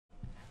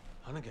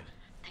Hunnigan,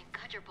 Thank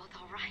God you're both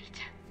all right.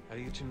 how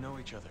do you two know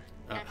each other?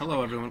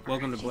 Hello everyone,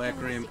 welcome to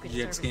Black Ram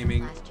GX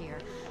Gaming.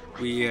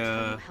 We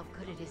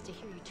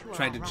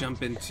tried to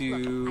jump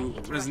into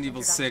Resident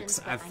Evil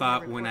 6. I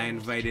thought when I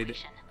invited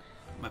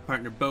my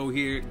partner Bo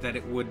here that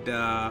it would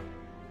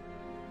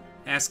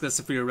ask us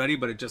if we were ready,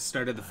 but it just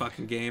started the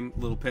fucking game. A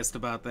little pissed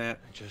about that.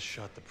 I just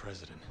shot the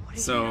president.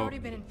 So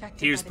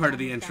here's part of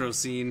the intro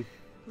scene.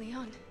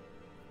 Leon.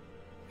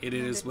 It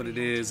is what it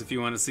is. If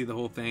you want to see the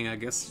whole thing, I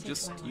guess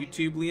just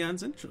YouTube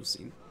Leon's intro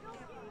scene.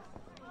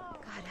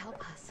 God help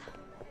us.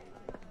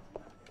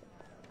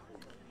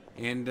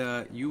 And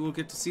you will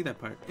get to see that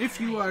part.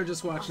 If you are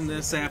just watching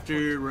this after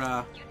You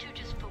two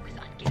just focus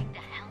on getting the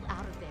hell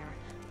out of there.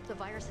 The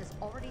virus has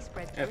already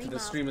spread. after the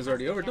stream is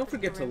already over, don't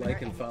forget to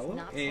like and follow.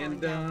 And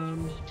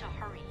Need to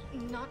hurry.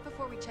 Not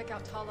before we check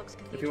out Talok's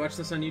Cathedral. if you watch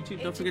this on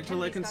YouTube, don't forget to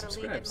like and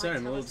subscribe. Sorry,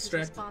 I'm a little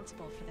distracted.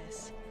 Responsible for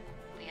this.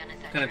 Leon, is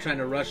that Kind of your- trying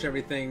to rush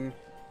everything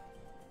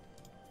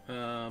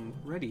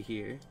ready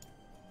here.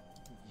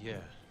 Yeah,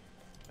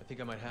 I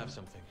think I might have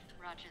something.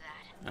 Roger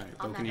that. Alright,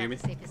 I'll Bo, can map you hear out me?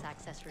 the safest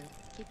access route.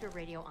 Keep your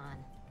radio on.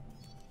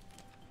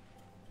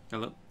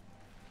 Hello?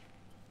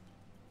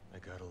 I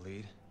got a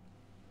lead.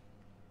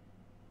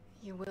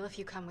 You will if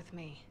you come with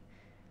me.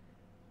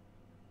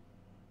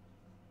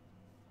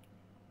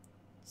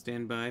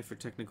 Stand by for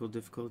technical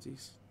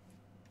difficulties.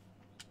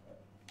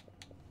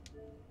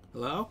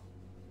 Hello?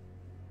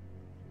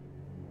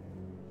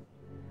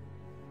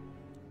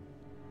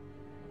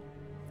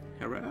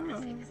 Hello?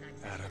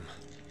 Adam,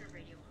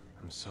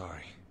 I'm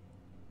sorry.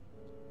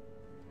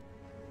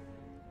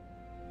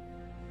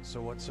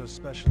 So what's so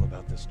special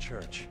about this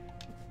church?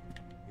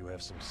 You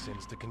have some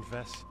sins to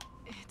confess?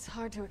 It's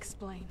hard to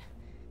explain.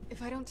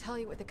 If I don't tell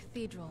you at the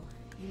cathedral,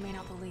 you may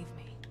not believe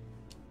me.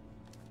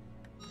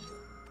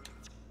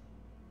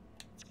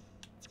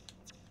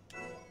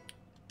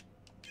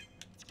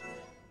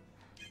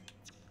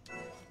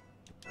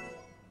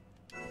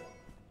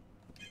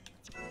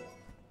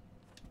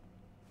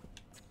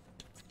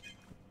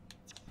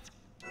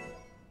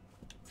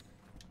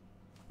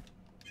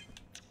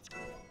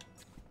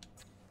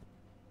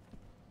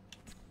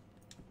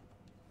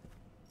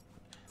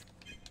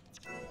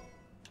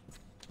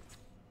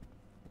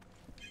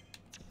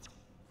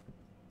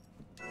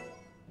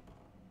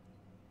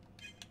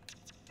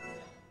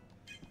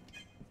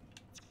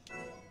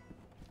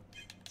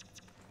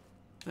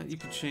 Thought you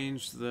could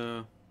change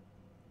the...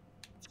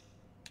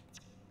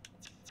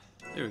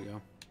 There we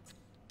go.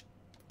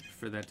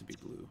 For that to be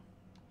blue.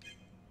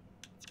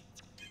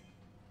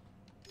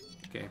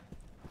 Okay.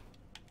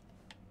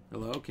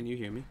 Hello, can you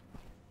hear me?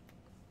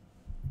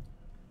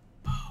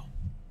 Oh.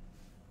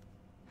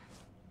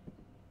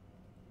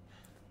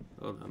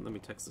 Hold on, let me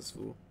text this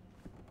fool.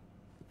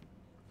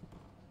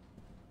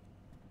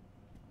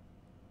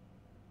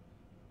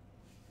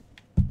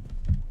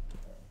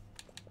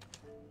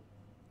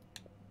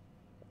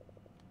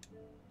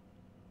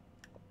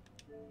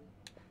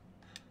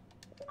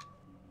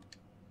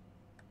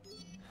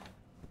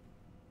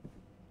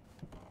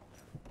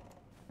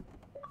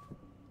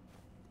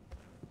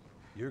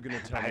 You're gonna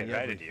tell I me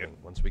invited everything you.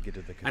 once we get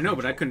to the cathedral. I know,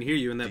 but I couldn't hear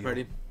you in that Deal.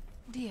 party.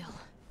 Deal.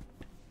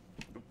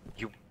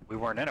 We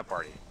weren't in a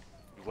party.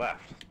 You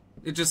left.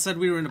 It just said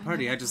we were in a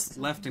party. I just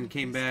left and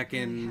came back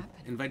and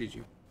invited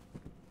you.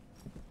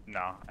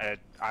 No,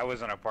 I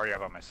was in a party all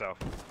by myself.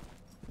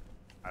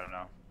 I don't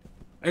know.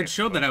 It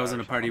showed that I was in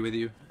a party with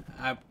you.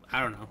 I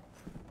don't know.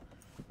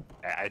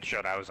 It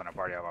showed I was in a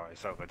party all by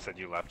myself. It said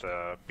you left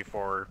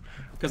before,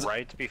 'Cause-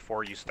 right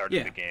before you started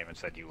Yeah. the game. It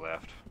said you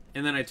left.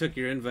 And then I took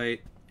your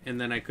invite, and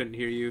then I couldn't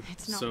hear you.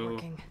 It's not so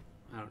working.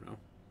 I don't know.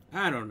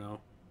 I don't know.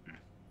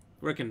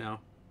 Working now.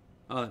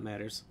 All that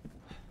matters.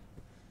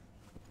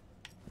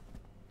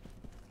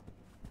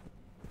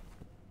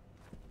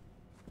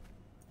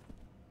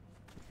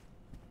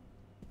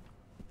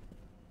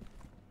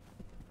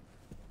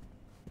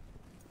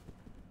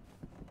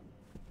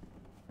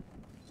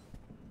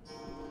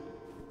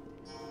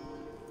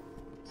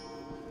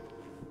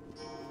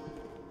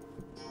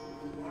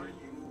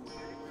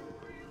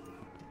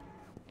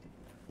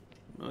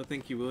 Oh,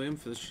 thank you, William,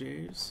 for the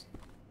shares.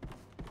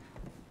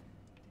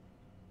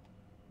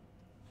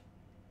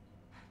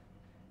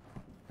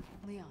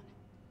 Leon.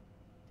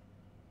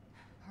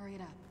 Hurry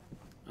it up.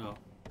 Oh.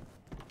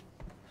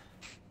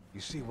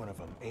 You see one of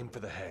them, aim for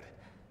the head.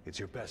 It's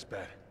your best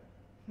bet.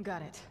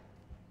 Got it.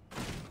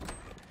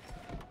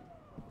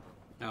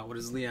 Oh, what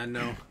does Leon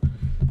know?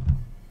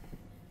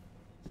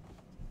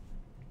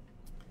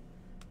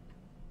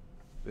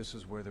 This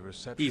is where the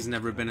reception. He's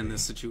never been in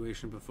this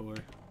situation before.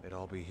 They'd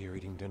all be here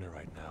eating dinner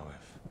right now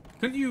if...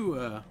 Couldn't you,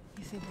 You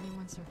think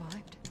anyone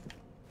survived?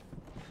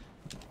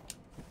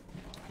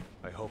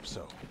 I hope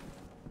so.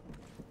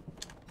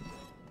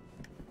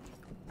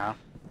 Huh?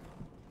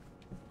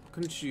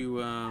 couldn't you,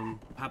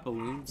 pop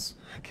balloons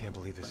I can't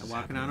believe this by is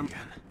walking on happening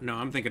them? again. No,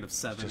 I'm thinking of It's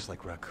 7. just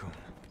like Raccoon.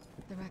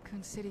 The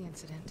Raccoon City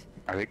incident.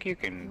 I think you You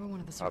were can one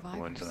of the pop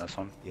balloons in survivors. this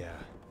one. Yeah.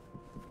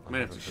 I'll Might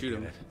have never to shoot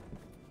forget him.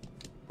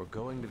 it. We're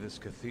going to this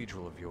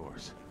cathedral of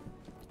yours.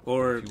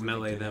 Or If you really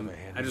melee did have them. a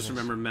hand I in just this,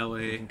 remember you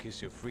melee can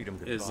kiss your freedom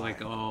is goodbye.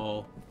 like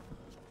all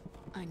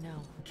I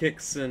know.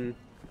 kicks and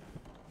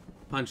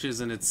punches,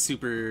 and it's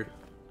super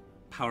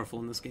powerful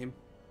in this game.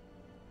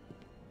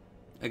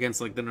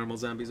 Against like the normal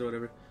zombies or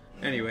whatever.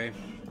 Anyway,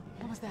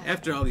 What was that?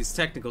 after all these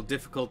technical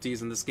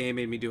difficulties in this game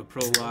made me do a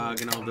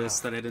prologue and all this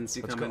that I didn't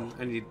see Let's coming.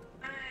 go.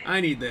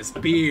 I need this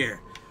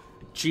beer.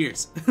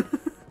 Cheers.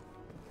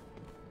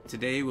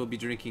 Today we'll be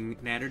drinking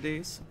Natter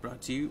Days,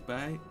 brought to you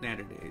by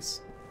Natter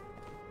Days.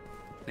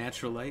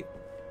 Natural light.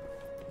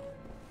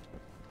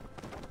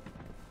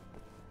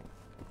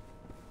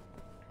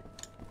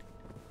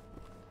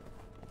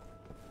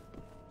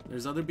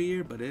 There's other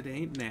beer, but it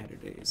ain't Natter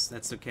Days.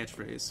 That's their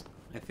catchphrase,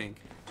 I think.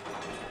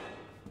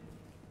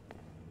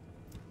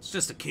 It's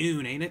just a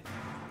coon, ain't it?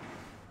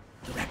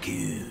 A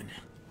raccoon.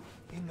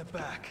 In the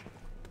back.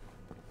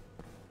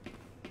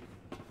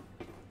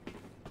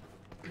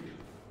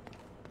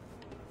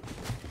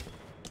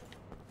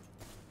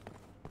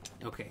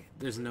 Okay,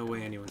 there's no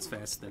way anyone's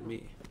faster than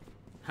me.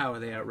 How are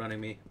they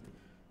outrunning me?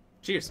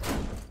 Cheers.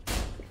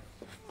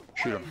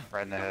 Shoot him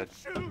right in the head.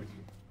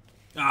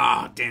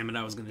 Ah, damn it,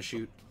 I was gonna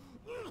shoot.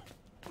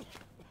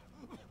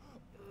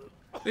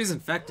 He's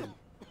infected.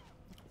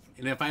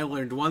 And if I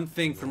learned one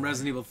thing from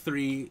Resident Evil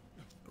 3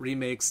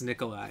 Remake's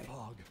Nikolai,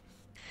 Fog.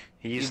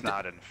 He's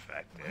not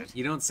infected.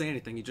 you don't say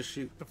anything, you just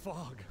shoot. The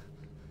fog.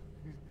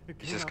 It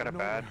He's came just out got a of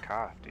bad nowhere.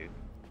 cough, dude.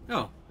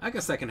 Oh, I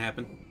guess that can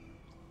happen.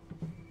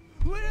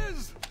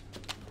 Liz!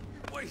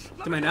 Wait,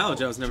 let To me my go.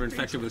 knowledge, I was never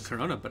infected with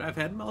Corona, but I've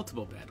had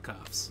multiple bad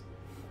coughs.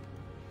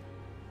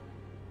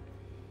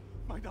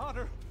 My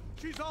daughter.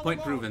 She's all Point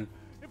alone. proven.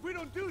 If we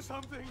don't do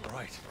something.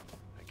 Right.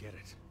 I get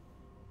it.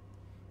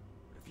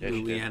 But Yeah, Ooh,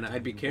 she did. Leanna,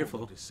 I'd be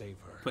careful to save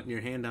her. putting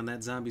your hand on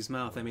that zombie's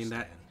mouth. I mean,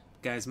 that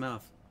guy's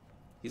mouth.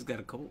 He's got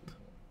a cold.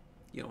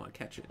 You don't want to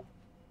catch it.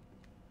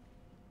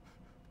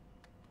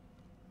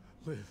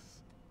 Liz.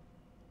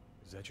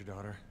 Is that your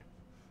daughter?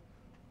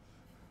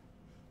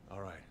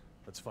 All right.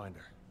 Let's find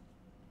her.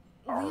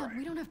 Leon,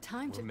 we don't have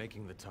time We're to.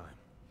 making the time.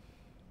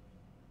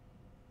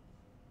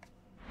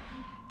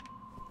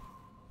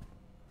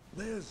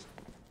 Liz,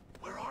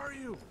 where are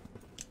you?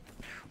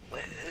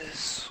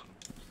 Liz.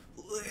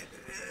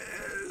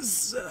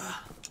 Liz.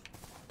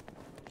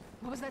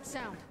 What was that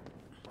sound?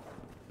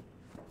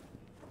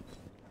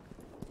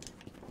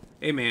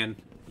 Hey, man,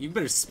 you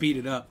better speed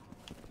it up.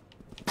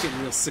 I'm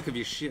getting real sick of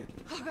your shit.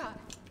 Oh God.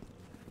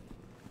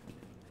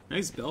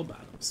 Nice bell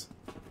bottoms.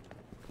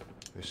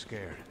 They're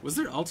scared. Was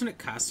there alternate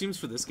costumes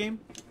for this game?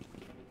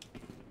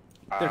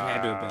 There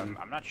had to have been.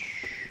 I'm not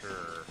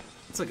sure.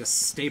 It's like a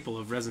staple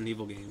of Resident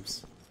Evil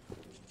games.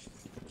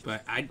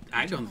 But I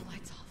Turn don't the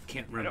lights off.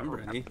 can't I don't remember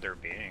remember any. there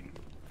being.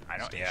 I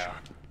don't. Stay Yeah.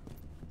 sharp.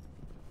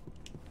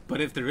 But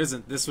if there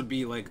isn't, this would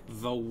be like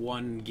the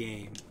one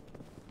game.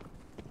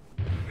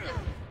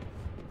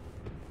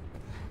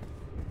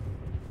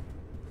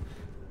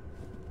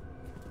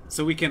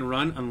 So we can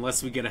run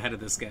unless we get ahead of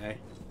this guy.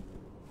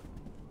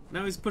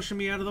 Now he's pushing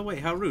me out of the way.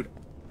 How rude.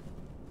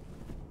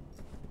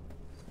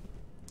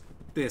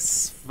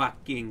 This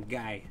fucking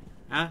guy.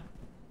 Huh?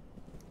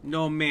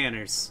 No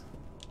manners.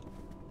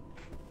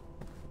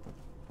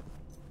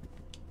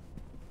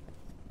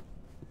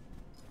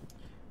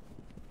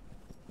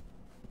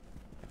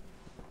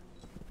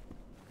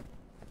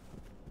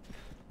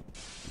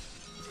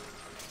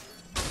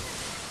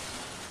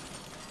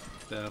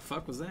 The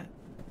fuck was that?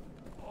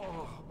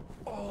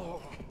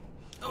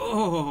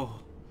 Oh!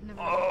 Never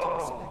know what to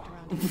expect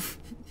around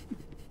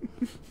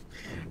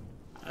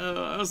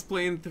here. I was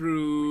playing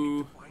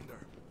through. Find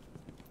her.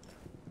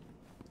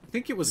 I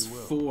think it was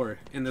 4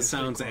 in the Just stay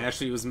sounds that close.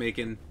 Ashley was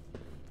making.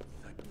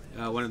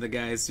 One of the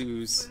guys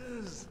who's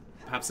Liz.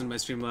 pops in my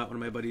stream a lot, one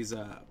of my buddies,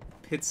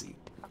 Pitsy,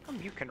 How come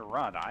you can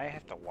run? I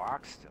have to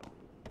walk still.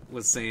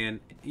 was saying,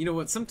 you know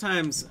what,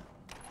 sometimes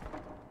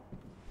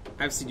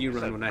I've seen you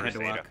There's run a when I had to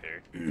first aid walk. up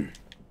here.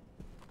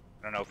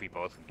 I don't know if we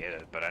both can get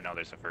it, but I know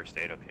there's a first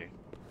aid up here.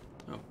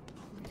 Oh.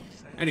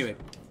 Anyway,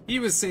 he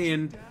was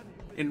saying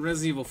in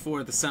Resident Evil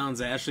 4 the sounds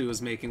that Ashley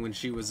was making when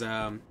she was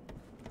bound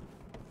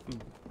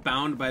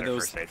by Their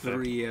those first aid kit.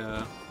 3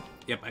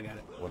 yep, I got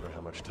it. Wonder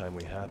how much time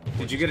we have.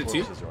 Did you get it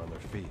too? Corpses are on their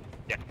feet.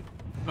 Yeah.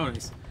 Oh,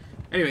 nice.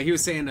 Anyway, he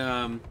was saying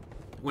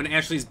when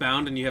Ashley's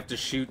bound and you have to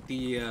shoot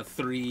the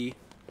 3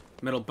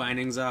 metal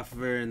bindings off of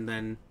her, and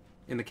then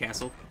in the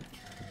castle,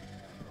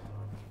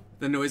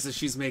 the noises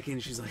she's making,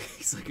 he's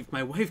like, if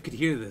my wife could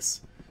hear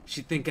this,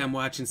 she'd think I'm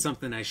watching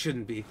something I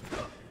shouldn't be.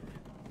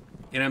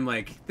 And I'm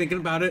like, thinking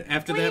about it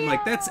after that, I'm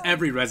like, that's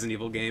every Resident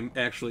Evil game,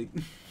 actually.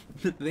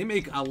 They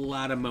make a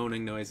lot of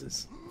moaning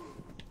noises.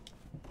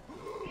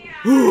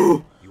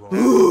 You are.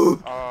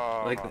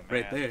 Oh, Like that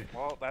right man. there.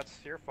 Well, that's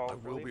your fault I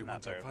for will be leaving that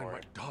once I there find for my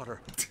it.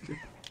 daughter.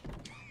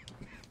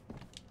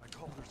 I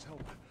called her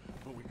help,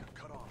 but we got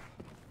cut off.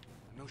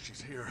 I know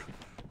she's here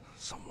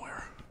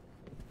somewhere.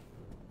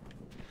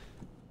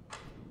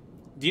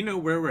 Do you know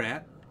where we're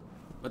at?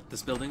 What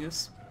this building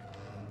is?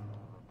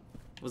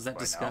 Was that Right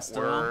now, discussed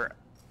at all?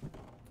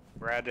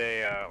 we're at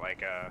a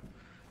like a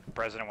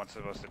president was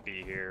supposed to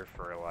be here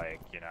for like,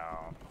 you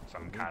know,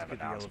 some kind of get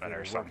the announcement or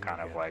elevator some working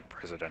kind of again. like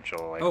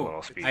presidential like Oh,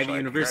 little speech. Ivy like,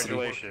 University.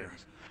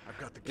 Congratulations. I've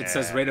got the It Yeah.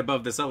 says right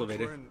above this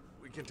elevator. We're in-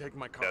 We can take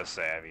my It car. does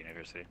say Ivy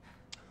University.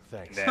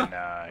 Thanks. And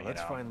then, you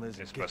Let's know, find Liz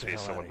and it's get supposed to the be a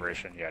hell outta here.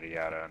 celebration, yada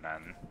yada, and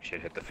then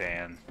shit hit the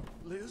fan.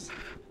 Liz?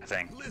 I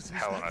think Liz, is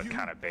Helena that you?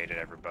 kind of baited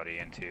everybody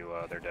into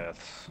their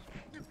deaths.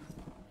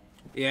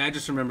 Yeah, I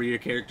just remember your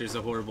character's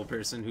a horrible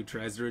person who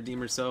tries to redeem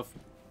herself,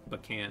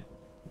 but can't.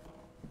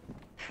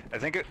 I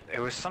think it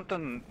was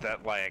something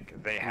that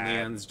like they had.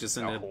 Leon's just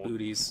a into hold-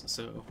 booties,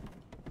 so...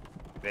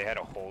 They had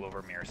a hold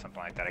over me or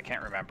something like that. I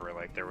can't remember.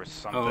 Like there was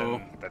something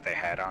Oh. that they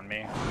had on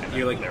me. and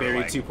You're like they were Barry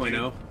like,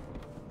 2.0?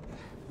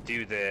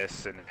 Do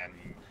this, and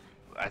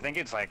I think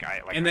it's like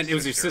And my then it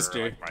was your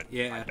sister or, sister, like, my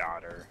yeah.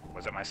 daughter.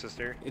 Was it my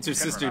sister? It's your I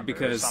couldn't sister remember. It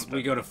was because we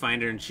something. go to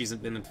find her and she's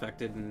been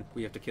infected and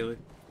we have to kill her.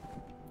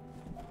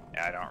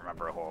 Yeah, I don't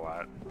remember a whole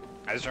lot.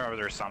 I just remember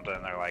there was something.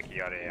 And they're like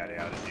yada yada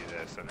yada, do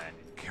this, and then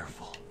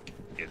Careful.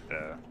 get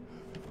the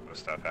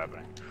stuff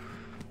happening.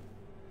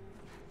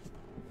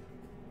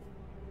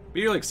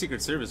 But you're like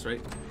Secret Service,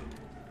 right?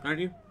 Aren't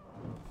you?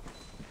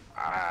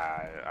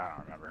 I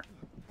don't remember.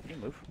 Can you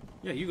move?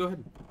 Yeah, you go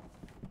ahead.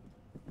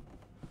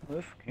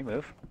 Move? Can you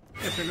move?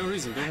 Yeah, for no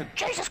reason, go ahead.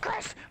 Jesus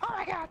Christ! Oh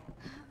my God!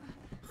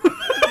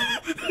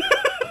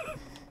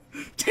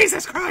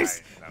 Jesus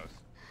Christ! That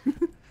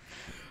was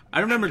I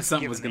remembered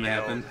something was giving gonna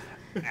the happen.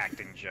 old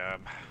acting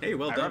job. Hey,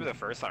 well I done. remember the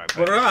first time I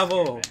played.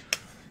 Bravo!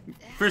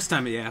 First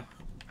time, yeah.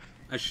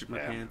 I shit my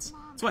Yeah. pants.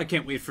 That's why I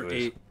can't wait for It was-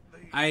 8.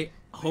 I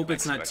hope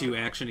it's not too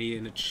Unexpected. actiony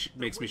and it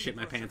makes me shit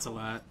my pants a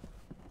lot.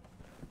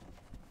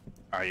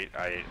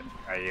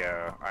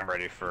 I'm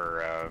ready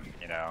for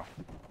you know,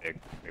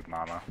 big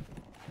mama.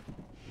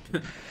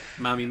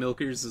 Mommy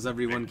milkers, as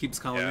everyone keeps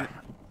calling Yeah. it.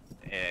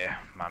 Yeah,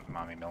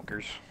 mommy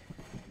milkers.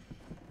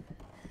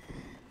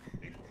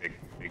 Big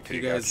If titty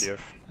you guys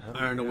gotcha.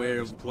 aren't aware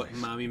of what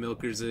Mommy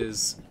Milkers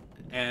is,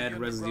 add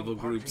Resident Evil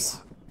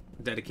groups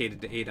dedicated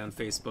to 8 on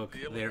Facebook.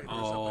 They're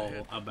all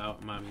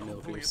about Mommy Hopefully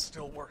it Milkers.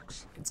 still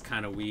works. It's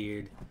kind of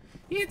weird.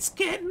 It's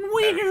getting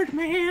weird,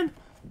 man!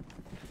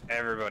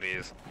 Everybody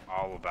is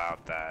all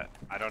about that.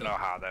 I don't know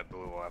how that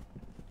blew up.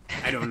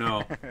 I don't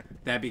know.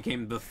 That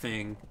became the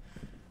thing.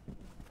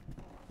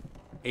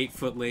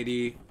 8-foot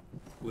lady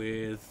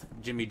with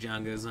Jimmy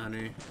Jongas on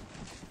her.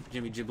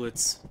 Jimmy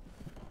Giblets.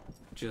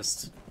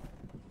 Just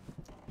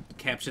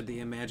captured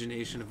the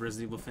imagination of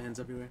Resident Evil fans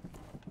everywhere.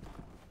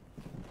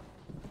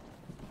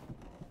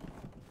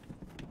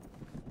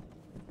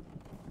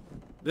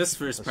 This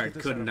first Let's part get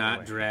this could out of the not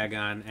way. drag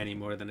on any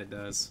more than it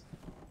does.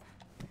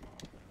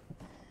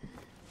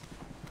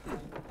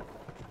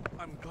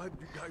 I'm glad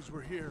you guys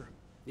were here.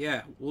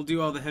 Yeah, we'll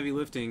do all the heavy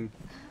lifting.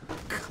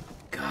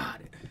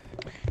 God.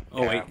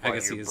 Oh Yeah, wait, I while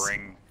guess you he is.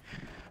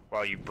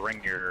 While you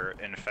bring your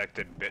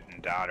infected, bitten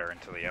daughter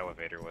into the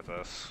elevator with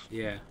us.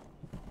 Yeah.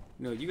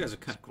 No, you guys are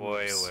kind of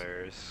gross.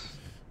 Spoilers.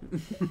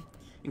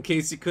 In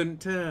case you couldn't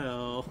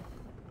tell.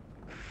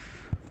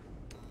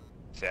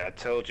 See, I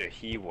told you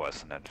he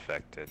wasn't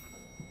infected.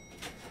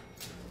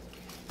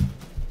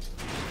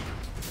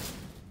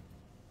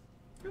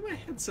 My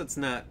headset's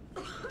not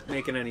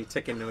making any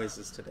ticking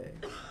noises today.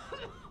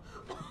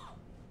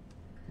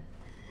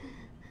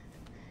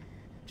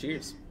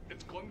 Cheers.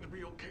 It's going to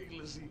be okay,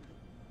 Lizzie.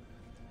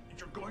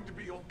 You're going to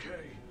be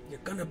okay. You're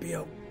gonna be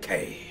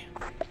okay.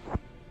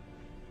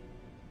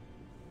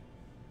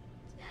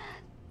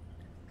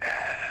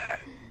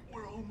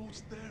 We're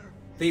almost there.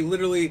 They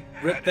literally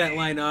ripped that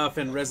line off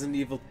in Resident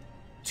Evil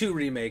 2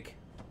 remake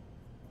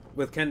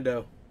with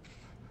Kendo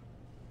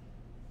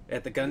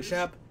at the gun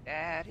shop.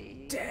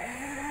 Daddy.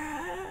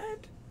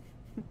 Dad,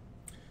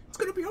 it's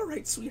gonna be all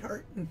right,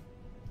 sweetheart.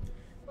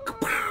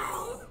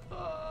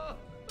 Oh,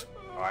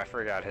 I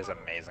forgot his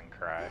amazing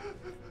cry.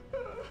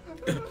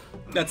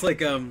 That's like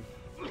that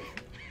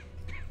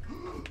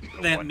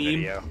One meme.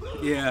 video.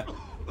 Yeah.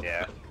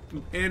 Yeah.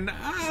 And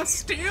I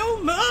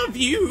still love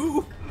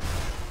you.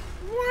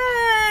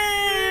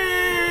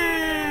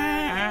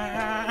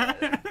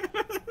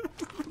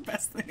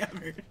 Best thing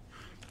ever.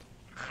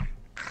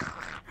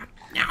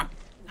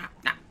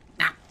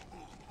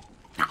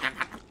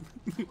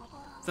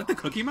 Is that the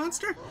Cookie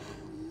Monster?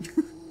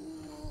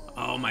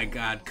 Oh my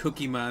god,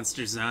 Cookie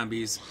Monster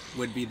zombies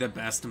would be the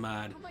best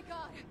mod. Oh my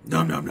god.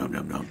 Nom nom nom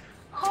nom nom.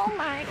 Oh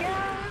my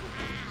god.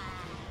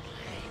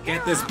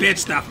 Get this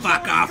bitch the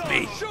fuck off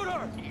me! Shoot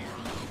her!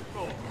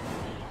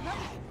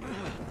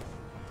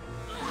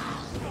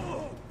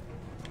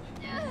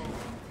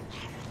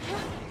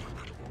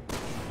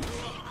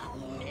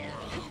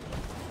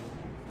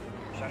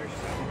 Shutter's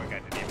so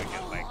quick, I didn't even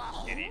get like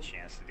any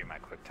chance to do my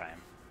quick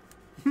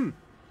time.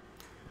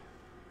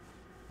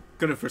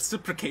 Could have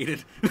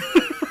reciprocated.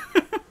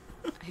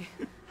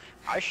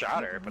 I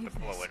shot her, but the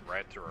bullet went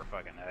right through her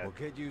fucking head. We'll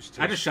get used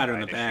to I just shot her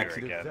in the I back. just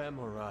shoot her. Either again. them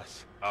or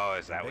us. Oh,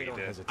 is that what They you don't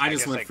did? hesitate. I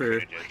just guess went for-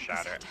 coulda just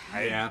shot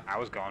her. Yeah. I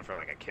was going for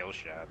like a kill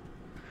shot.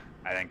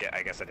 I didn't get.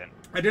 I guess I didn't.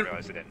 I didn't-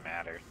 realize it didn't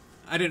matter.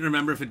 I didn't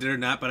remember if it did or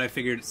not, but I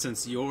figured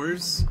since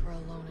yours We're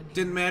alone in here.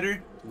 didn't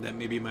matter, that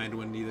maybe mine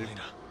wouldn't either.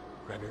 Lena,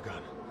 grab your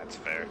gun. I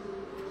That's fair.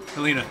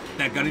 Helena,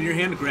 that gun in your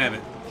hand, grab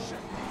it.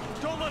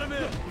 Don't let him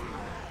in!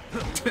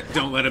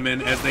 Don't let him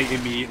in as they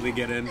immediately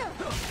get in.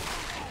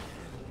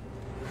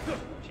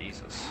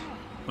 Jesus.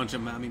 Bunch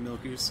of mommy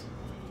milkers.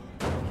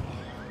 Come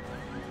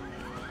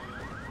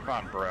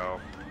on,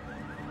 bro.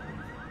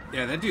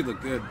 Yeah, that dude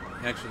looked good,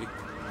 actually.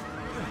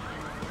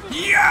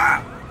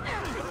 Yeah!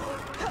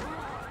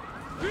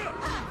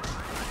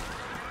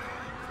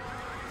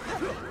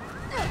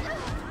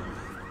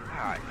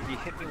 Ah, he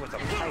hit me with a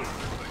pipe.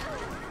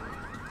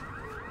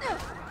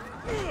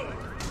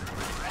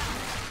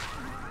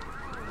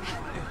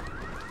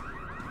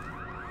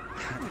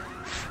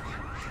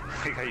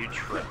 Like how you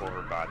trip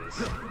over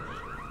bodies.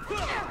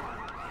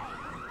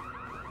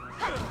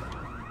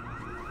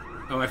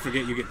 Oh, I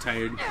forget you get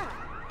tired.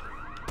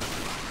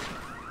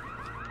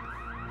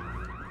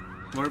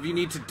 More of you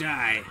need to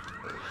die.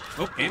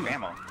 Oh, ammo.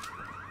 Ammo.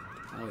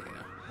 Oh,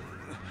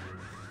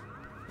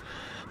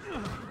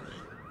 yeah.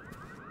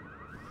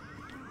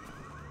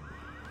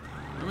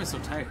 Why am I so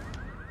tired?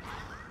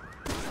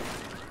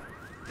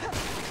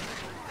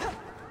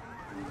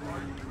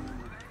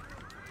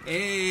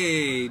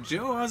 Hey,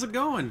 Joe, how's it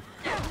going?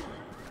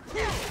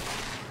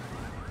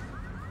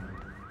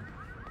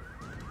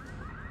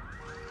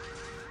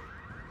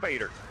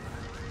 Bader.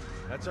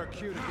 That's our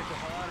cue to get the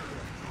hell out of here.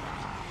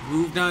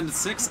 Moved on to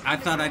 6. I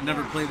thought I'd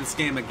never play this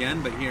game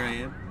again, but here I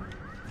am.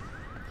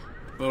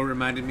 Bo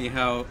reminded me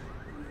how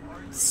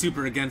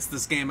super against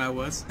this game I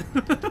was.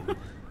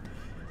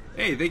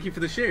 Hey, thank you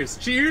for the shares.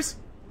 Cheers!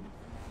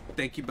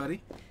 Thank you,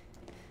 buddy.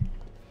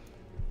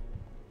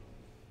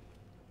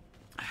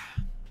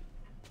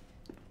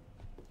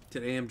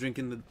 Today I'm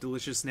drinking the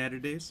delicious Natter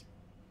Days.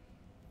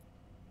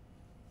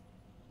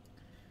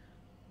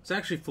 It's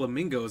actually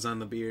flamingos on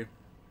the beer.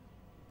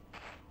 I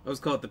always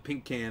call it the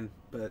pink can,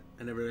 but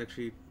I never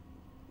actually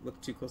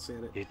looked too closely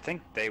at it. You'd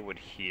think they would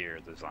hear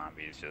the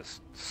zombies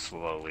just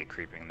slowly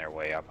creeping their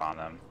way up on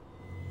them.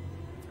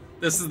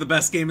 This is the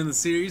best game in the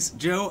series.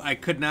 Joe, I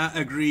could not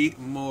agree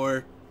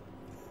more.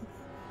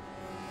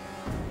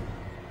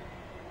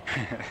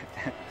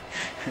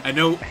 I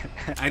know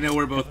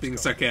we're both being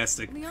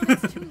sarcastic. Leon,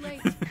 it's too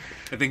late.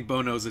 I think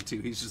Bo knows it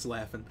too. He's just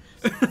laughing.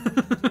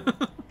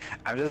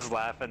 I'm just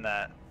laughing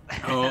that.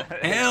 Oh,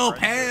 help,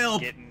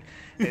 help!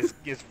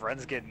 His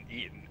friend's getting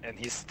eaten, and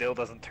he still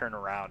doesn't turn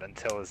around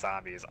until a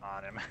zombie is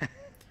on him.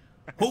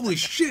 Holy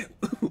shit!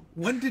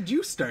 When did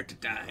you start to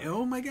die?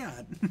 Oh my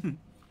god.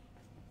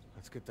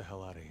 Let's get the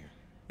hell out of here.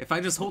 If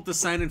I just hold the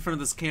sign in front of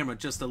this camera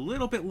just a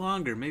little bit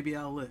longer, maybe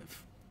I'll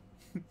live.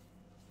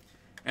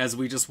 As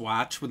we just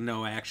watch with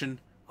no action.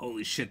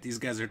 Holy shit, these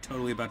guys are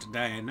totally about to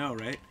die, I know,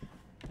 right?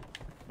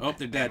 Oh,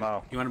 they're dead.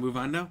 Ammo. You want to move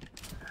on now?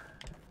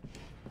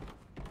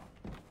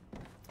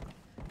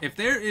 If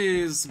there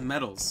is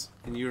medals,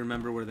 and you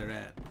remember where they're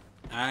at,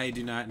 I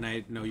do not, and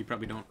I know you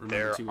probably don't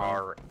remember There too well.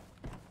 are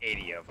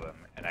 80 of them,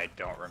 and I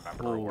don't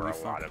remember Holy where a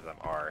fuck. lot of them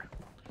are.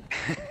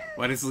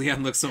 Why does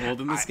Leon look so old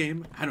in this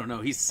game? I don't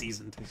know, he's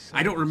seasoned.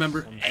 I don't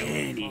remember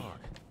any.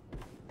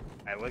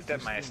 I looked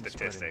at my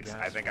statistics.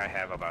 I think I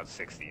have about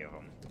 60 of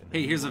them.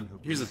 Hey, here's a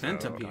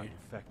vent up here.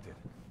 Infected.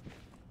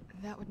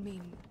 That would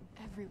mean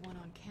everyone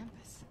on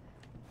campus.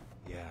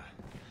 Yeah.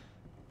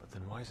 But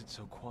then why is it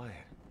so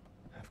quiet?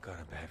 I've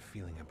got a bad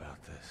feeling about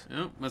this.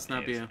 Oh, must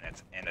not be a...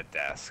 It's in a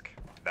desk.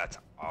 That's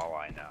all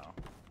I know.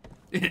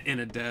 in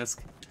a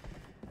desk.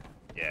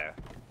 Yeah.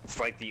 It's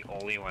like the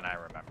only one I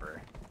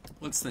remember.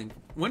 Let's think.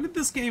 When did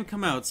this game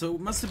come out? So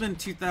it must have been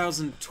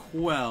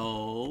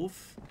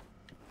 2012.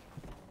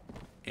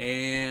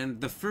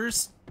 And the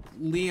first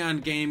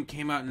Leon game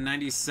came out in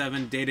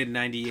 97, dated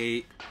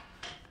 98.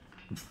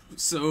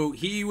 So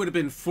he would have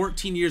been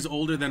 14 years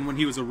older than when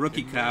he was a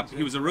rookie cop.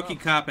 He was a rookie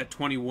cop at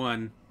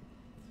 21.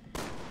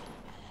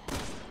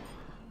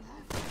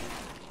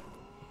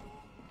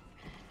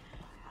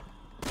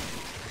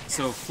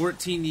 So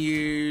 14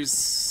 years,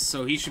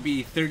 so he should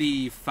be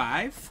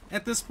 35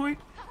 at this point?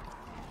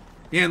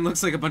 Yeah, it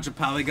looks like a bunch of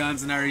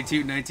polygons in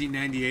RE2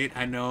 1998,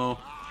 I know.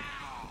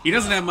 He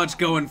doesn't have much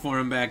going for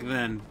him back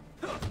then.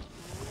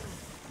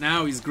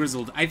 Now he's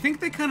grizzled. I think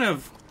they kind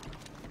of...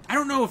 I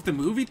don't know if the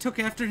movie took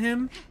after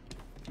him.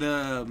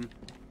 The...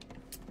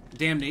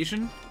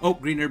 Damnation? Oh,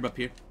 green herb up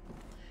here.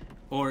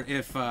 Or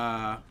if,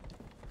 like,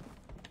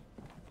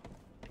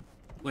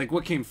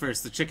 what came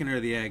first, the chicken or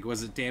the egg?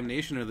 Was it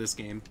Damnation or this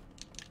game?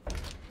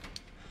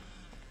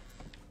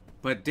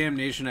 But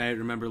Damnation, I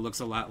remember, looks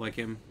a lot like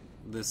him.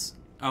 This...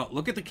 Oh,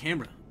 look at the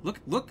camera. Look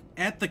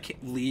at the...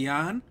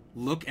 Leon,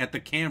 look at the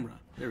camera.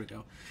 There we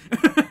go.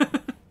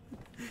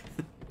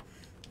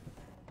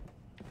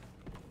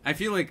 I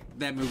feel like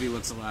that movie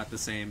looks a lot the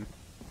same.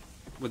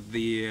 With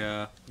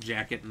the,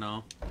 jacket and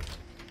all.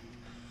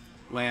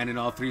 Leon in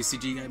all 3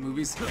 CGI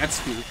movies.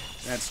 That's true.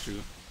 That's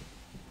true.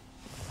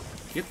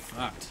 Get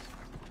fucked.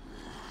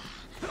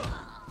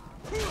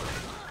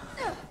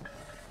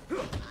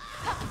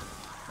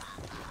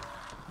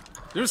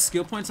 There's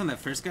skill points on that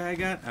first guy I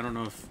got. I don't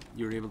know if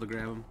you were able to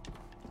grab him.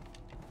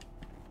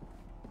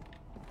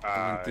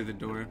 I went through the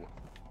door.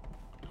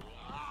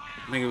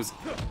 I think it was...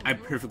 I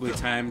perfectly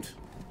timed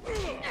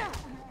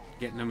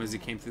Getting him as he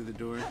came through the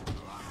door.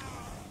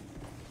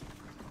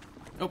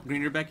 Oh,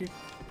 green herb back here.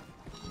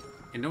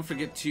 And don't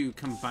forget to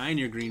combine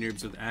your green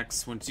herbs with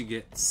X. Once you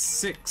get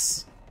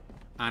 6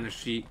 on a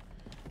sheet,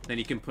 then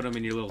you can put them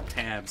in your little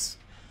tabs.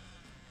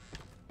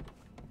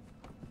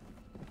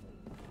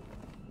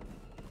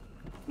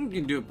 You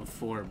can do it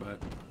before, but...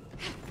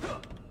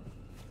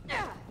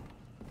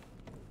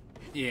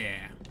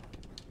 yeah.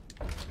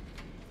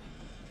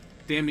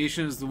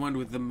 Damnation is the one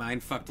with the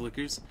mind-fucked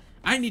liquors.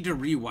 I need to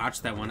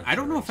re-watch that one. I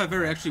don't know if I've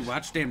ever actually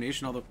watched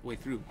Damnation all the way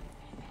through.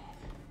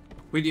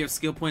 Wait, do you have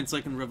skill points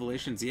like in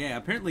Revelations? Yeah,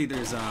 apparently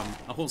there's a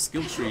whole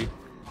skill tree.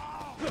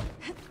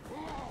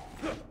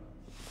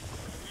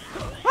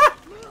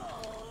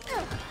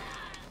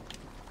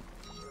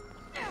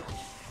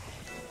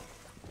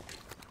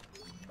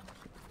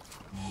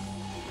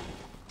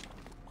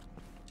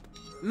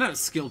 Not a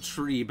skill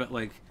tree, but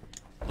like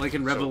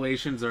in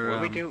Revelations or...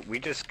 What we do, we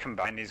just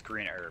combine these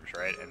green herbs,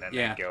 right? And then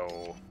yeah. they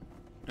go...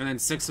 And then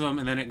 6 of them,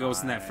 and then it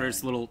goes in that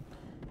first little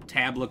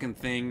tab-looking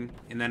thing,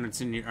 and then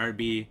it's in your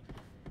RB.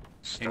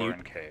 Store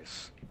in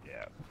case.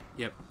 Yeah.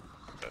 Yep.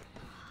 So.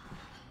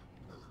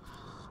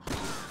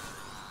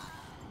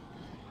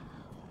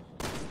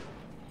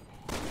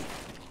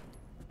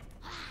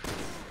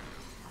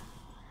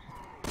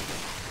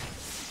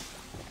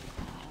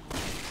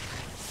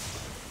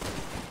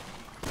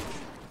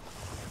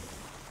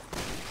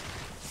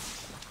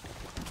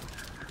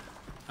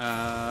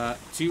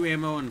 2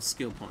 ammo and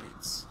skill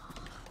points.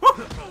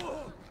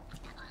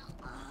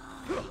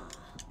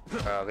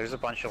 There's a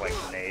bunch of like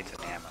nades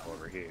and ammo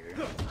over here.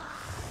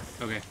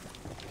 Okay.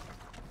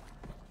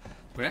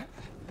 Where?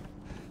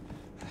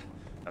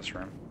 This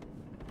room.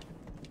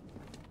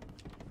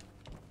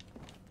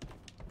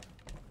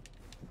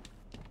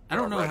 I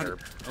don't know red how to...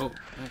 herb. Oh,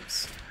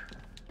 thanks.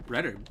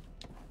 Red herb.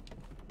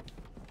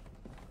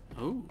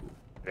 Oh.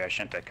 Maybe I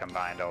shouldn't have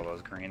combined all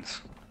those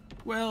greens.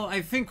 Well,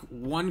 I think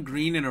 1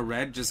 green and a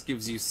red just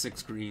gives you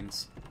 6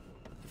 greens,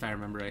 if I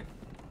remember right.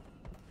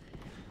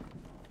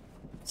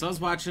 So I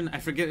was watching, I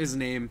forget his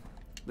name,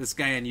 this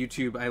guy on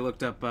YouTube. I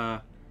looked up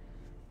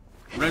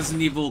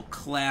Resident Evil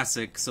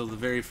Classic, so the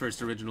very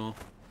first original,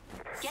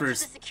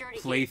 first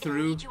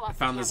playthrough. I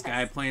found this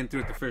guy playing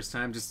through it the first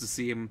time just to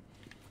see him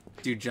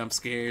do jump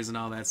scares and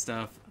all that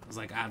stuff. I was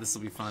like, this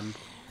will be fun.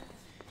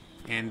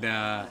 And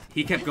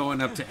he kept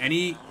going up to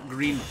any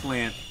green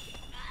plant.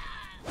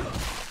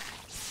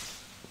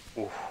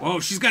 Ooh. Whoa,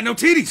 she's got no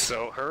titties!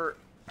 So her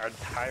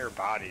entire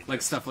body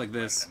like stuff like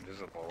this.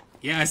 Invisible.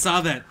 Yeah, I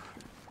saw that.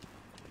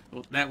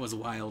 Well, that was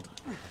wild.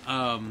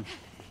 And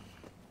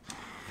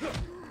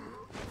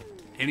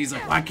he's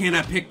like, why can't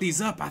I pick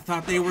these up? I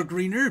thought they were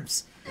green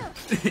herbs.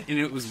 And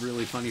it was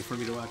really funny for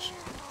me to watch.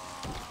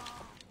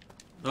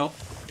 Well,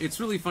 it's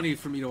really funny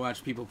for me to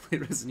watch people play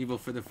Resident Evil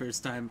for the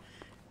first time,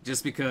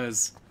 just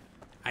because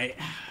I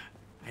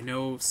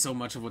know so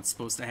much of what's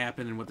supposed to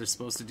happen and what they're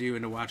supposed to do,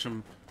 and to watch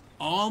them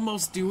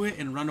almost do it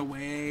and run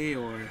away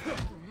or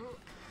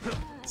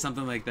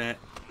something like that.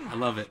 I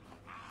love it.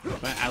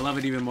 But I love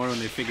it even more when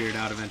they figure it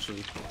out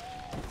eventually.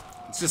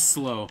 It's just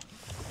slow.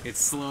 It's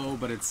slow,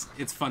 but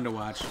it's fun to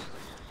watch.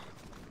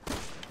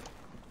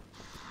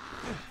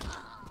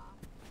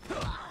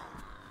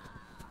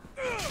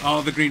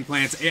 All the green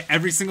plants.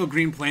 Every single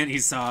green plant he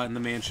saw in the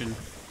mansion.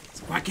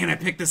 Why can't I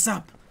pick this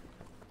up?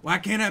 Why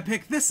can't I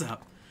pick this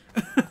up?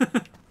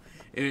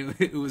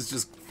 It was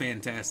just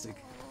fantastic.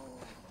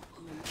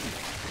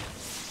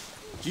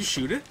 Did you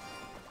shoot it?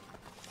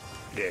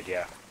 Did,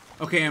 yeah.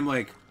 Okay, I'm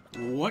like,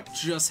 what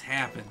just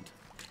happened?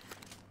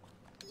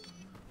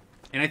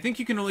 And I think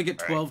you can only get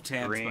 12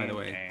 tabs, green by the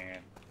way.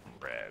 And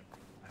red.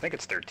 I think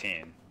it's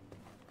 13.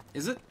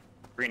 Is it?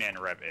 Green and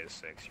red is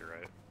 6, you're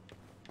right.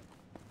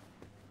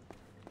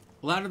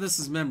 A lot of this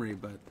is memory,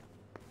 but...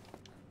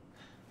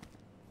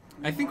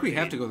 I think we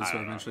have to go this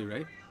way eventually,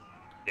 right?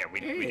 Yeah, we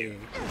do.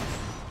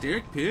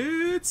 Derek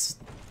Pitts!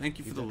 Thank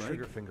you for the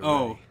trigger like. finger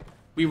Oh, ready.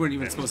 we weren't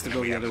even supposed to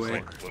go We the have other this,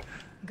 way.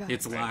 like,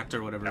 It's locked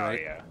or whatever, oh,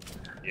 right? yeah.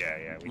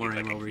 Yeah. We More need,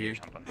 like, ammo a over key or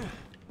here. something.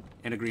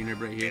 And a green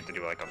herb right We here. have to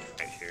do like a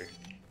fight here.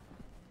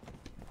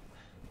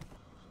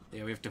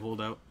 Yeah, we have to hold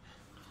out.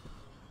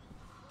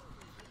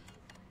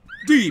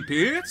 D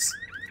Pitts!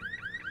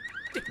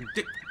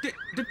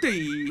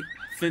 D.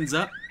 Fins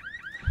up.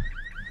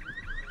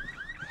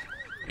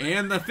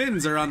 And the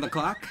fins are on the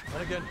clock.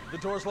 And again, the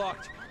door's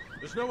locked.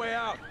 There's no way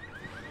out.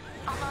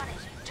 I'm on it.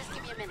 Just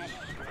give me a minute.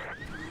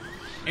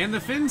 And the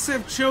Finns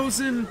have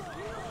chosen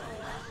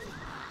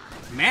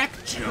Mac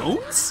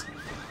Jones?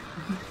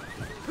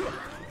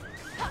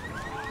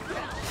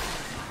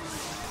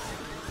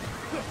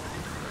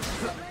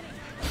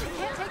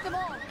 Can't take them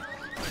all.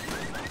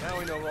 Now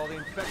we know where all the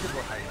infected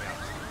were hiding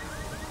out.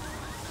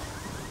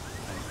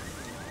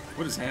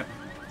 What is happening?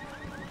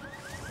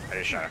 I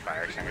just shot a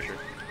fire extinguisher.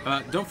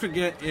 Don't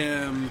forget,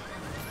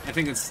 I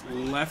think it's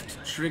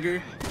left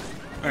trigger,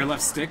 or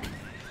left stick,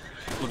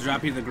 will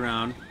drop you to the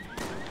ground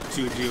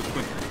to do a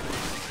quick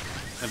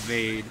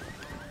evade.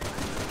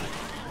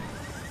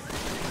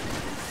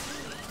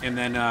 And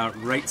then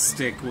right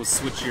stick will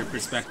switch your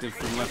perspective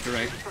from left to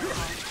right.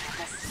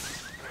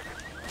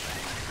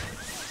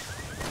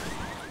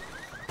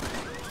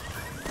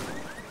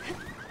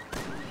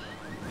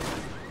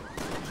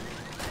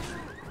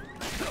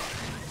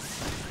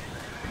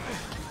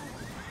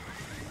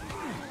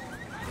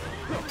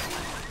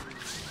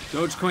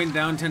 Dogecoin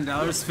down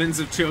 $10. Fins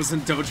have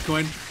chosen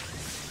Dogecoin.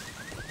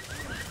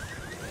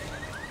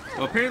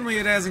 Well, apparently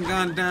it hasn't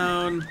gone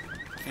down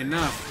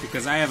enough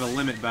because I have a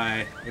limit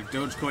buy. If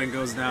Dogecoin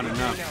goes down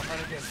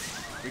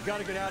enough, We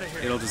gotta get out of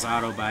here. it'll just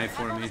auto buy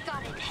for me. Almost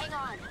got it. Hang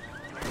on.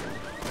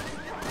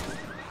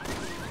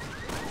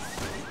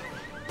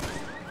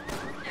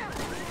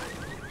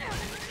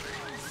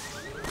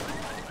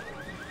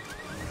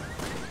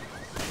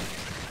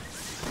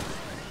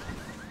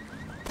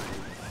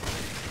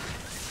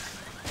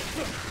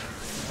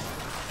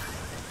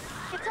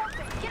 It's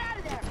open. Get out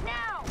of there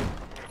now.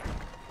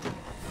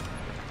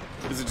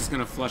 Is it just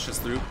gonna flush us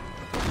through?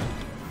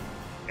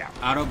 Yeah.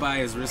 Auto buy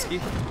is risky.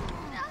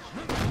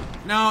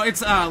 No,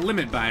 it's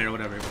limit buy or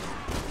whatever.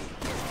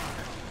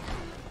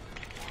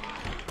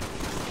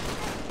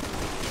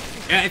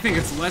 Yeah, I think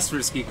it's less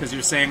risky because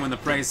you're saying when the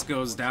price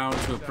goes down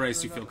to a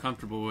price you feel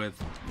comfortable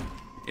with,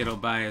 it'll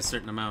buy a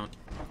certain amount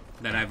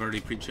that I've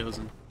already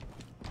pre-chosen.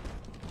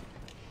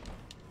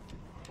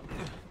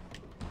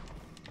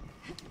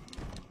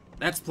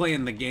 That's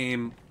playing the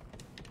game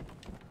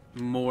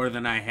more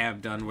than I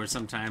have done, where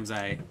sometimes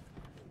I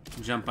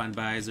jump on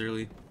buys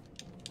early.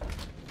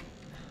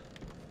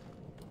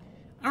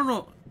 I don't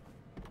know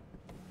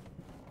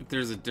if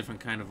there's a different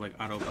kind of like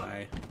auto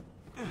buy.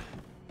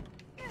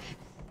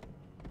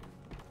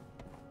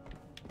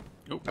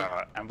 Oh,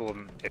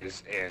 Emblem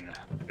is in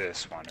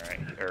this one, right?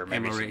 Or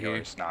maybe Ammo it's right in here.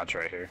 yours. No, it's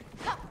right here.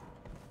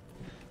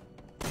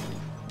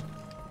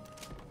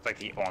 It's like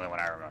the only one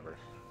I remember.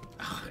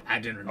 I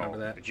didn't remember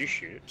that. Did you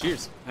shoot it?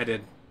 Cheers. I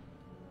did.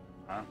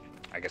 Huh?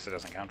 I guess it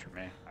doesn't count for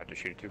me. I have to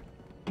shoot it too.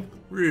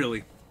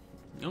 Really?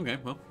 Okay,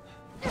 well.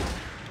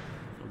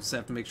 We'll just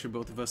have to make sure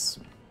both of us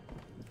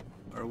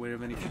are aware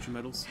of any future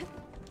medals.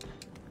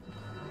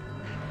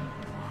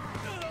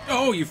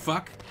 Oh, you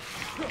fuck!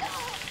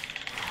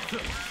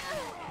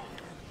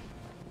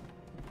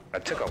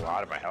 That took a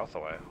lot of my health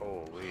away.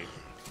 Holy.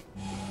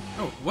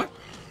 Oh, what?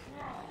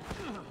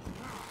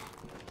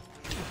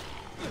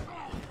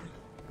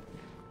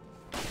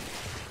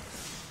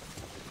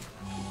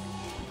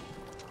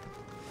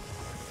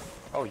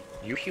 Oh,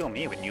 you heal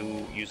me when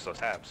you use those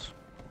tabs.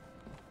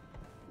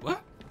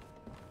 What?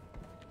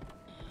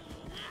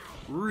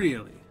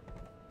 Really?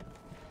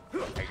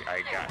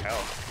 I got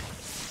health.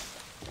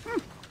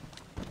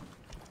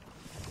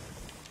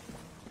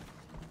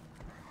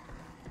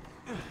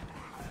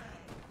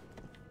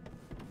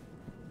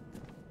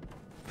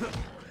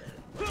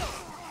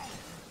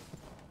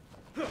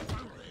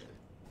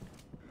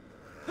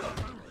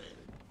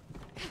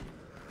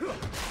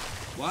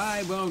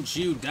 Why won't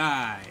you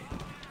die?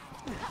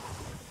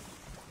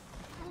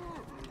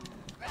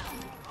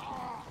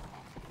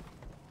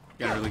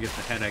 Gotta really get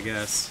the head, I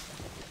guess.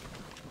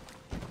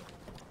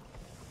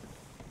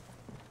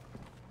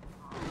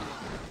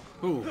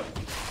 Ooh.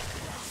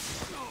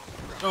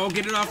 Oh,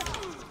 get it off.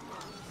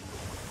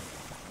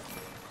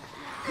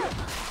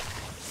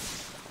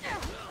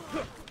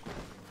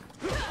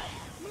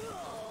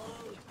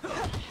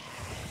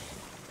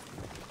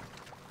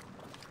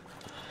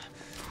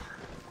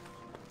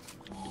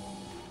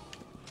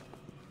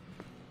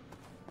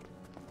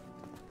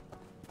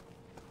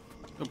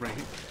 Oh, break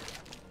it.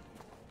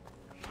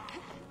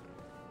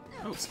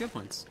 Oh, skill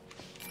points.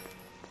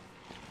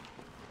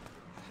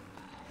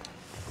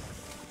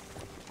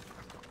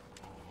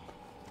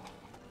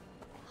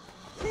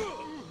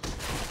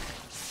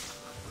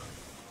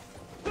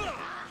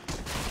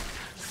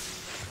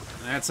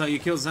 That's how you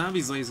kill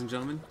zombies, ladies and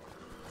gentlemen.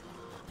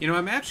 You know,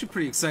 I'm actually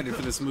pretty excited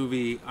for this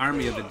movie,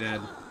 Army of the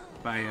Dead,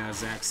 by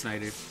Zack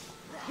Snyder.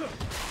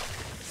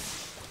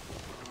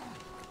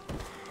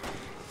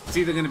 It's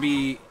either going to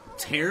be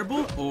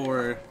terrible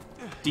or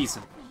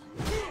decent.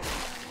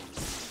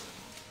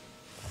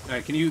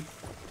 Alright, can you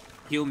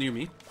heal near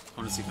me? I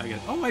want to see if I get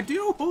it. Oh, I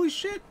do! Holy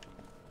shit!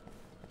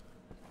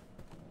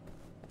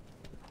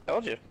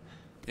 Told you.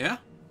 Yeah?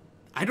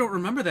 I don't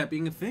remember that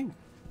being a thing.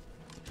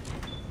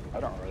 I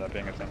don't remember that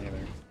being a thing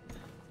either.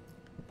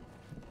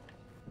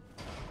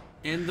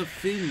 And the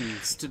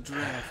fins to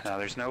draft. No,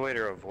 there's no way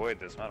to avoid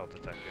this metal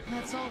detector.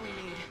 That's all we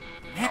need.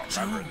 I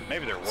don't remember.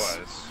 Maybe there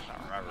was. I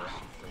don't remember if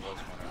there was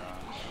one or not.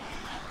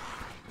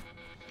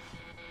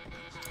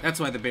 That's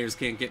why the Bears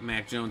can't get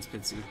Mac Jones,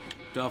 Pitsy.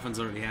 Dolphins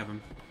already have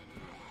him.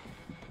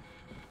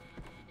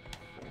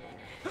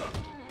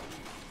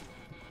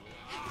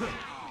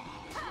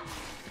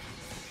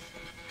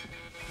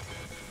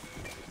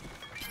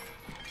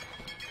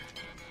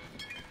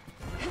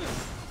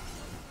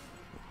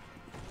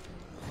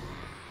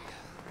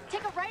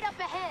 Take a right up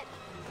ahead.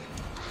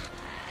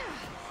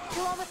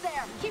 You're almost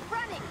there. Keep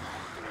running.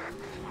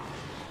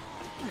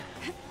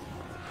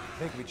 I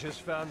think we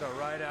just found our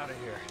ride out of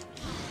here.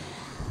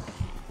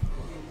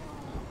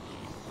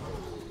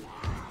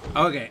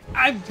 Okay,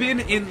 I've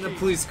been in the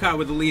police car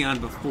with Leon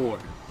before.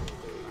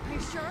 Are you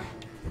sure?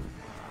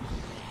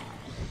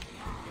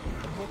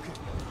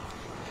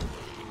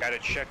 Gotta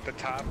check the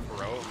top,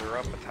 bro. They're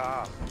up the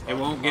top. It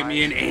won't give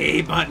me an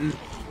A button.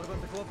 What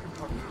about the glove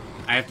compartment?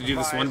 I have to do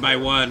this one by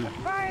one.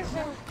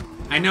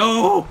 I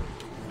know!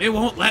 It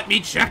won't let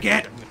me check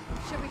it!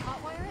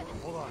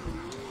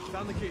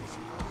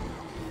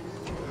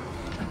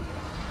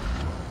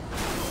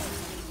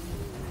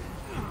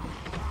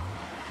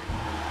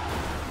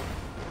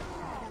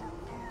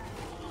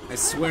 I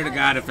swear to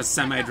God, if a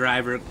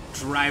semi-driver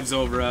drives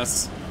over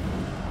us,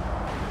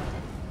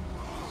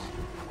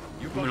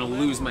 I'm gonna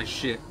lose my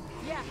shit.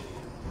 Yeah.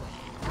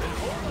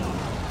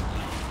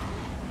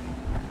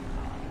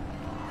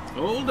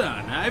 Hold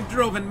on, I've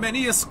driven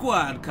many a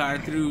squad car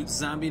through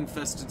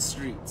zombie-infested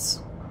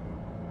streets.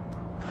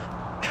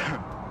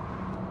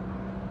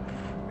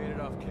 Made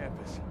it off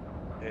campus.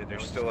 Hey,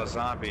 there's still a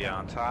zombie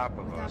on top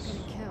of Without us.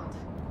 getting killed.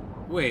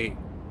 Wait.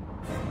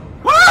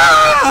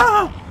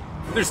 Ah!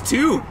 There's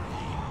two!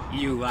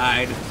 You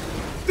lied.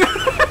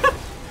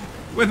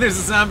 When there's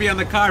a zombie on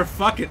the car,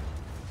 fuck it.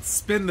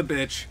 Spin the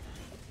bitch.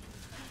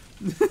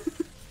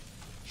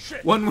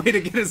 One way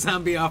to get a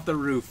zombie off the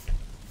roof.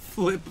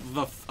 Flip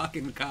the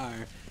fucking car.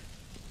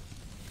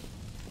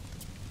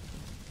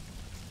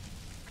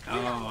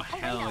 Oh,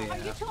 hell Are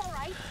yeah. you two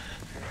alright?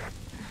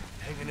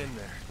 Hanging in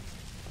there.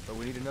 But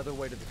we need another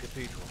way to the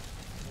cathedral.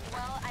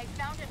 Well, I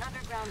found an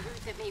underground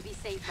route that may be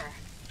safer.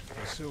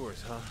 The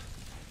sewers, huh?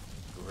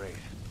 Great.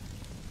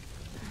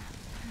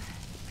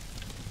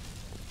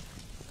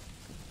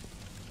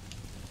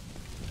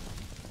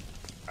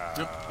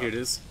 Oh, here it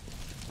is.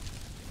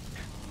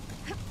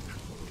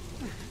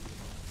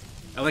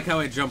 I like how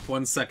I jump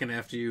 1 second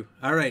after you.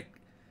 Alright.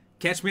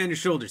 Catch me on your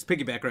shoulders,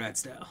 piggyback ride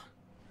style.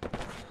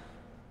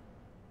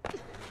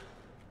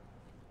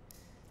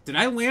 Did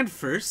I land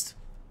first?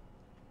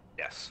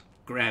 Yes.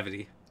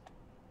 Gravity.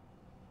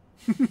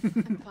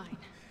 I'm fine.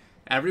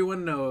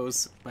 Everyone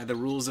knows by the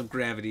rules of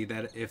gravity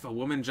that if a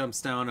woman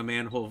jumps down a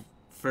manhole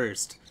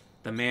first,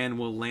 the man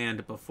will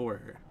land before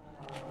her.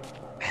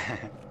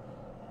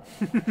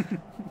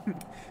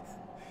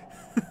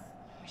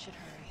 We should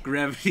hurry.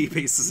 Gravity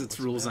bases its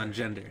rules on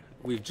gender.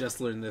 We've just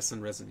learned this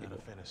in Resident Not a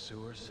Evil. fan of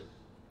sewers?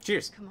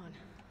 Cheers. Come on.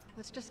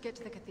 Let's just get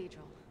to the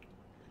cathedral.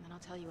 And then I'll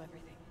tell you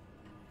everything.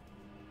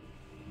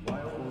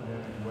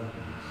 Bioorganic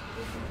weapons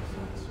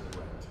presents a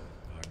threat.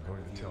 I'm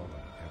going to tell them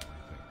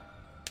everything.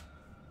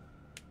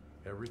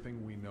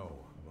 Everything we know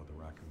about the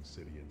Raccoon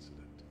City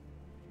incident.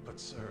 But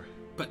sir...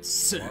 But A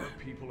sir, lot of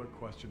people are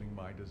questioning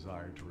my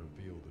desire to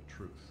reveal the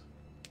truth.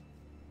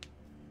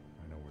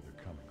 I know where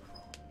they're coming from.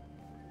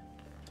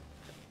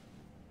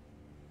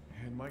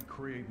 It might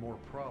create more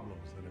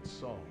problems than it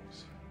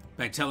solves.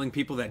 by telling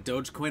people that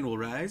Dogecoin will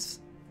rise?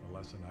 A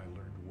lesson I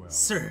learned well.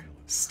 Sir,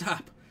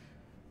 stop.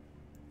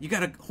 You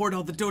gotta hoard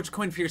all the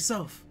Dogecoin for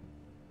yourself.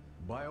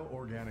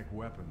 Bioorganic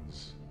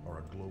weapons are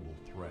a global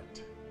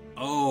threat.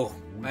 Oh,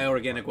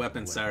 bioorganic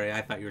weapons. Sorry,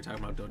 I thought you were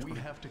talking about We Dogecoin.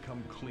 have to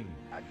come clean.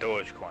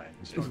 Dogecoin and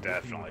is start working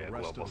definitely with a the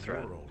rest global of the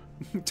threat. world.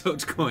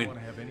 Dogecoin Don't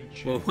have any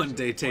will chance one of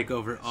day take fighting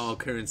over this. all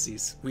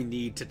currencies. We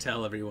need to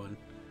tell everyone.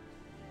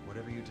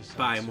 Whatever you decide,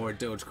 Buy sir, more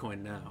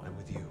Dogecoin now. I'm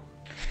with you.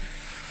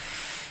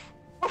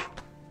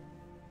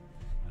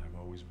 I've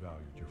always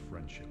valued your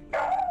friendship.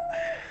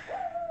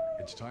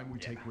 It's time we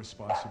take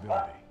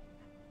responsibility.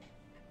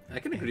 I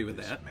can agree with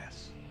This that.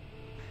 mess.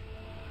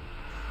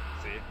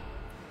 See?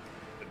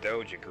 The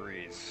Doge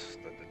agrees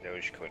that the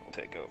Dogecoin will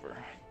take over.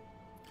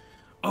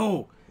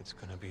 Oh, It's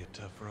gonna be a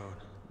tough road.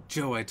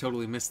 Joe, I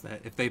totally missed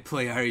that. If they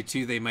play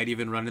RE2, they might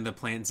even run into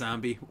Plant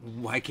Zombie.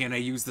 Why can't I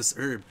use this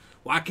herb?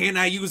 Why can't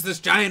I use this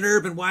giant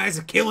herb and why is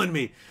it killing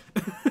me?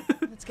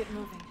 Let's get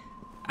moving.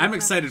 I'm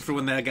excited for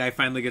when that guy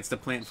finally gets to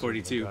Plant We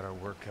 42. got our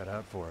work cut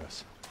out for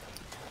us.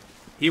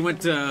 He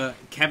went to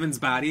Kevin's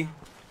body,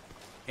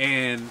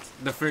 and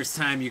the first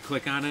time you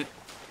click on it,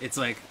 it's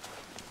like,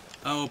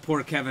 oh,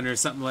 poor Kevin, or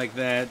something like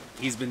that.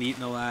 He's been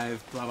eaten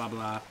alive, blah, blah,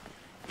 blah.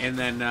 And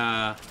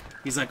then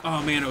he's like,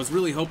 oh, man, I was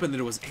really hoping that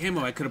it was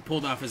ammo I could have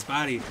pulled off his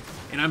body.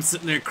 And I'm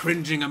sitting there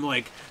cringing. I'm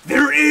like,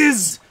 there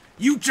is!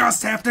 You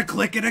just have to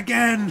click it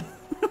again!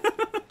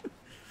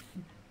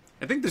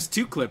 I think there's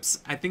 2 clips.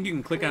 I think you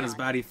can click on his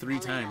body 3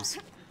 times.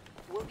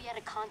 We'll be out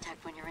of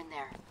contact when you're in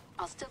there.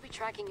 I'll still be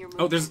tracking your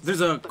Oh, movements.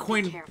 there's a but be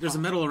coin, careful. there's a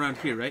medal around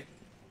here, right?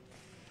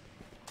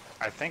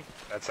 I think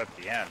that's at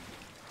the end.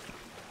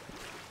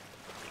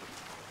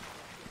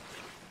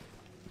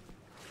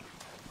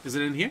 Is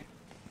it in here?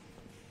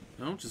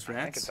 No, just I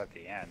think it's rats? at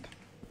the end.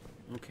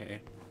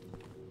 Okay.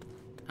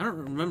 I don't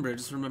remember, I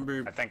just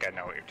remember I think I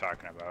know what you're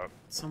talking about.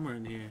 somewhere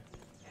in here.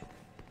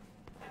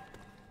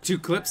 2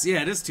 clips?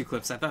 Yeah, it is 2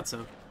 clips. I thought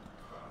so.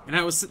 And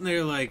I was sitting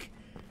there like,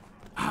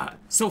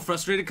 so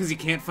frustrated because he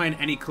can't find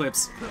any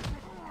clips.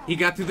 He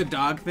got through the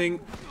dog thing,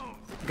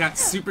 got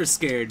super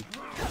scared.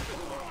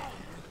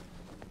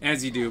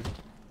 As you do.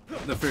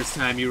 The first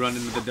time you run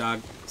into the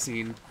dog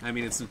scene. I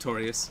mean, it's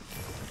notorious.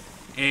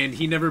 And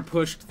he never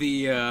pushed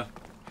the, I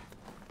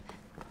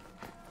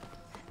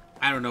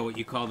don't know what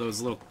you call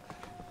those little,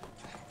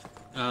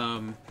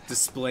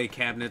 display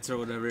cabinets or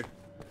whatever.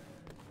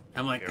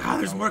 I'm like, Yeah,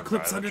 there's more by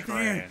clips the under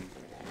there. train.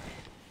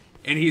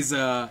 And he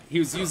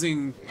was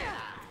using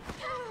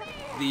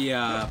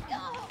the,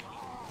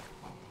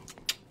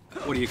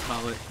 what do you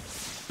call it?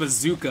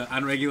 Bazooka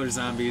on regular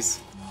zombies.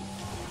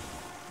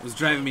 It was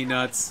driving me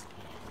nuts.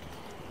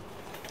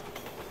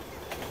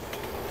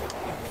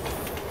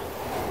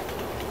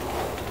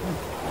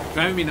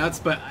 Driving me nuts,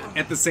 but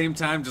at the same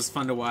time, just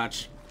fun to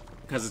watch.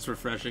 Because it's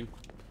refreshing.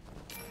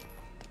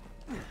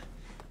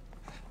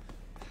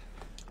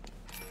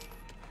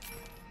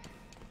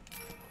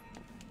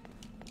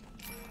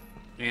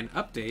 And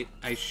update,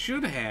 I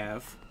should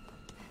have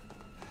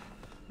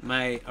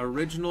my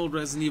original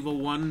Resident Evil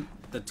 1,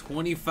 the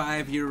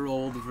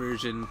 25-year-old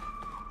version,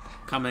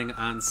 coming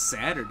on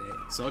Saturday.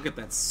 So I'll get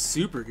that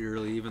super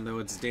early, even though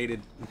it's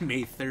dated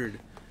May 3rd.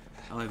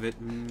 I'll have it,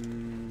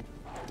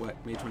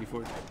 what, May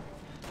 24th?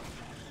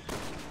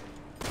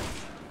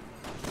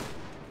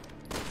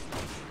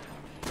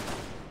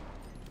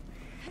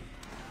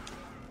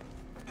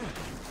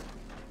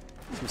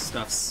 Some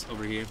stuff's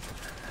over here.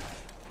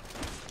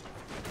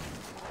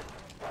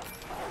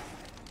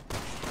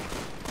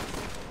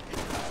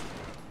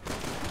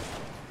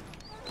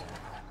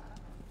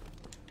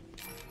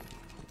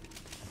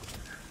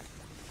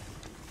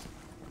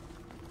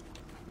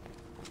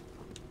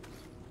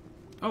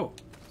 Oh.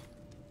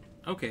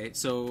 Okay,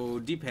 so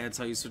D-pad's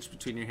how you switch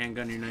between your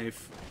handgun, your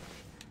knife,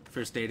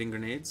 first aid, and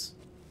grenades.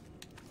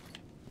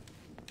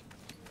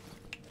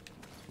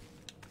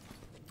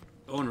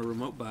 Oh, and a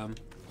remote bomb.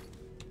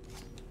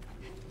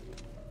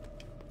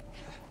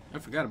 I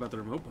forgot about the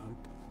remote bomb.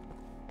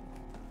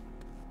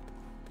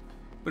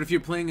 But if you're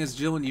playing as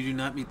Jill and you do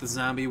not meet the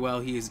zombie while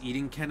he is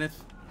eating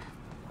Kenneth,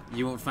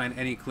 you won't find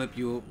any clip.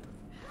 You will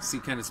see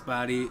Kenneth's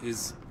body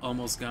is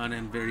almost gone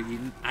and very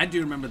eaten. I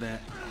do remember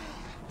that.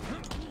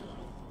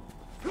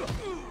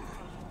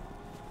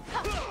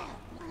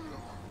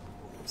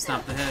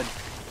 Stomp the head.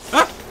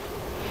 Ah!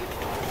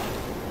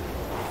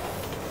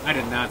 I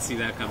did not see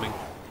that coming.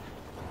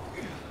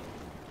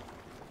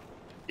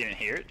 You didn't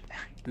hear it?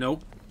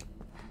 Nope.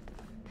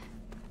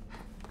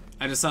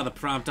 I just saw the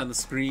prompt on the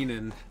screen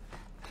and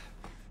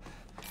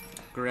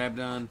grabbed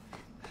on.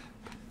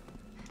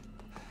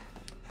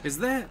 Is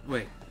that...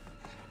 wait.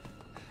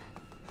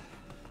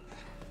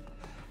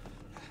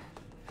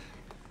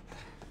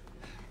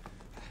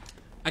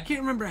 I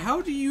can't remember.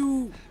 How do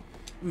you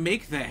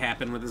make that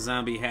happen where the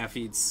zombie half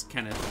eats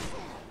Kenneth?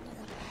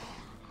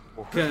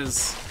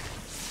 Because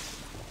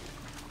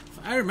if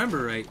I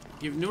remember right,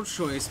 you have no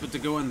choice but to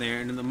go in there,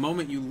 and in the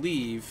moment you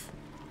leave,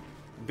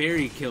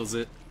 Barry kills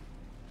it.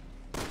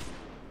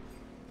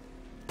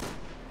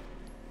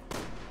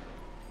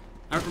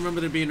 I don't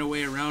remember there being a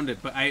way around it,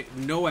 but I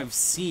know I've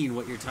seen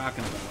what you're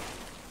talking about.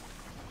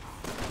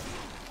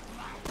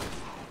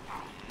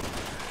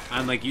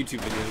 On, like, YouTube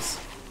videos.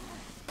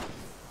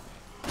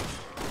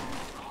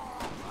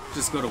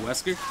 Just go to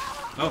Wesker?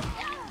 Oh.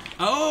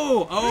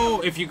 Oh!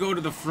 Oh! If you go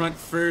to the front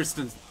first,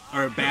 and,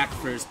 or back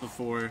first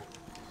before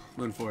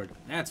moving forward.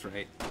 That's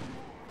right.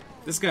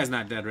 This guy's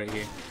not dead right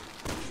here.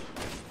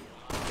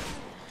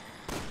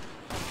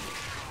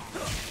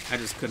 I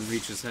just couldn't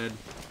reach his head.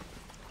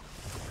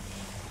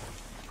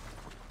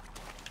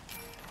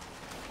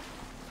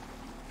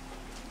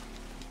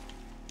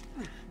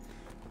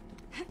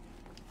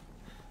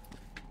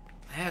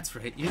 That's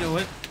right. You know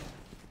what?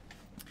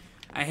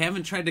 I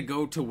haven't tried to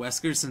go to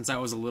Wesker since I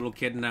was a little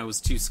kid and I was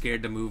too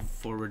scared to move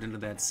forward into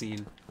that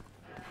scene.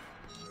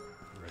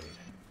 Great.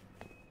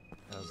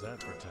 How's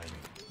that for timing?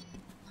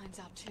 Line's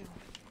out too.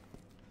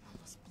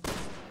 Almost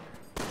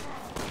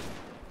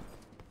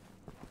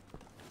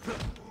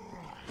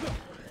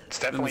It's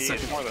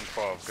definitely more than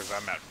 12 because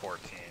I'm at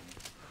 14.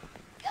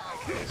 In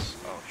my case.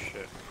 Oh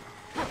shit.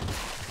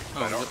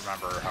 I don't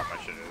remember how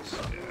much it is.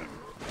 Yeah.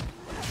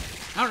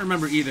 I don't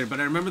remember either, but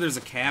I remember there's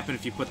a cap, and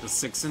if you put the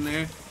 6 in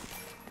there,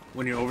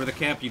 when you're over the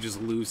cap, you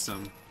just lose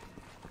some.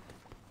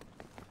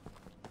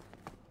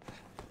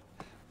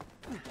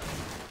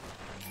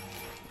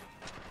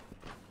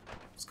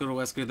 Let's go to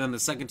Wesker. Then the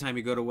second time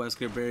you go to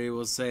Wesker, Barry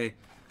will say,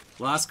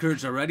 "Lost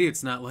courage already?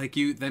 It's not like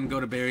you." Then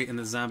go to Barry, and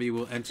the zombie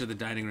will enter the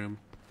dining room.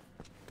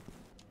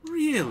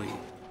 Really?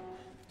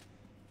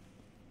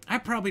 I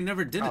probably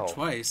never did it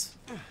twice.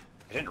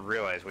 I didn't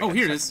realize we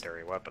here it had is.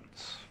 secondary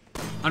weapons.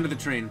 Under the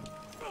train.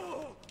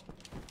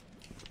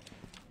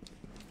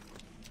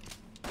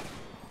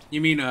 You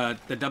mean,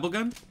 the double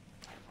gun?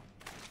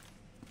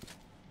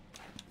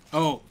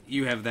 Oh,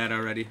 you have that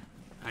already.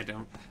 I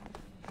don't.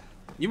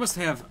 You must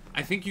have...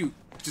 I think you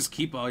just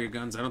keep all your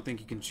guns. I don't think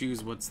you can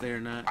choose what's there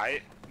or not.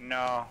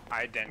 No,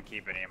 I didn't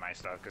keep any of my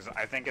stuff, because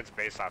I think it's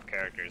based off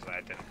characters, and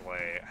I didn't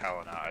play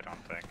Helena, I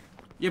don't think.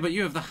 Yeah, but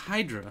you have the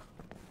Hydra.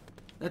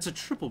 That's a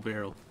triple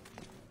barrel.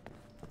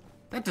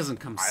 That doesn't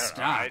come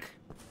stock.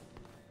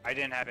 I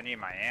didn't have any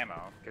of my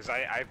ammo, because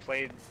I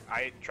played...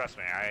 Trust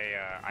me,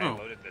 I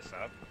loaded this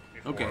up.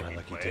 Okay. We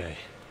Lucky played, day.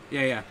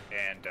 Yeah.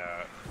 and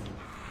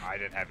I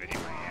didn't have any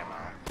of my ammo.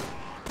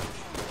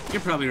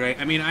 You're probably right.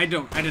 I mean, I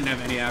didn't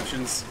have any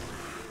options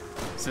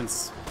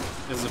since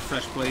this is a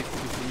fresh play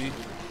for me.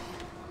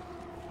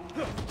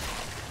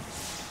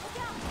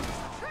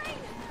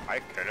 I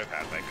could have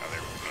had like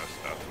other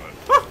stuff,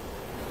 but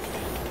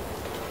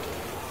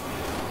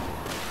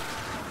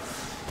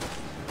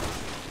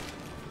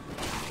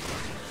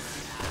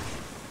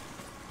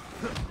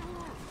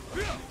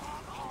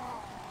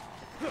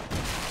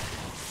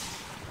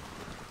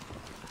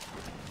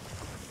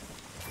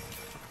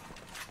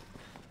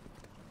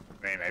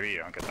I mean, maybe you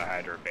don't get the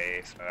Hydra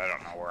base, but I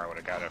don't know where I would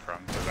have got it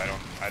from, because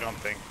I don't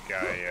think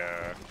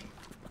I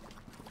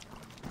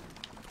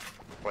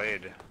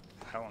played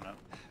Helena.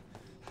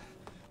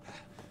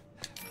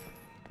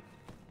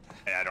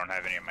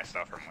 don't have any of my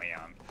stuff from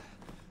Leon.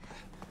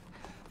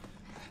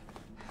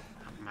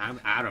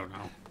 I don't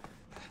know.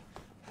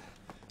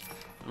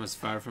 I'm as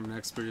far from an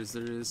expert as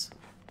there is.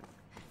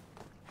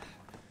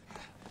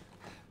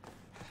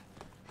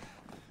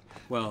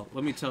 Well,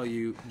 let me tell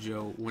you,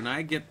 Joe, when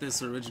I get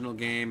this original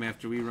game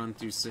after we run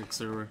through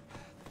 6, or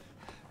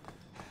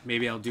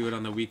maybe I'll do it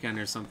on the weekend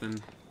or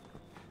something,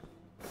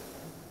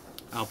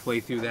 I'll play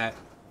through that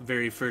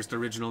very first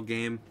original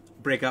game,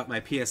 break out my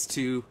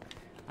PS2.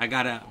 I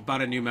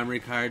bought a new memory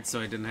card so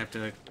I didn't have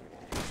to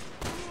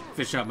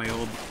fish out my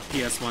old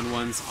PS1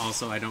 ones.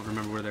 Also, I don't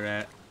remember where they're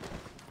at.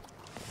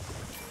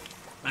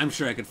 I'm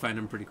sure I could find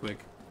them pretty quick.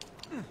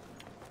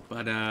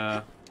 But,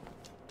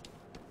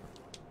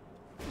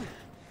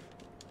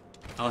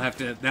 I'll have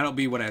to, that'll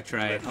be what I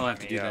try. I'll have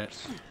to do that.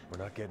 We're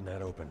not getting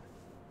that open.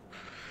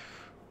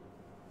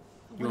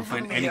 You won't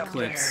find any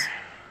clips.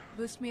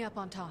 Boost me up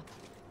on top.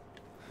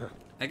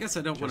 I guess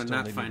I don't want to Just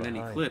not don't leave me find any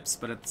behind. clips,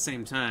 but at the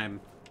same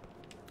time,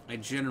 I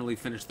generally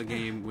finish the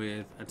game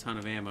with a ton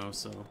of ammo,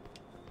 so...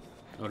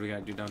 What do we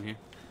gotta do down here?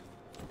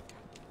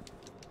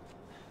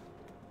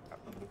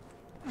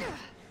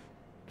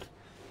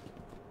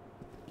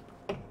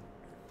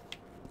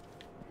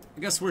 I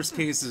guess worst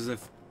case is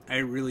if I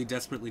really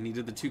desperately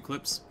needed the 2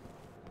 clips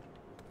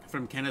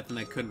from Kenneth and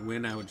I couldn't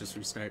win, I would just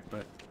restart,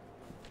 but...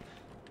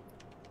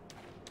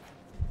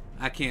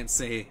 I can't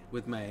say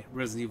with my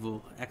Resident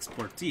Evil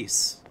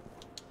expertise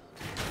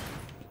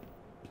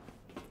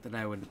that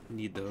I would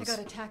need those. I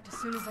got attacked as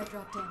soon as I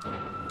dropped in.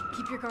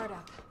 Keep your guard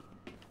up.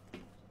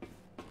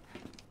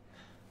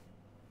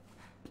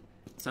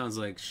 Sounds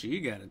like she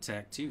got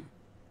attacked too.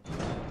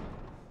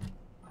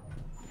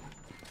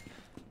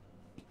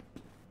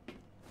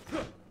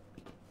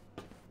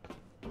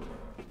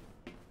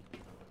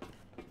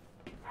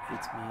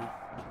 It's me.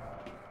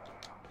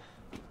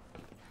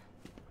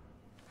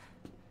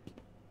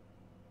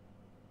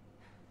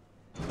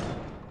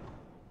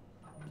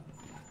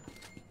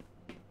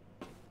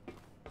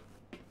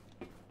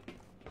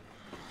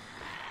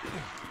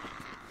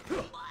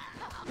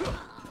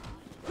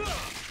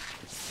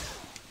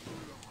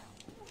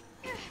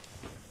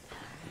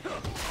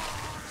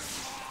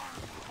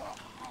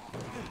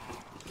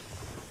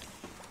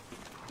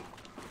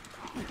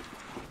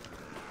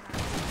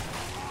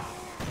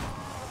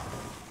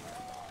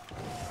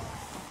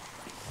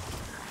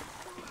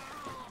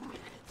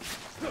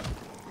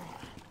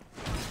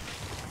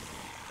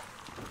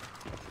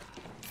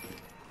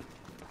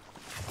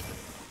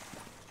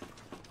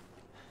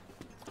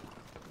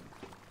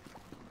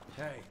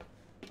 Hey.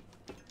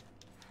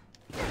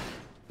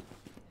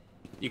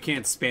 You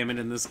can't spam it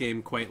in this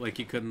game quite like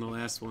you could in the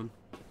last one.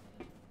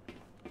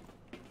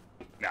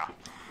 No.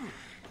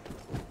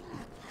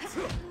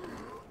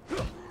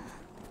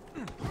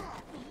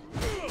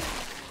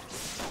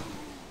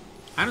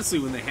 Honestly,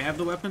 when they have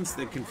the weapons,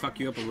 they can fuck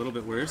you up a little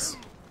bit worse.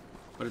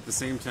 But at the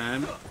same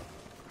time,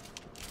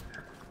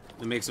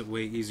 it makes it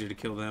way easier to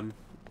kill them.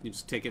 You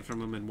just take it from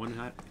them and one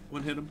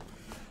hit them.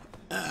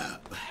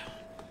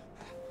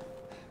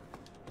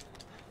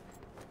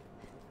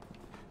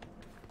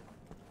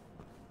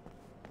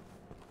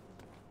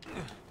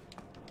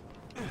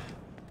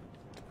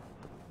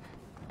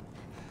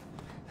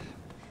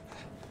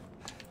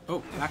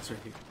 Oh, box right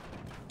here.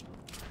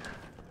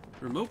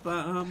 Remote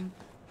bomb.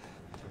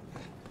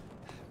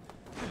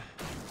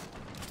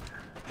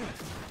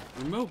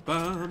 Remote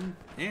bomb.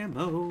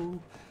 Ammo.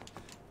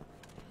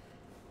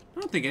 I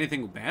don't think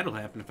anything bad will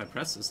happen if I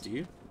press this, do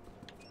you?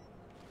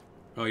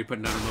 Oh, you're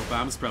putting down remote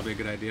bombs? Probably a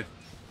good idea.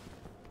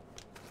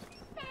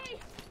 Hey!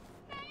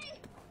 Hey!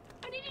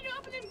 I need you to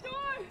open this door!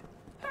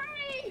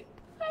 Hurry!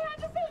 I have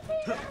to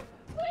save Peter!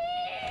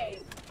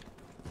 Please!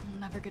 I'll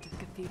never get to the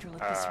cathedral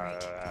at this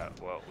rate.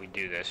 Well, we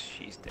do this.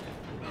 She's dead.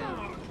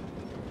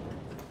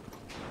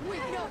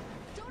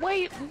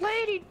 Wait,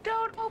 lady,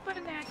 don't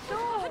open that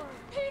door!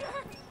 Peter!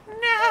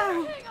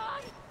 No! Hang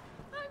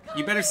on!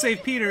 You better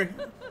save Peter.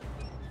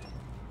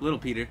 Little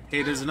Peter.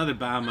 Hey, there's another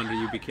bomb under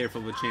you. Be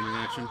careful of the chain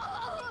reaction.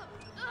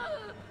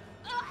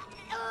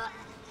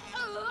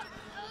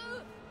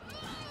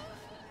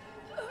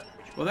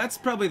 Well, that's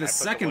probably the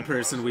second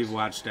person we've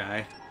watched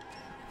die.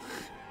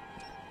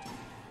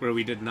 Where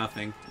we did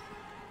nothing.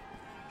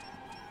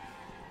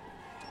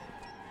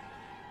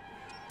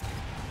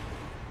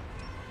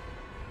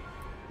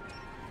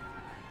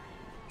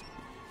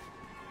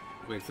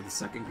 Wait for the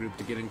second group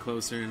to get in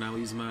closer, and I'll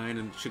use mine,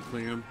 and it should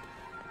clear them.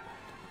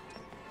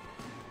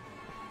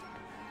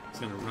 It's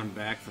gonna run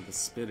back for the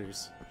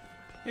spitters.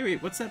 Hey,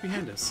 wait, what's that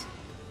behind us?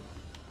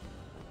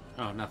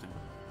 Oh, nothing.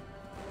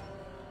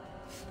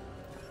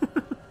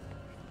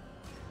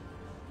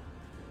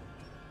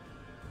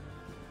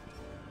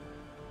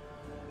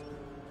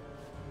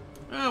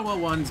 Oh, well,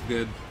 one's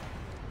good.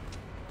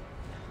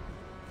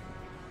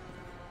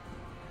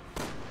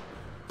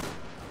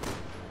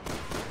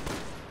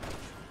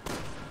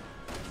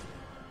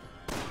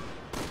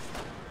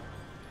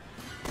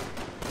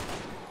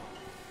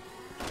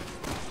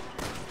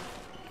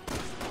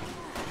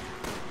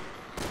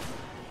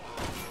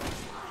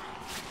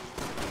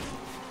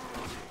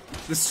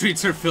 The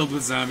streets are filled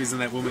with zombies and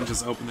that woman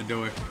just opened the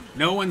door.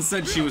 No one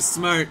said she was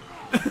smart.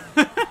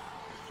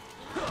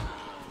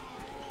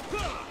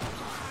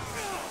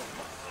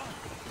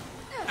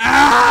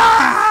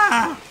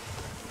 Ah!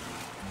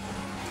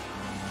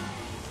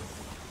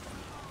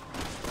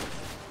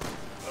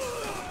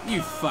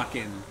 You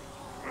fucking...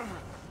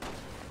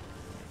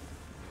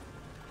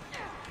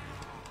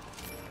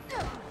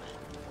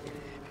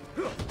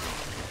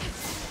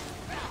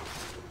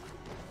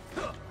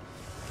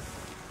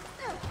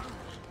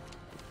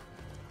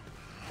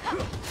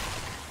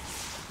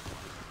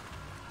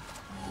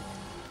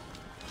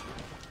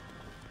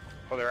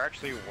 Oh, there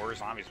actually were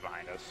zombies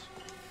behind us.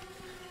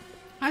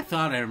 I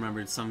thought I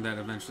remembered some that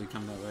eventually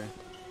come that way.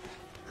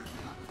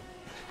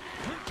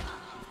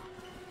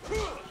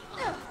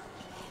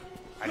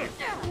 I do.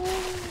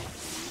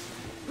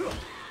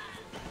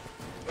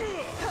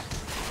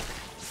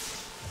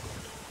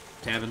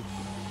 Tabbing.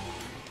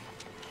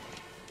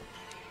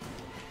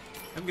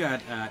 I've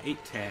got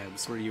 8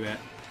 tabs. Where are you at?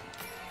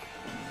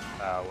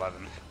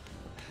 11.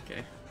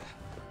 Okay.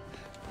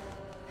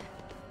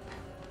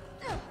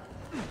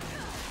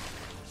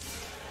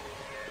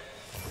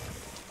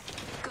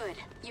 Good.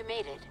 You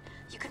made it.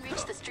 You can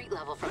reach the street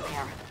level from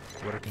there.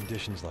 What are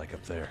conditions like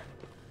up there?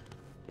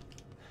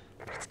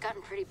 It's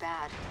gotten pretty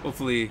bad.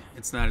 Hopefully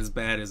it's not as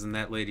bad as in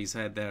that lady's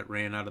head that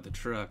ran out of the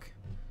truck.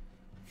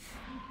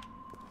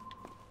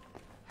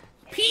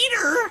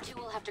 Peter! You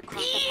will have to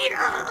cross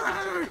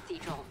the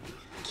cathedral.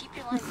 Keep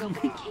your lines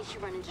open in case you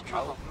run into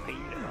trouble.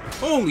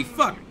 Holy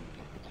fuck!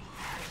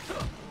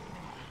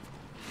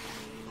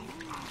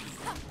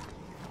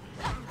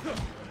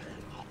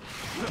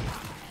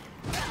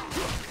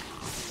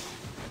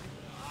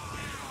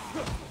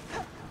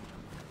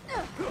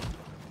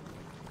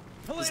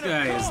 This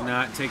guy is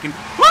not taking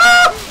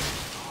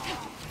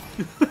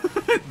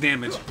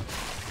damage.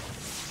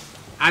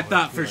 I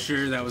thought for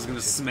sure that was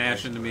gonna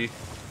smash into me.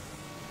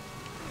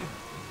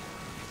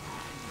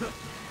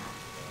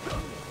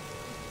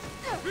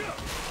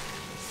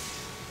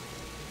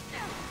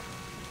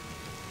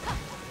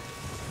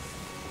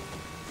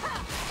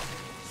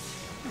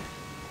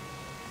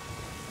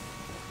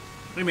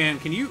 Hey man,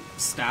 can you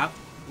stop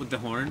with the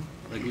horn?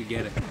 Like, we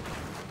get it.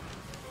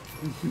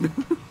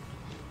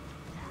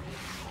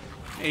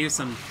 Hey, here's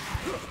some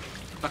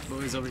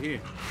fuckboys over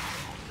here.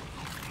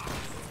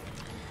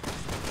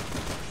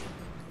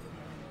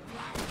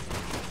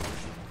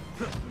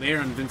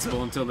 They're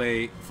invincible until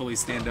they fully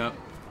stand up.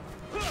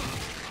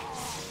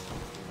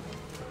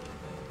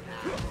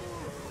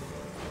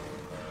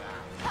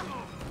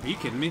 Are you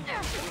kidding me?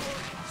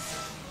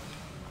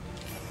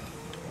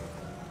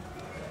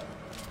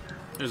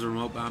 There's a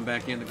remote bomb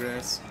back in the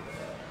grass.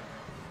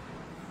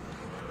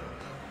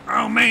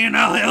 Oh man,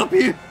 I'll help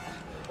you!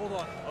 Hold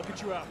on, I'll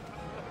get you out.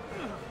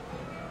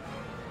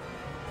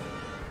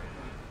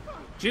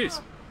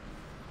 Cheers.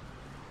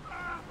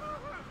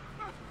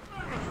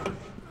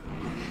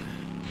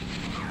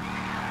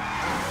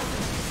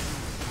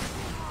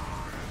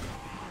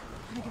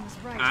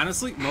 Right.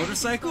 Honestly,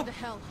 motorcycle? Go to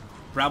hell.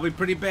 Probably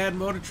pretty bad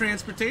mode of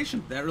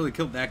transportation. That really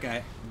killed that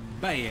guy.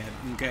 Bad,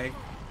 okay?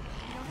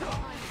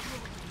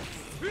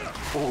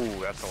 Ooh,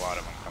 that's a lot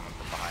of them coming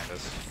from behind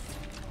us.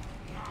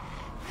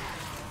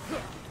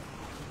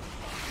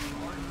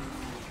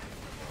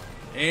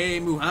 Hey,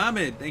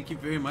 Muhammad, thank you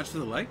very much for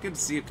the like. Good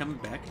to see you coming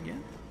back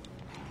again.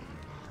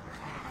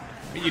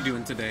 What are you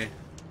doing today?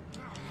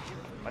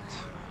 What?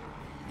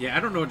 Yeah, I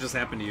don't know what just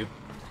happened to you.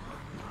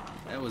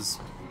 That was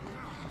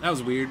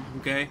weird,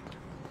 okay?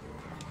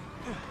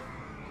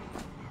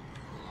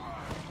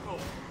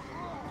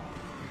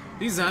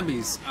 These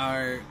zombies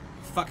are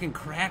fucking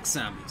crack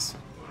zombies.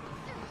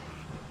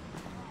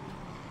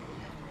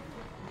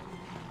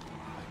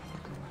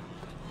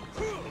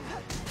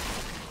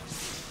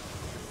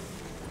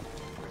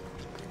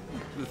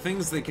 The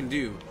things they can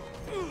do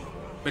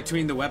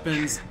between the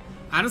weapons.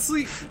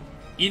 Honestly,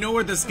 you know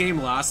where this game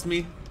lost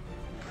me?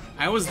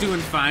 I was doing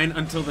fine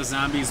until the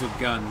zombies with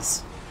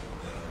guns.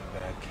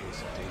 Bad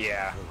case of danger.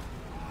 Yeah.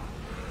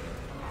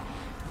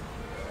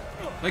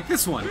 Like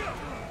this one.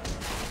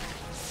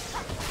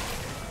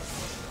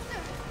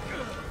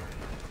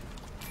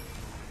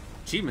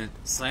 Achievement,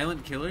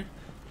 Silent Killer.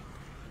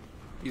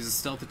 Use a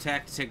stealth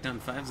attack to take down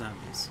 5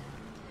 zombies.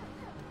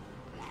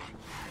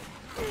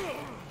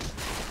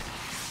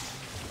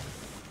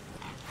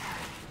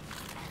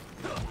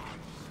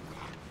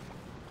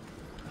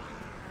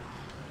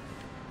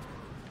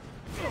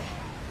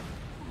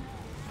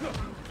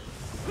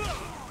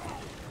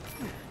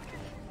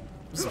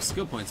 There's some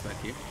skill points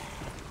back here.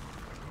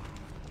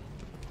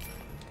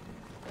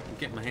 I'm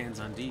getting my hands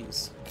on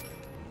these.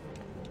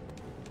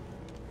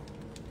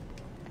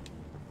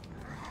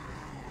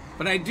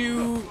 But I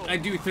do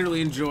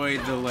thoroughly enjoy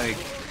the, like,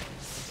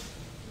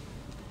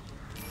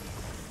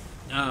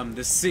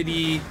 the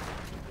city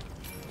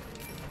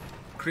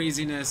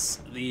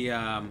craziness, the,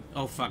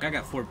 oh fuck, I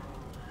got 4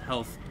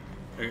 health,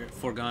 or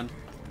 4 gun.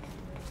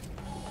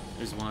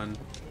 There's one.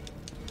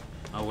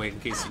 I'll wait in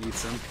case you need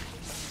some.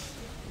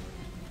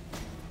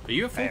 Are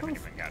you at I full haven't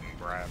health? even gotten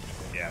grabbed.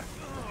 Yeah.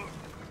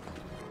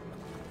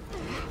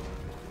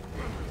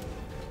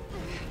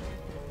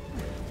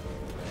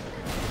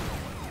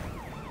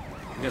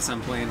 I guess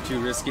I'm playing too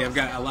risky. I've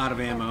got a lot of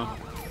ammo.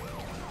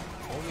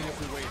 Only if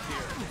we wait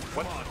here.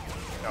 What?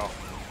 No.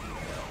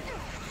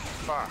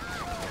 Fuck.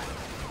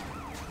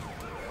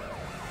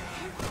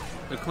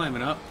 They're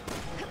climbing up.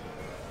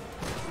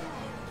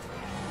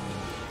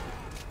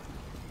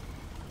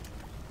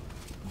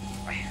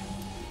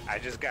 I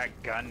just got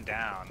gunned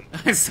down.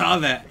 I saw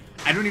that.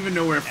 I don't even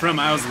know where from.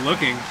 I was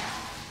looking.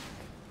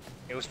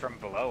 It was from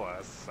below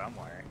us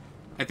somewhere.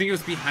 I think it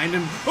was behind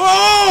him.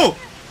 Oh!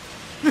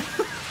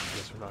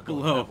 Guess we're not going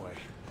Below. that way.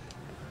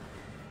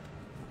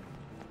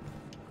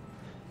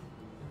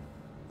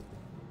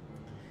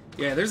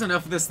 Yeah, there's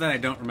enough of this that I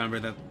don't remember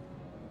that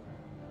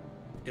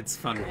it's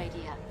fun. Good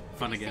idea.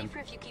 Fun It'll be again. safer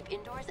if you keep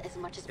indoors as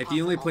much as If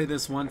you only possible. play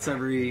this once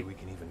every Maybe we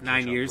can even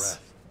 9 catch our years, breath.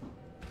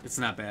 it's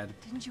not bad.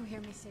 Didn't you hear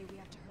me say we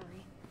have to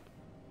hurry?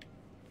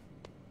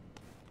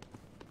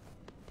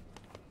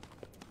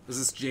 Is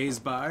this Jay's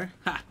bar?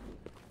 Ha!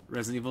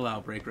 Resident Evil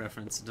Outbreak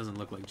reference. It doesn't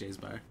look like Jay's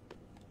bar.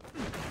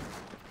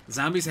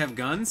 Zombies have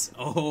guns?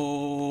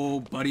 Oh,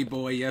 buddy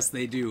boy, yes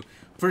they do.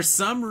 For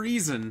some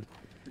reason,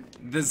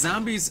 the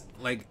zombies,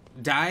 like,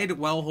 died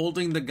while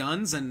holding the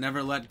guns and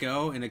never let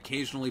go and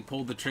occasionally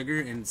pulled the trigger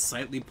and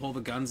slightly pull the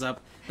guns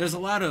up. There's a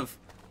lot of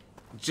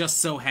just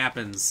so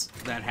happens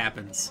that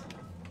happens.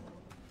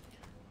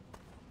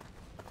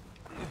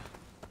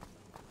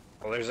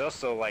 Well, there's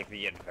also like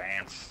the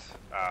advanced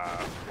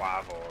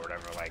lava or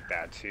whatever like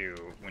that too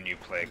when you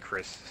play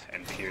Chris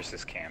and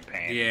Pierce's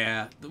campaign.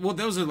 Yeah, well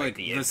those are like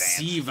the the advanced.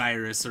 sea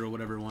virus or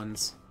whatever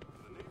ones.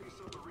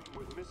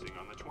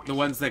 The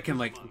ones that can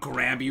like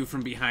grab you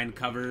from behind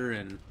cover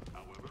and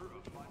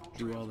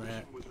do all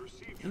that.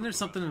 Isn't there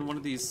something in one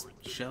of these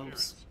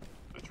shelves?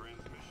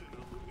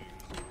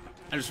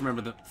 I just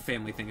remember the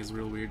family thing is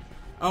real weird.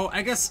 Oh,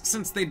 I guess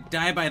since they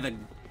die by the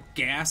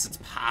gas, it's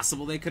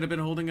possible they could have been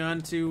holding on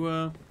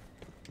to,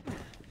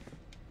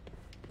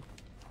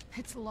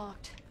 It's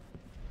locked.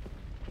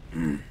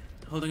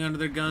 holding on to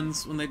their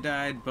guns when they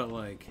died, but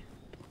like,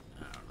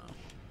 I don't know.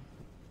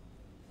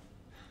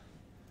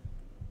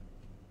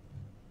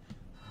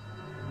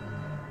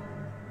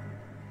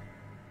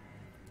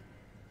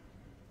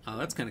 Oh,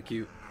 that's kind of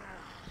cute.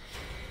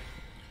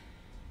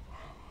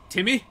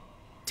 Timmy?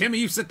 Timmy,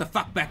 you sit the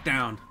fuck back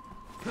down.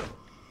 The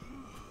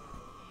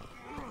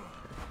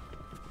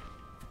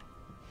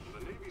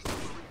Navy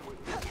submarine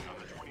went missing on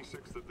the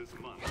 26th of this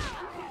month, at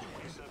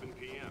 3:27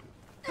 p.m.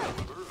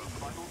 However, a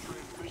final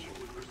transmission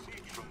was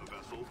received from the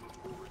vessel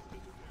before its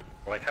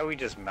disappearance. Like how he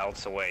just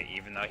melts away,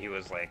 even though he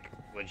was like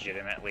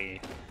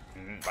legitimately,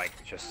 like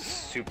just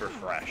super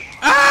fresh.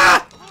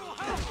 Ah!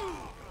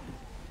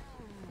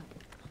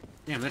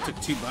 Damn, that took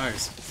 2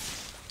 bars.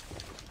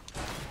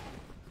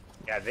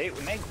 Yeah,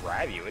 when they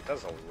grab you, it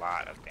does a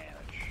lot of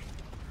damage.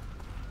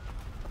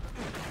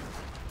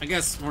 I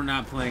guess we're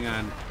not playing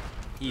on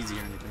easy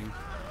or anything.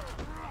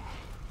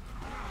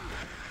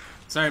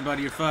 Sorry,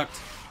 buddy, you're fucked.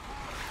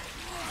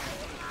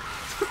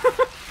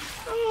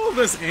 Oh,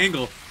 this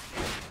angle.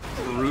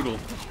 Brutal.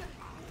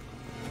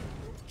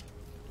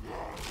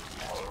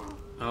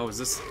 Oh, is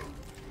this...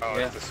 Oh,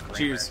 yeah, it's the screamer.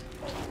 cheers.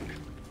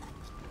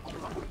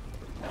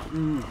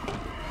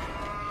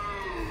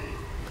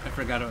 I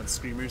forgot about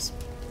screamers.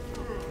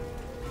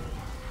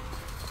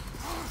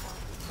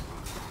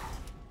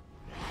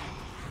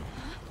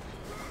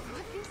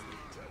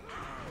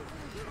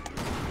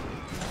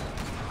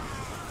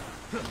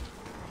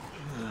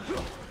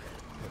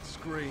 That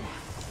scream.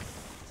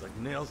 It's like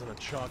nails on a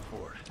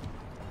chalkboard.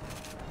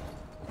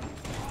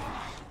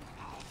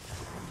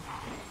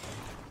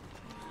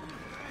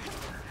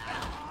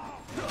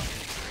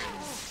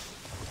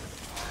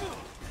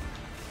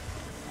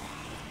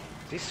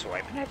 Is he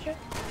swiping at you?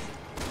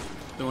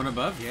 The one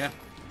above? Yeah.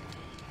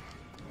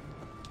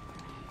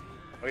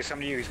 Oh, he's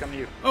coming to you, he's coming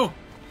to you. Oh!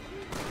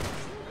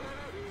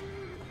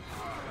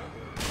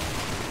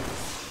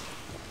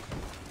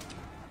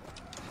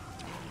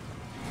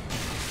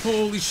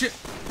 Holy shit!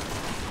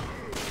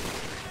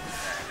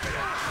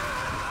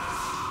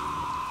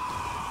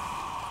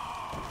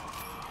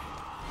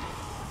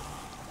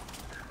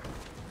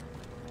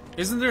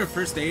 Isn't there a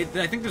first aid?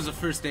 I think there's a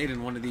first aid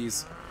in one of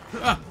these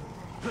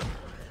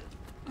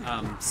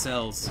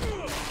cells.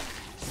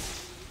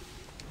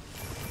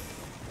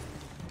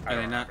 Are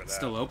they not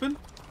still open?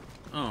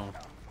 Oh.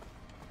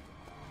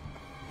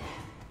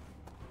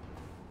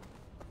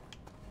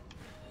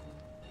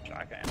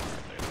 Shotgun ammo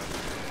right there.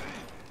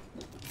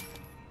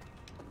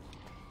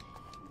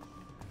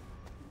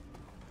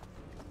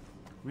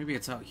 Maybe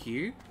it's out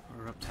here?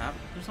 Or up top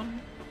or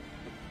something?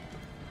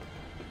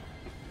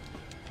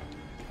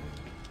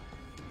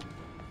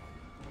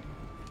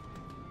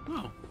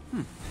 Oh.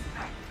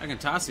 I can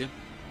toss you.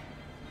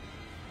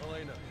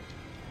 Elena.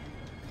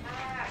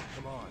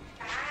 Come on.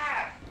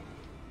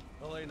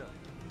 Elena.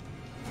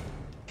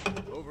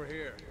 Over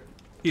here.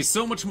 He's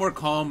so much more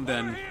calm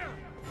than...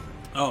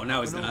 Oh,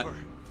 now he's not. Over.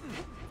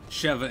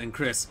 Sheva and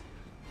Chris.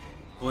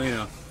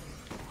 Elena.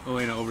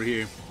 Elena, over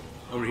here.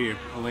 Over here.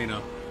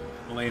 Elena.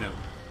 Elena.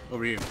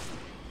 Over here.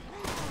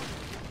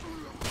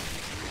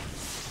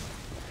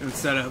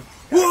 Instead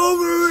of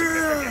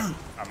Wolverine!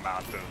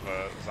 Amount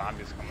of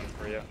zombies coming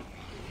for you.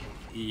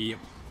 Yep.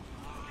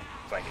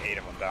 It's like 8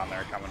 of them down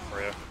there coming for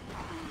you.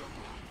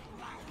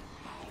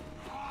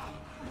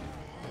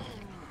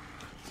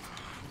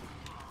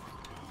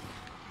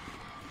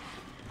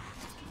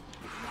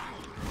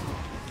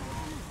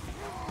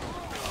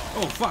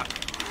 Oh fuck!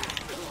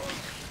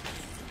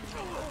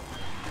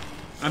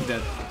 I'm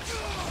dead.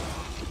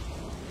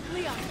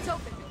 Leon, it's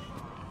open.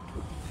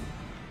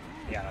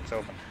 Yeah, it's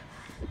open.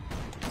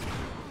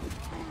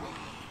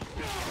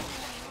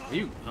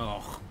 You?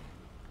 Oh.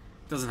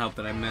 Doesn't help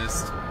that I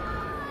missed.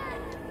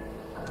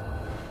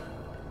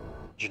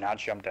 Did you not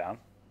jump down?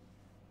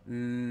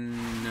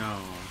 No.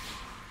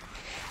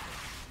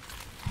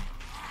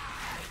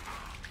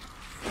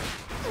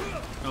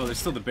 Oh, there's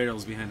still the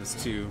barrels behind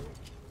us too.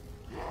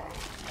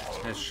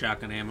 Has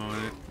shotgun ammo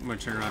in it. I'm gonna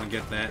turn around and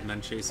get that and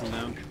then chase him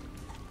down.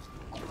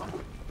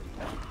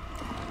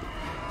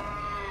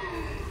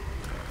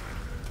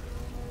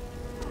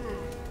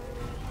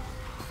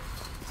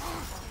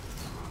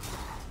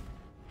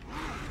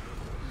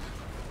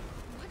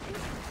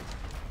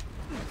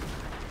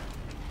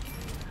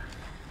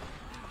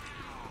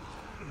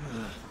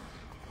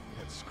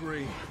 That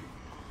scream.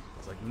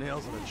 It's like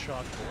nails on a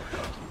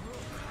chalkboard.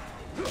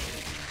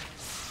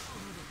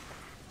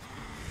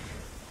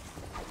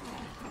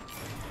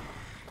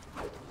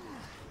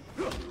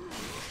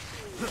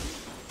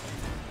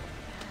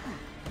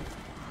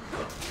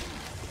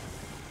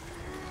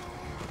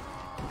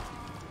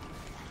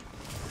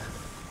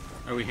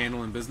 Are we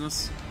handling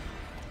business?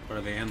 Or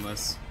are they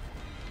endless?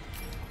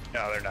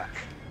 No, they're not.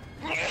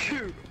 I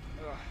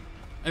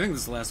think this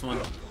is the last one.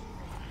 Yeah,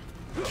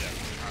 I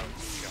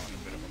was going a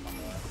bit of a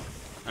bumble.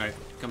 Alright,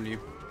 come to you.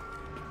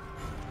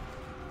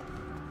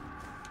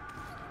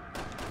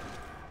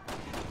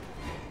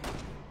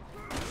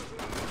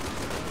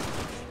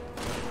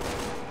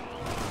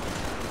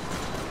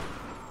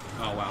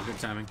 Oh wow, good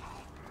timing.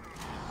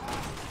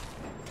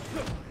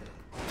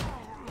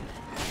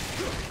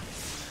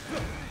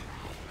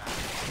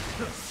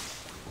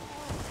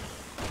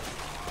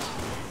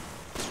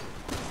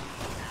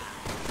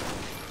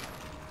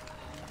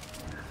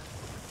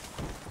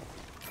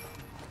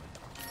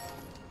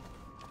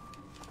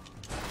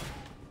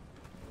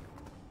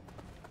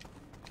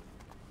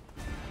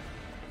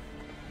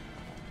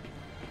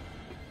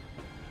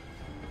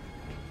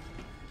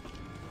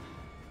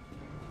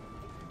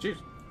 Cheers.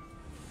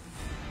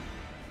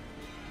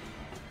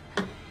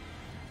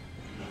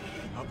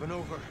 Up and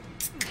over.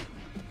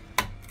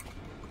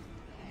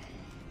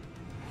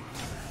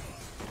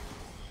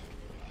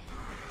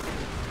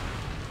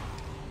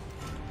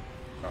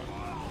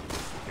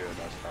 Good,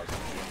 that's possible.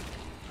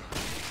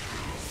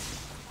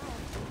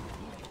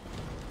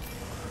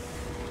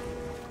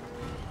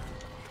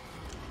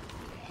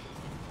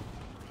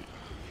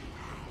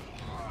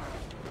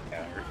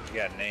 Yeah, you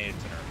got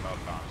nades and a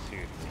remote bombs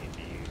too.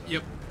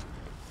 Yep.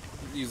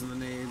 Using the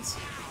nades.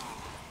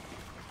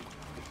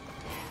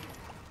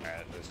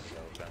 Alright, this is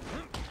open.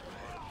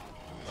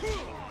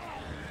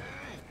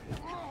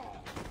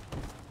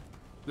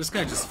 This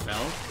guy just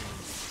fell.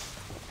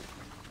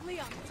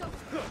 Leon, it's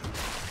open.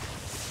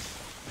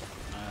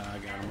 I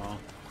got them all.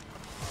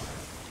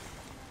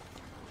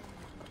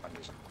 One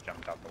just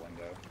jumped out the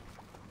window.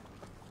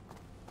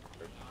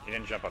 He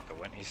didn't jump out the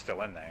window. He's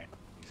still in there.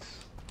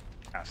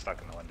 He's kind of stuck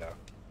in the window.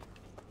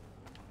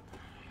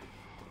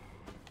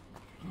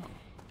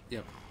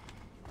 Yep.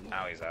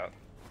 Now he's out.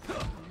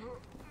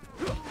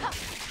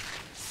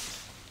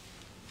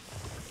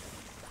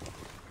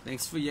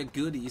 Thanks for your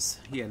goodies.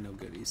 He had no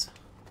goodies.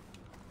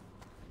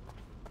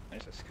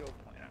 There's a skill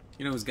pointer.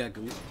 You know who's got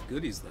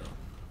goodies though?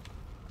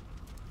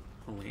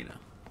 Helena.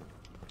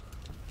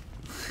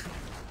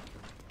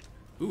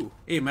 Ooh,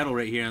 hey, metal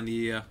right here on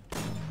the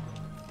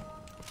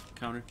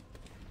counter.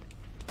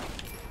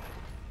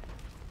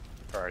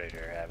 Already do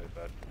have it,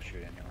 but I'll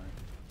shoot anyway.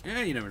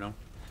 Yeah, you never know.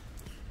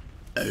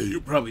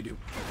 You probably do.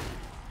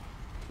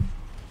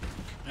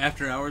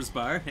 After Hours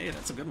Bar. Hey,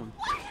 that's a good one.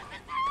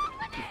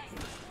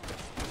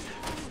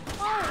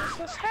 Why is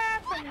this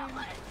happening?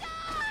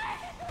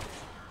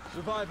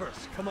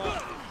 Survivors, come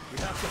on. We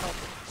have to help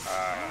them.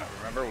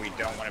 Remember, we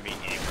don't want to be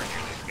anywhere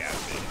near this gas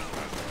station.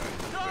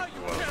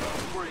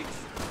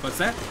 What's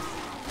that?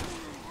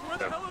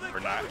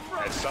 We're not.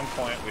 At some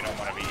point, we don't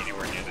want to be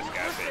anywhere near this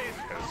gas station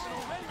because.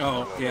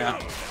 Oh, yeah.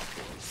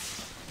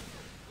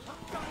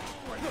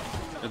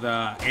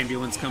 The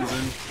ambulance comes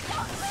in.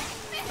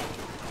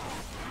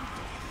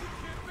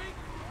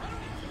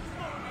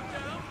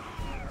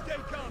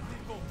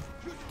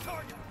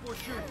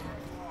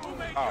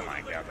 Oh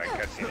my god, that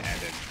cutscene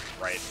ended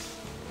right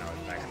when I was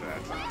next to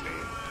that zombie.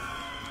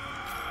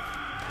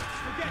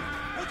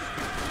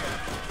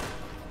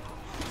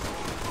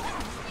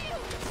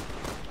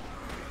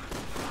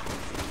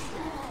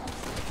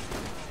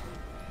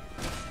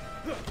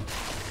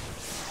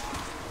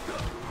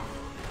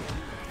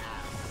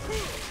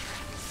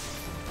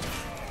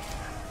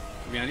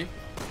 Behind you?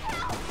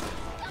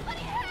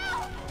 Somebody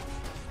help!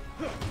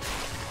 You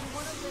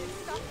want to live,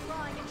 stop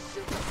lying and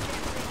shoot the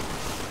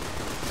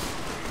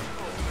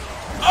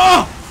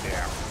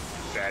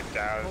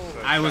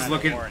I was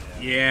looking.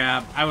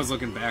 Yeah, I was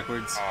looking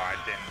backwards. Oh, I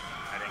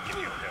didn't give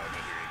you a pill,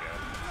 but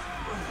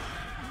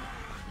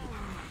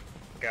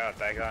here you go. Go,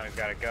 Dagon, he's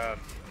got a gun.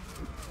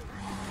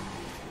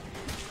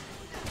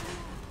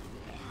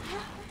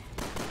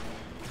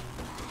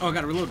 Oh, I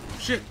gotta reload.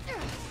 Shit.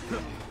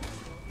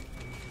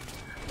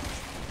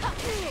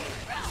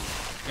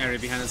 Yeah,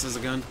 right behind us is a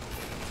gun.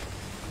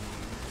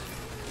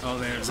 Oh,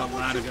 there's a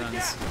lot of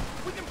guns.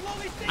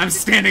 I'm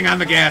standing on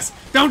the gas.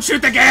 Don't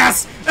shoot the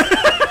gas!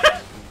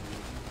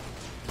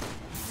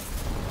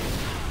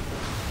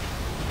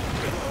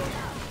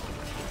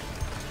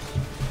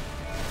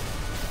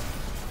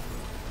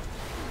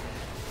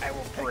 I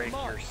will break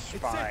your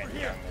spine,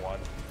 young one.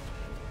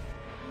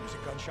 There's a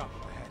gun shop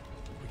up ahead.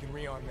 We can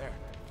rearm there.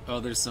 Oh,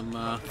 there's some, People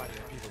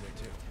there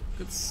too.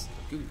 good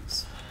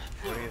goons.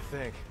 What do you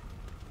think?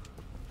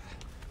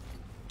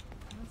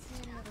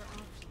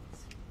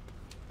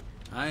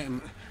 I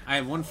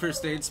have one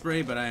first aid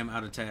spray, but I am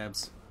out of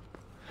tabs.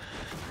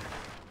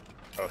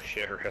 Oh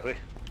shit, really?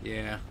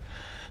 Yeah.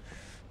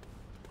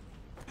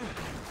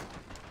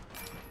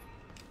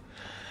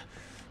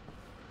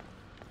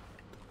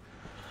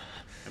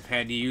 I've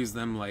had to use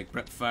them like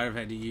Brett Favre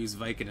had to use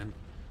Vicodin.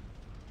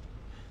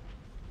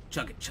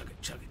 Chug it, chug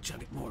it, chug it,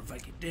 chug it, more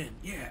Vicodin,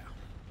 yeah.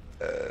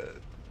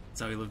 That's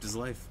how he lived his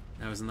life.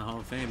 Now he's in the Hall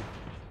of Fame.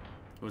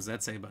 What does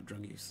that say about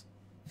drug use?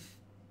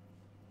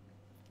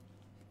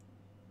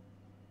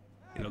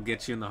 It'll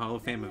get you in the Hall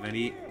of Fame of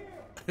any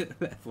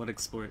athletic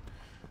sport.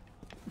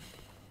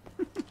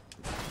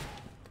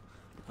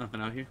 Up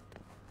and out here?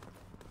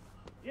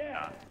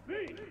 Yeah,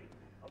 me.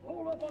 I'm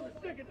holed up on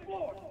the second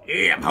floor.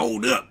 Yeah, I'm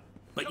holed up,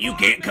 but you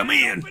can't come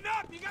in. Open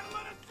up! You gotta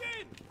let us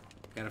in!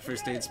 Got a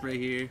first aid spray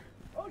here.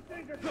 Those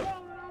things are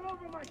crawling all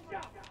over my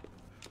shop.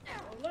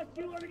 Unless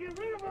you want to get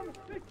rid of them,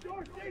 this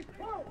door stays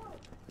closed.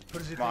 What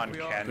does he Come on, think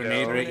we are? Kendo.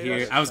 Grenade right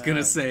here. I was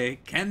gonna say,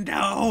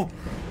 Kendo!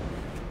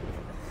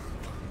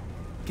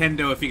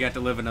 Kendo if he got to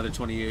live another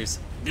 20 years.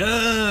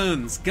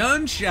 Guns!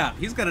 Gun shop!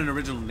 He's got an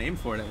original name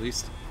for it at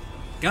least.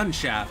 Gun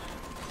shop.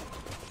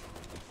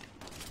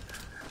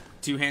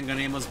 2 handgun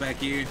ammos back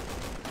here.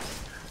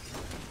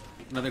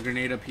 Another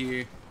grenade up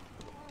here.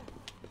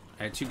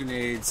 I had 2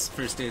 grenades,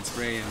 first aid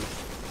spray, and...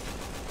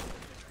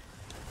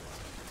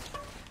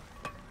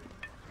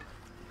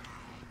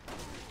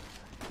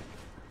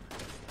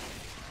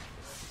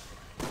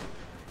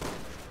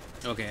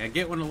 Okay, I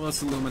get one of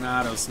Los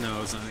Illuminados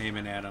knows I'm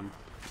aiming at him.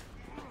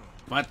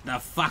 But the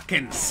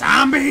fucking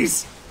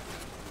zombies!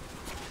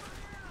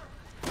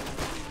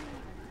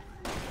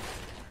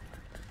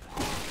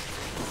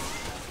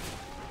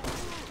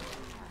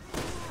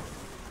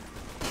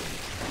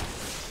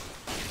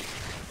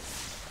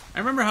 I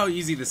remember how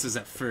easy this is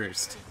at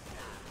first.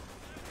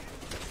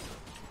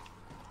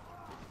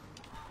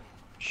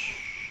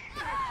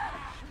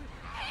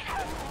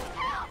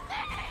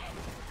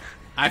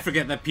 I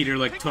forget that Peter,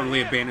 like,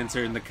 totally abandons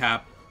her and the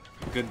cop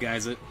good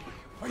guys it.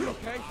 Are you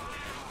okay?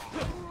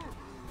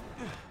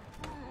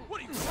 What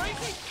are you,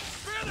 crazy?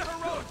 Spare the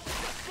heroics!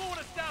 You're slowing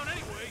us down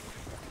anyway!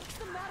 What's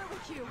the matter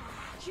with you?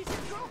 She's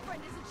your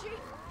girlfriend, isn't she?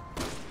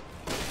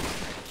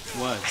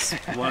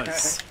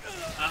 Was.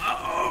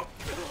 Oh.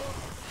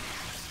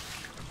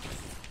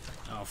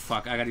 Oh,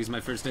 fuck. I gotta use my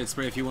first aid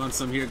spray if you want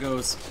some. Here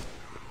goes.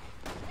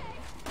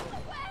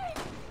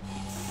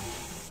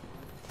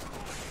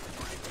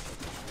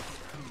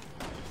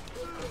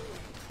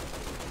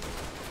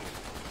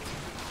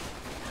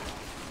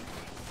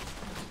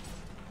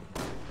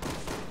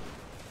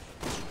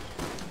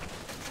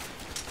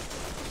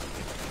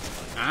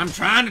 I'm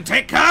trying to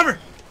take cover!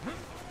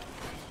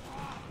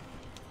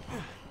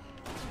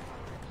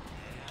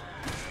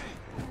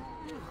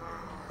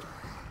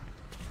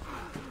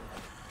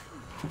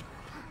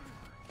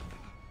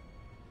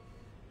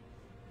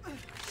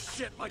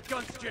 Shit, my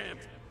gun's jammed!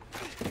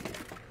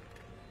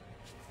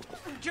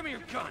 Give me your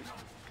gun!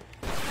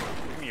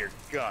 Give me your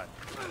gun.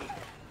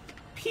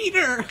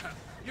 Peter!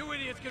 You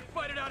idiots can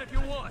fight it out if you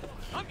want!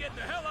 I'm getting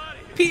the hell out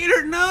of here!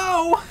 Peter,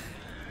 no!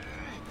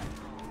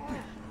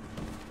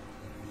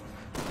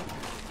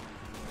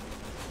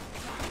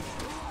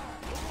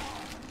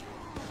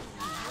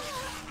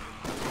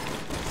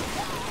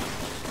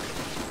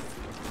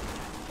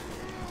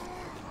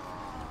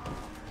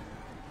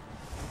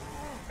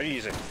 What are you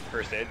using?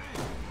 First aid?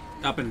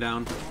 Up and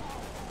down. Got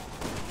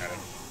it.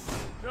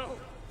 No!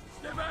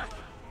 Stay back!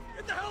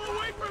 Get the hell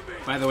away from me!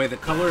 By the way, the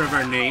color of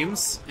our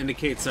names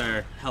indicates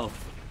our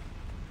health.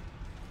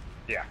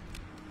 Yeah.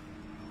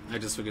 I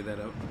just figured that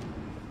out.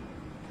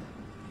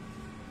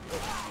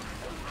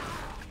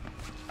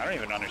 I don't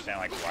even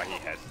understand, like, why he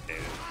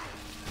hesitated.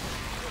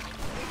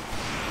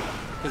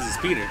 Because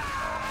it's Peter.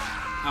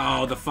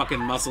 Oh, the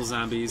fucking muscle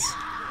zombies.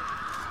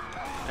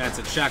 That's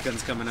it.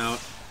 Shotgun's coming out.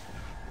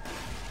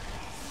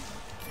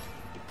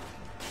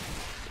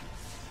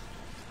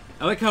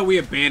 I like how we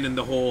abandoned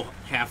the whole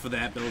half of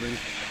that building.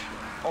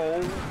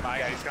 Oh my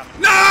god, he's coming.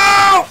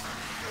 No!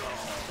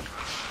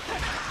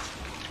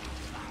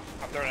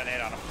 I'm throwing a nade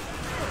on him.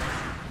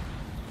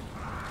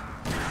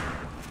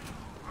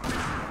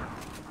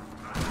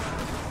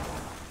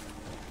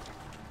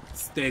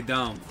 Stay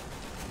down.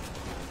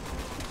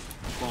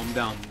 Calm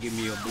down. Give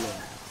me your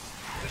blood.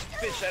 This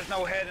bitch has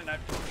no head and I...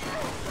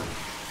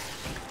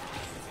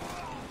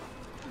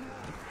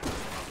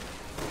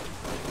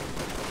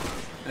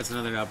 That's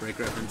another Outbreak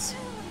reference.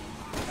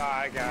 Oh,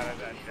 I got it.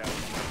 I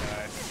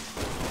died.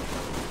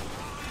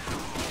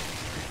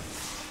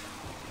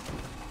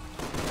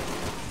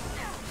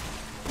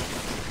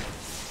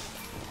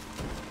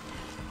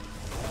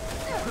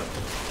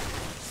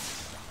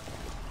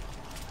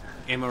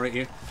 Ammo right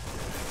here.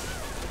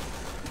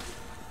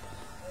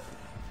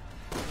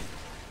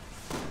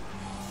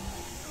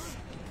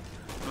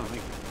 Oh,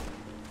 thank you.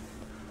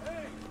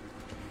 Hey!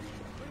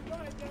 We're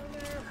right down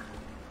there.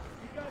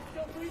 You guys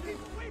still breathing?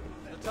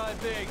 The time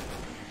being.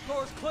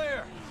 Floor's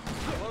clear.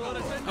 Won't let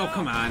us in Oh, now.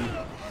 come on.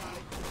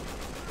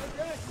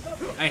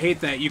 I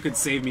hate that you could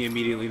save me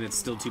immediately and it's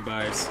still 2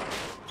 bars.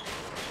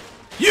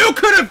 You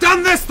could have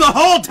done this the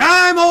whole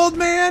time, old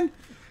man!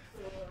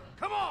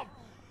 Come on!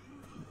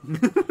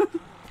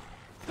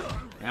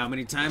 How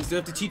many times do I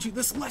have to teach you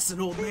this lesson,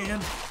 old man?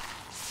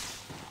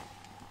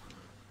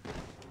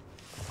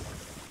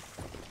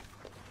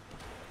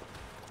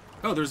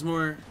 Oh, there's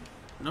more...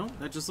 No,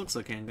 that just looks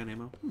like handgun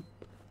ammo.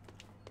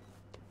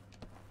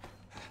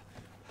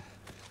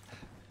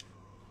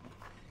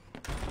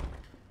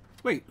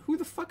 Wait, who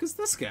the fuck is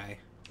this guy?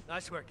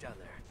 Nice work down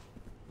there.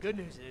 Good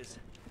news is,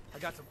 I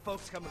got some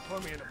folks coming for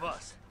me in a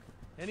bus.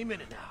 Any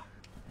minute now.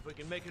 If we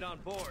can make it on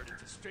board,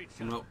 it's a straight shot.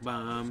 Remote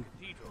bomb.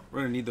 Cathedral.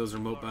 We're gonna need those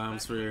remote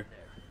bombs for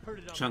Heard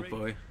it on Chunk the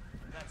radio. Boy.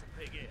 That's a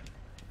big if.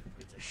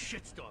 It's a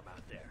shitstorm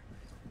out there.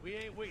 We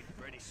ain't waiting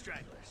for any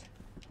stragglers.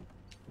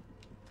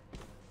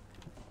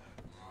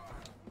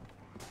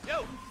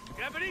 Yo,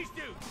 Japanese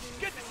dude,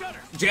 get the shutter.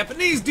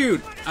 Japanese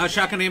dude!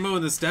 Shotgun ammo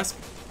in this desk.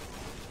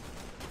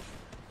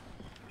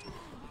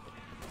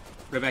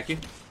 Right back here.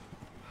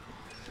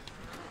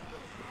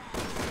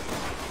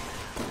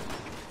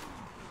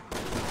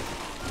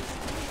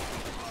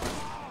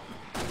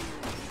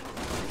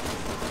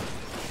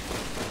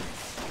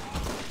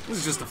 This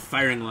is just a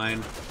firing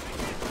line.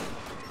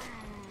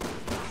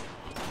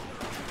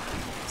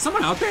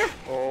 Someone out there?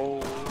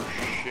 Oh,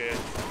 shit.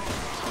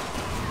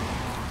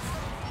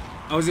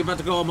 Oh, is he about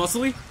to go all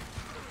muscly?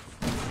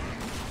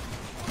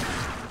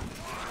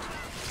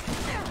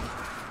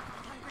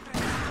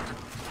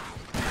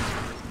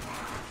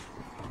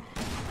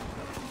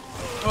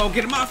 Oh,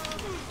 get him off!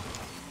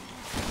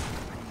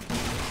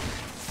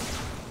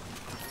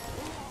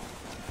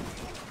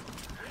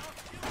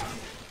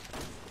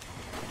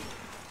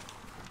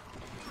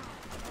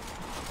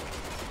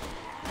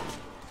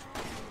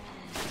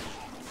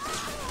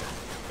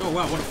 Oh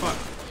wow, what the fuck?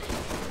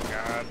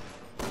 God.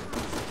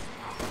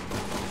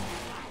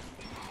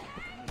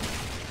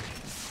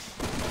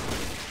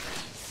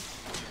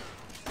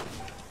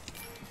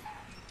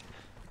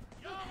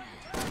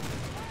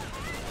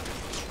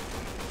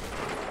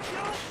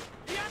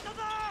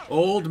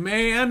 Old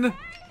man,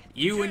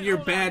 you and your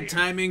bad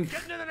timing.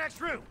 Get into the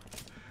next room.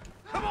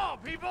 Come on,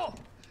 people.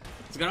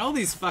 He's got all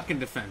these fucking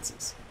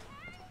defenses.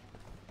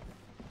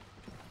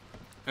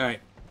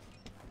 Alright.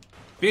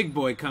 Big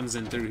boy comes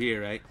in through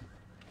here, right?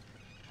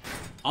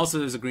 Also,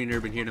 there's a green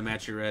herb in here to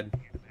match your red.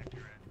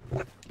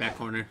 Back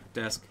corner,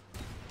 desk.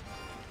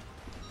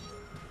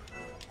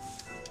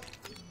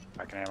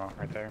 Fucking ammo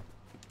right there.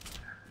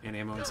 And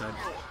ammo inside.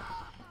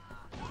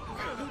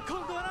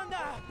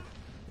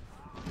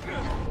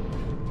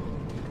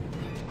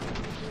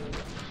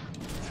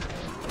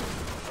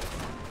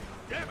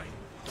 Damn it.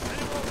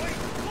 Any more weight,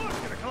 the floor's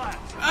gonna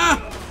collapse. Ah!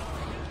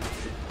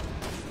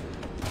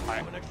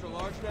 Have an extra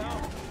large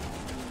now?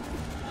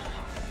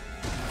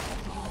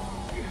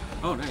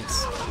 Oh,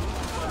 nice.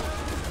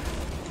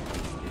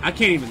 I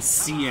can't even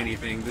see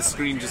anything. The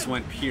screen just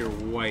went pure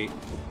white.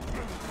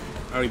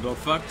 Are we both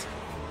fucked?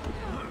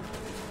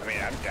 I mean,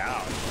 I'm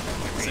down.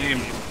 Same.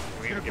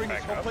 We need to get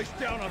back up. Place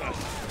down on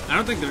us. I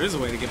don't think there is a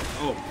way to get...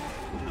 Oh.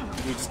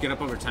 Can we just get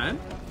up over time?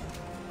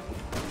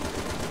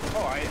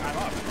 Oh, I'm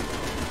up.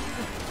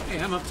 Hey,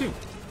 I'm up too.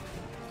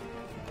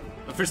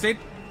 First aid?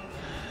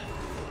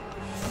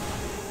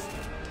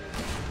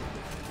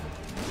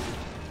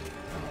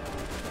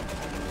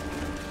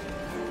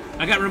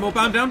 I got remote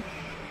bomb down.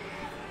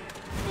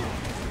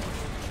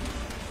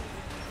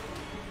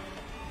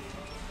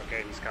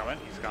 Okay, he's coming.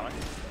 He's coming.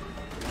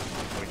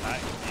 Oh, he's not.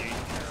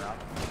 You're up.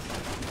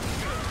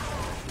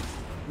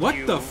 What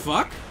You- the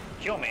fuck?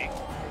 Kill me.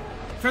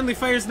 Friendly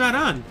fire's not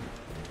on.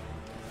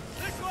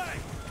 This way.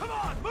 Come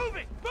on, move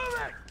it, move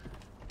it.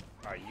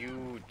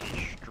 You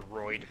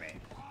destroyed me.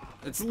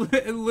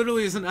 It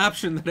literally is an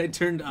option that I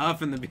turned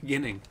off in the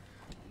beginning.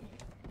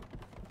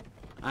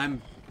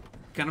 I'm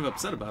kind of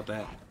upset about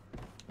that.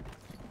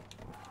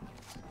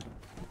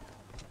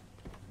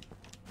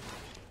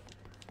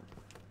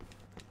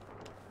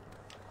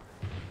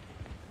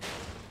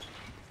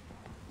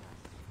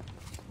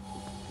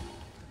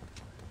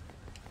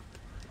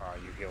 Oh,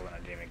 you healed and I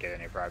didn't even get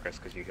any progress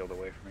because you healed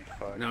away from me.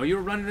 Fuck. No, you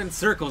were running in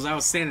circles. I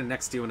was standing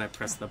next to you when I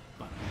pressed the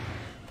button.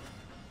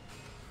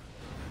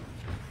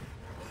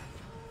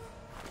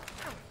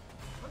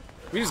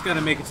 We just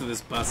gotta make it to this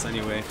bus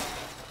anyway.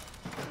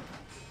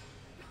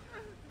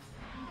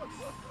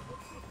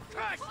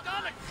 Tracks,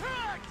 Dominic,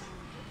 tracks!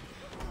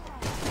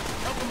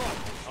 Help him up.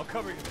 I'll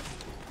cover you.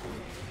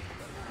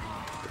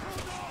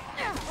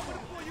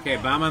 Okay,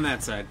 bomb on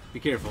that side. Be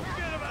careful.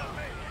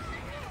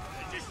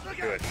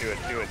 Do it, do it,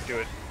 do it, do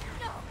it.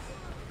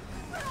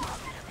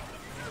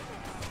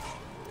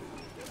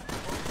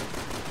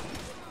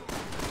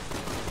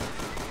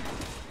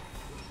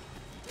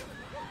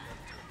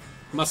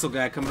 Muscle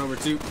guy coming over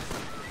too.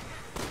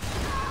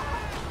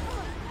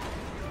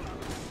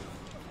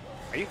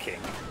 Are you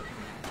kidding me?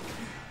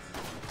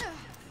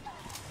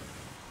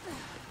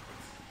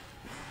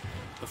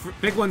 The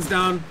big one's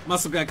down.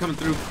 Muscle guy coming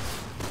through.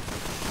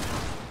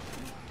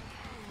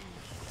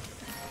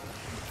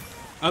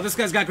 Oh, this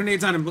guy's got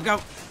grenades on him. Look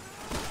out.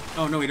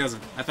 Oh, no, he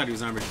doesn't. I thought he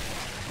was armored.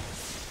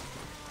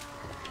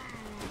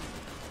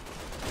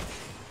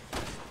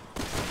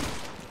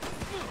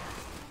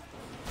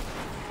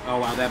 Oh,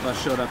 wow, that bus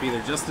showed up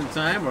either just in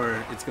time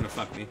or it's gonna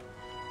fuck me.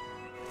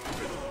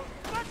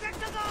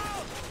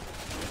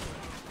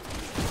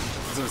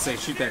 I was gonna say,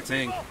 shoot that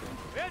tank.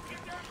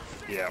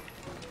 Yeah.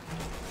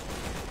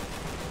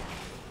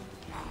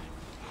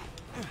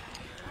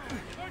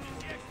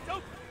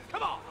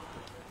 Come on!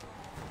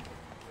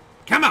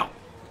 Come out!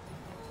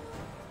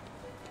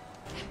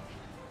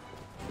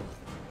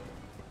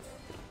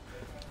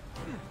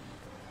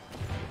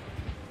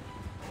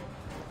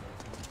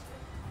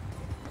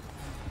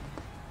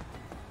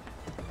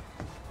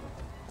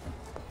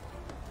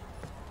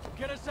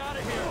 Get us out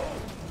of here!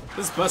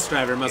 This bus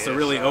driver must have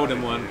really owed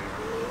him one.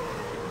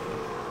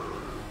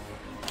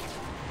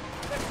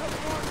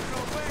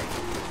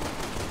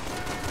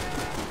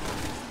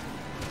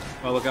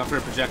 Oh, look out for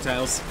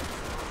projectiles.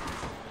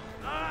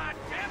 Ah,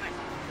 damn it!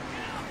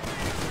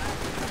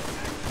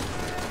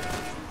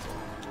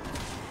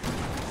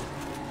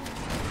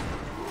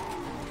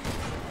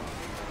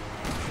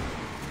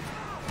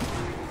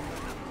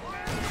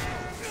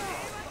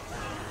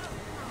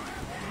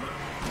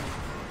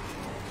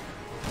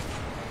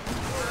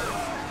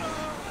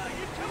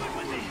 You coming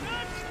with these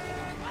nuts?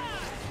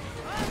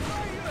 I'll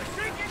throw you a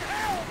sinking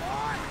hell,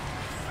 boy!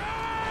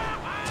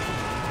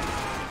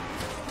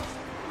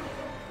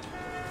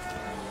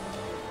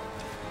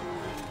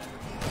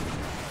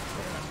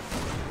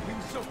 We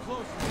were so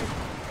close, man.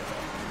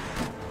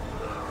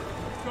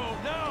 Let's go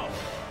now!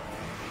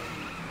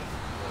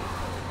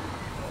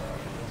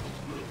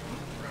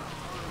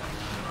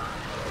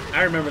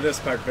 I remember this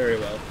part very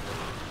well.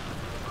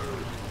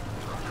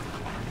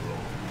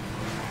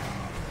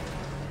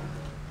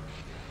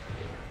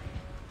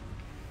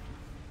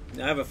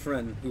 Now, I have a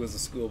friend who was a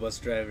school bus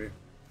driver,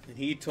 and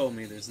he told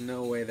me there's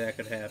no way that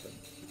could happen.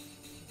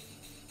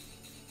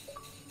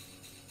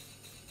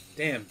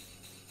 Damn.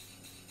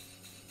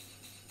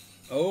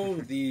 Oh,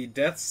 the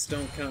deaths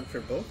don't count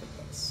for both of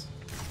us.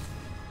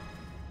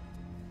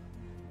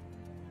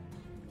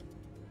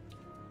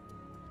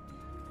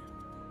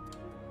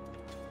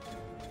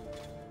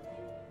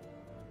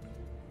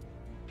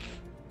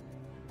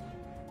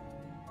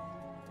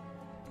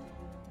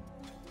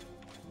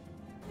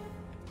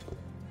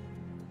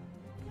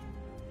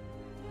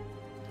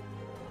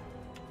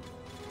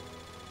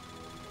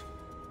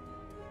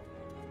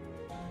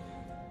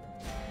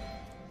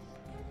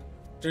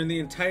 During the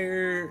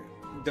entire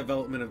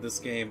development of this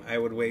game, I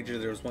would wager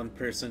there was one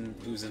person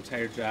whose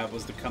entire job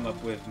was to come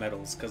up with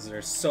medals, because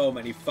there's so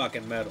many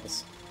fucking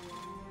medals.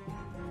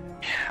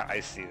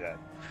 I see that.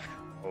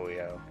 Oh,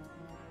 yeah.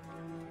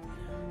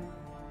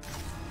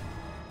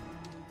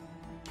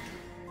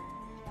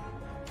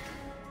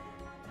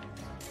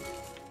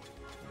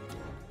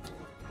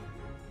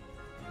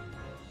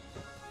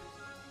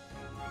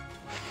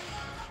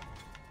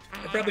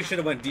 I probably should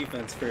have went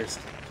defense first.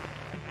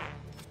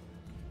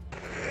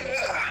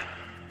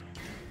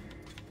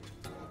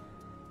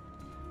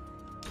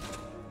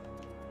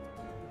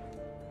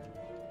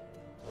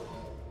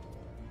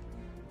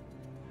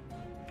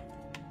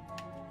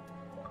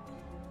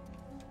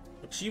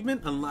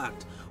 Achievement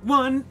unlocked.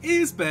 One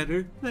is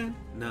better than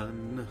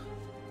none.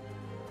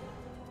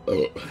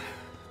 Oh.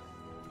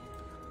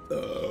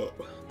 Oh.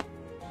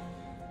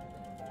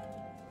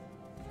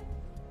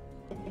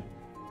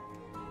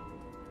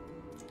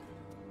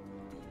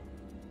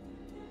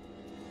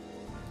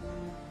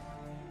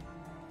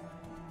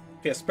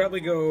 Yes, probably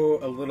go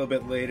a little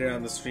bit later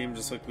on the stream,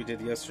 just like we did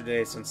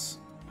yesterday, since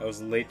I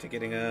was late to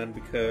getting on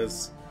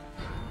because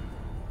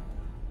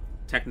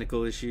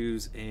technical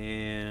issues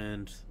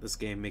and this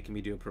game making me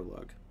do a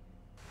prologue.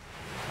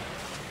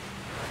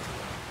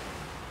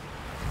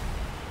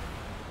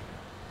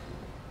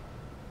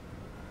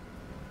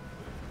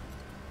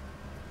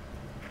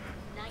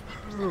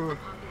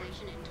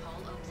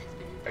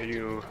 I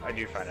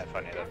do find it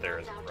funny that there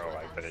is a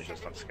prologue that is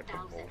just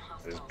unskippable.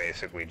 This is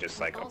basically just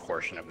like a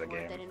portion of the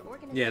game.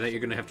 Yeah, that you're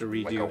gonna have to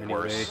redo Like a anyway.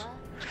 worse,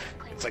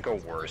 it's like a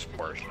worse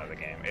portion of the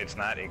game. It's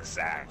not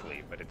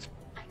exactly, but it's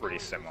pretty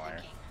similar.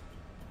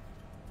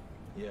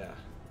 Yeah.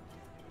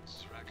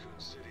 It's Raccoon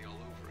City all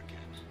over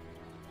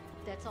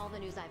again. That's all the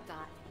news I've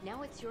got.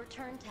 Now it's your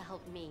turn to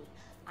help me.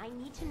 I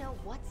need to know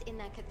what's in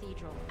that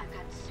cathedral. I've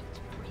got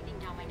suits breathing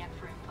down my neck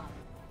for info.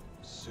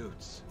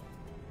 Suits.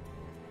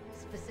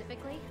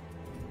 Specifically,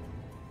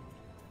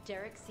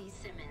 Derek C.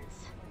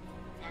 Simmons,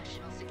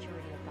 National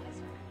Security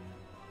Advisor.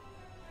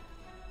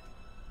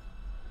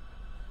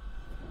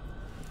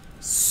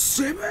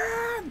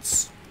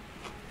 Simmons!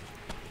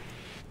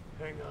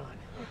 Hang on.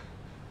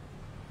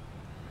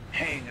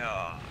 Hang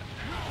on.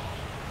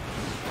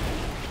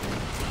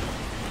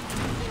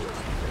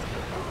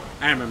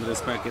 I remember this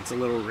part gets a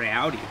little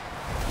rowdy.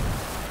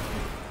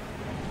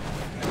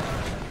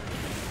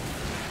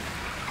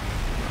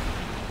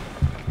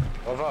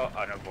 Love how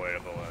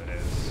unavoidable it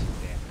is,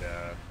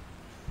 and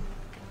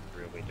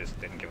really just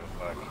didn't give a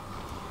fuck.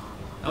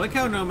 I like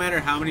how no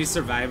matter how many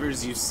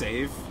survivors you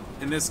save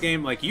in this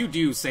game, like you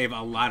do save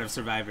a lot of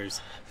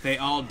survivors, they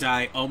all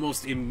die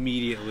almost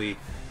immediately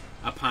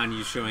upon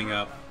you showing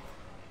up.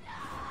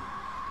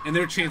 And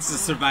their chances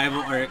of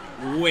survival are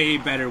way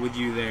better with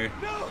you there.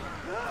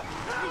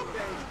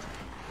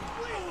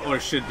 Or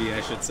should be,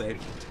 I should say.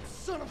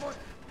 Son of a...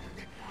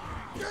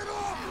 Get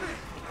off me!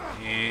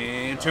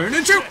 And turn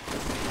and shoot!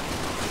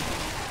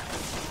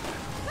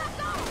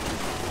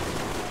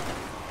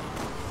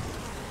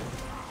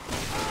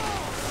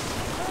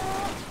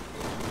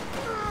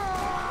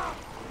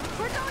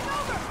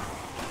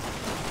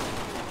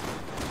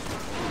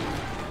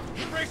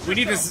 We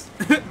need to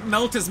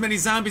melt as many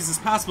zombies as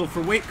possible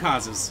for weight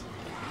causes.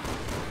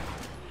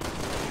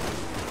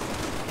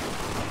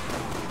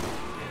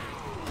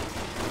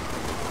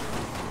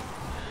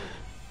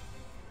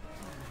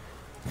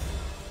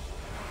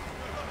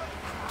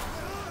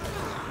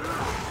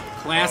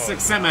 Classic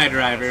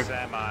semi-driver.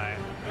 Semi.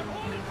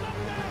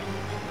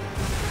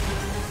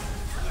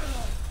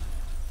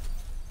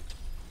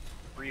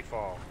 Free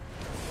fall.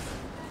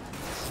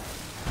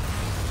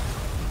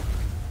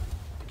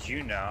 Did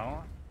you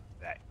know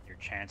that your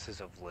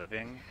chances of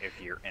living if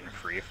you're in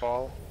free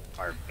fall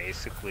are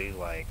basically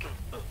like,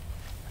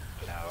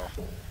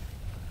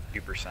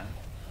 2%?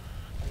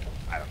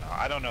 I don't know.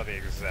 I don't know the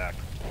exact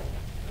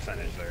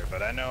percentage there,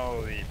 but I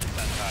know the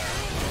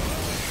percentile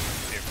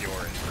if you're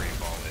in free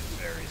fall is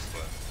very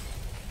slim.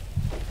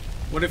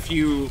 What if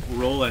you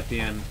roll at the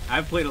end?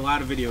 I've played a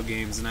lot of video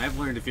games, and I've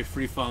learned if you're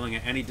free falling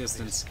at any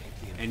distance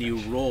and you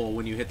roll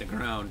when you hit the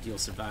ground, you'll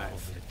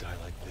survive. To die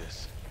like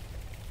this.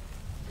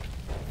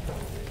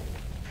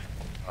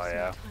 Oh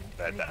yeah,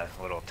 that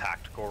little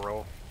tactical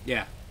roll.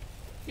 Yeah.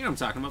 You know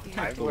what I'm talking about, the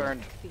tactical.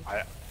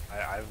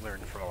 I've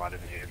learned from a lot of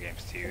video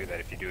games too that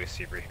if you do a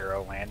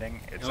superhero landing,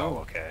 it's all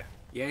okay.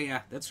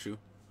 Yeah, that's true.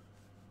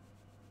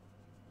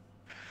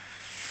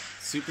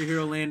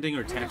 Superhero landing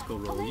or tactical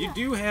roll. You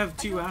do have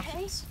two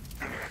options.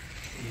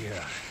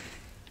 Yeah.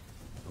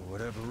 For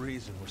whatever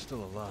reason, we're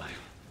still alive.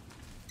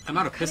 I'm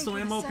out of pistol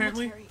ammo,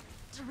 apparently.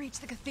 To reach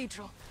the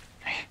cathedral.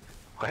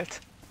 What?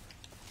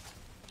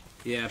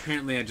 Yeah,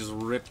 apparently I just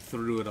ripped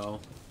through it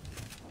all.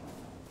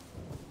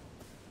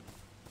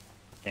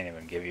 Can't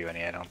even give you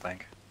any, I don't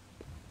think.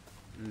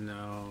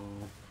 No.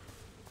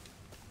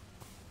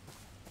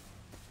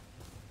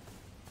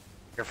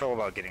 Careful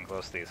about getting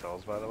close to these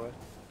holes, by the way.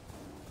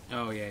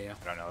 Oh, yeah.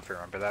 I don't know if you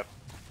remember that.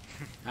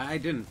 I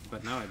didn't,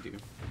 but now I do.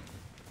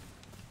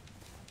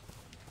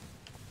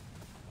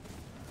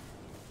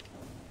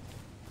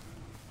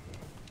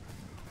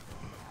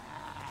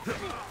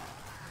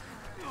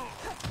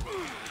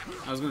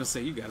 I was gonna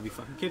say, you gotta be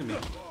fucking kidding me.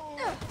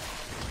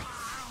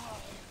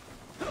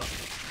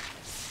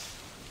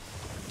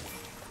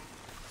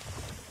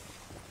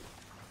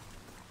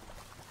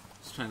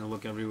 Just trying to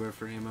look everywhere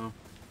for ammo.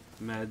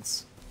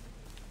 Meds.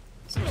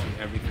 Essentially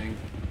everything.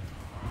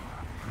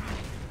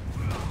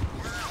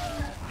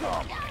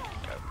 Oh my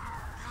God.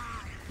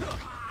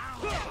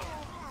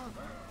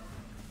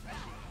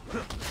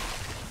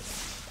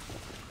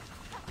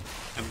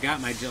 I've got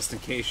my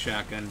just-in-case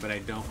shotgun, but I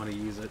don't want to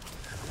use it.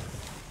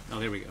 Oh,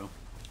 there we go.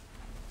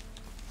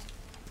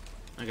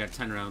 I got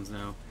 10 rounds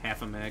now.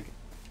 Half a mag.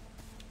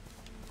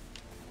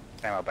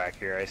 Ammo back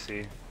here, I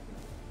see.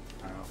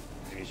 I don't know.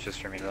 Maybe it's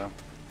just for me, though.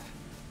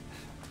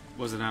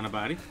 Was it on a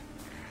body?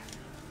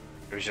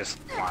 It was just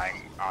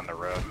lying on the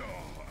road.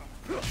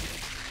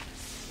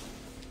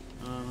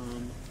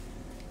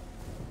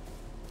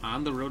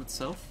 On the road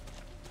itself?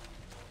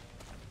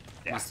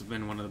 Yeah. Must have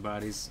been one of the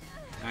bodies.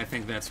 I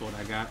think that's what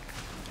I got.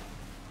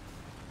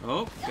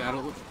 Oh, got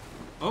it.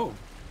 Oh.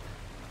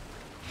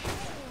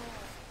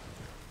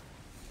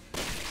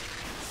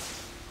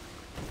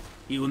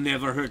 You will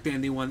never hurt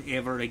anyone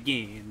ever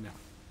again.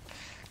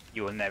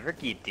 You will never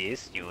get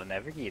this. You will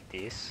never get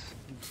this.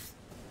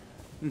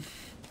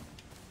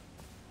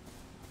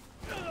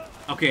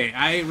 Okay,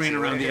 I ran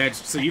around the edge,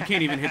 so you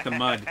can't even hit the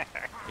mud.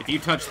 If you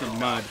touch the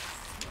mud.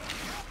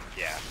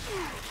 Yeah.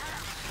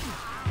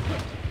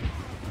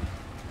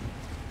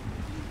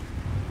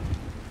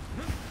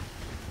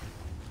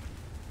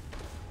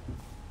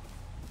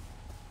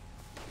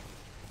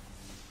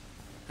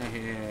 I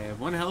have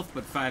 1 health,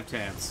 but 5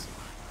 tabs.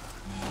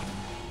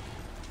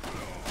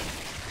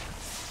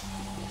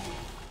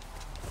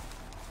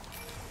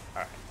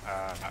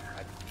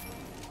 Alright,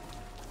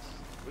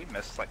 we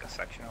missed like a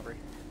section over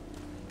here.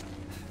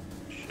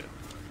 Shit.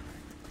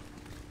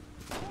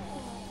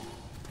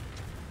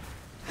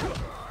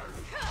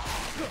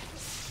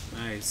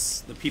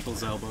 Nice. The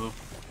people's elbow.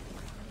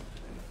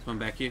 Come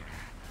back here.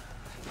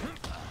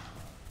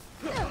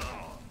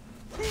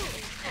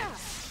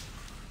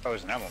 Oh,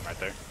 there's an emblem right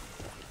there.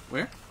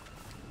 Where?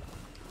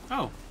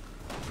 Oh.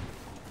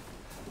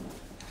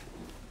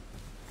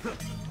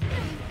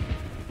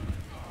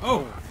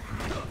 Oh!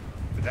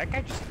 Did that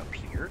guy just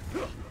appear?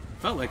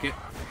 Felt like it.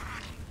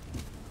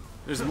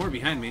 There's more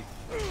behind me.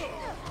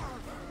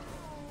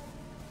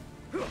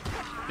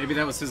 Maybe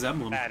that was his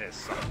emblem. That is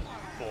some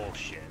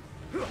bullshit.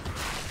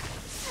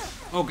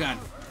 Oh god.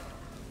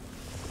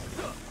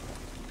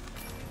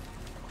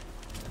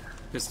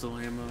 Pistol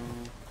ammo.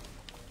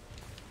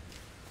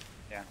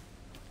 Yeah.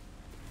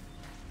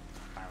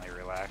 Finally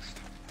relaxed.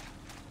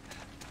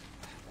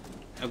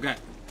 I've got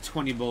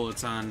 20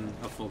 bullets on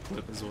a full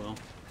clip as well.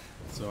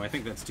 So I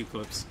think that's 2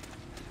 clips.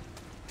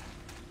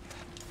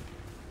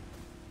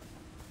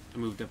 I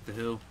moved up the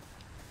hill.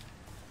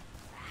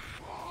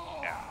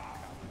 Yeah.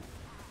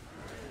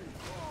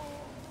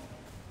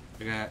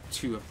 I got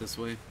 2 up this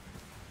way.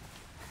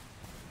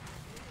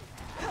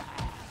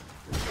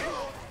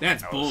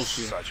 That's That was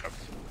bullshit. such a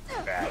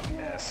bad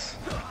miss.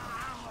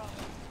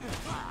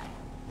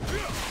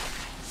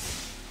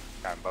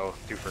 Got 'em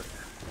both. 2 for.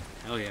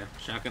 Hell yeah.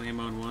 Shotgun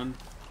ammo in 1.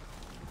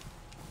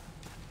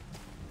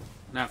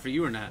 Not for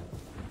you or not?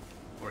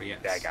 Or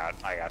yes? Yeah,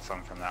 I got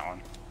some from that one.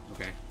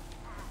 Okay.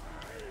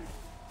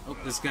 Oh,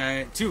 this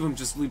guy... 2 of them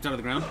just leaped out of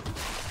the ground.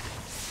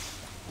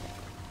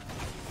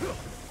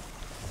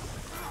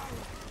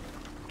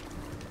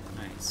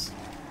 Nice.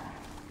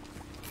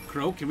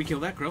 Crow? Can we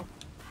kill that crow?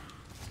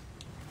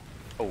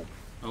 Oh,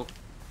 Oh.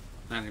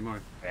 Not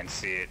anymore. I didn't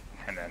see it,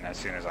 and then as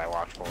soon as I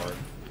walked forward,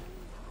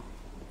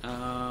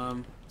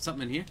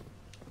 Something in here?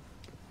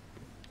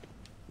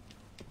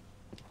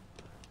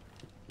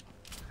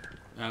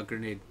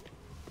 Grenade.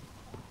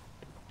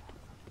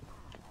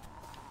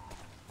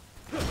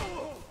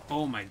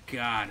 Oh my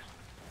god.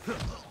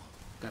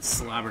 Got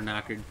slobber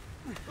knockered.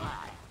 I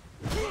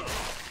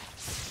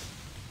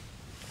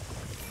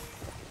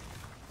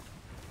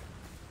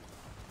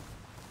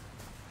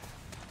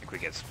think we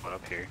get split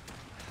up here.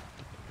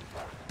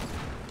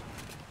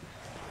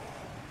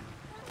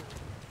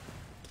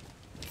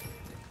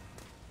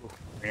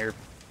 Here.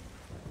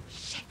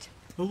 Shit.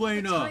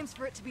 Elena! Times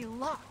for it to be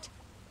locked.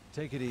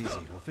 Take it easy.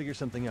 We'll figure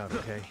something out,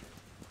 okay?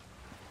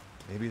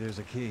 Maybe there's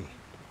a key.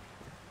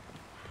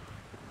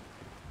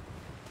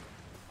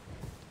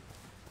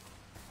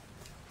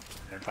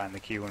 Didn't find the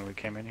key when we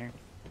came in here.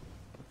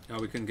 Oh,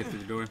 we couldn't get through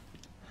the door.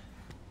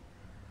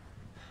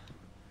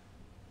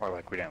 Or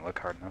like we didn't look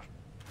hard enough.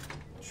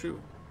 True.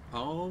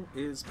 All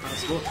is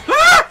possible.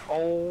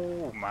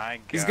 Oh my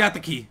god. He's got the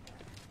key.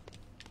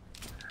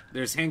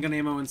 There's handgun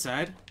ammo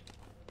inside.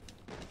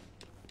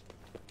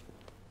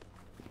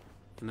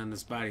 And then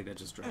this body that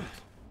just dropped.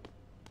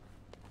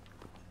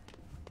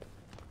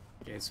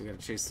 Okay, so we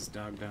gotta chase this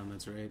dog down,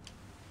 that's right.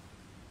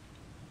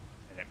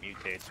 And it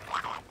mutates.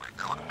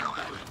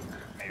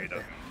 Maybe it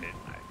doesn't mutate.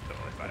 I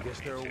totally thought I it guess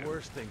would there are mutate.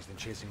 worse things than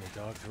chasing a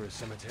dog through a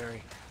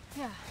cemetery.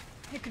 Yeah,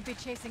 it could be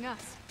chasing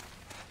us.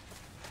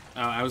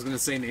 I was gonna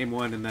say name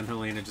one, and then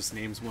Helena just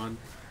names one.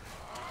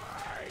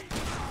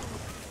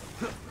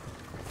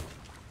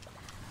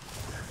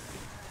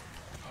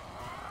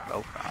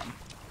 Both on.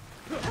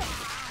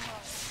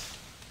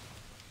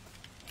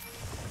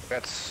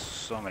 That's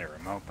so many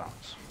remote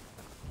bombs.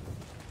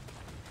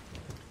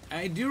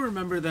 I do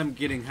remember them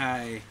getting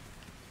high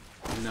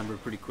in number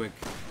pretty quick.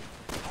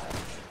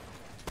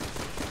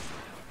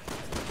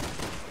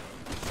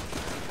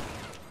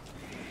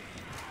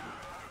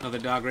 Another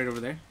dog right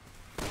over there.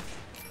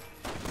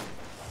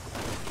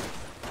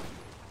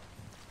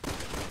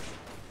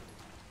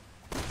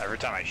 Every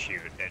time I shoot,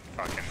 it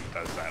fucking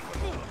does that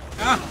little...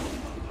 Ah!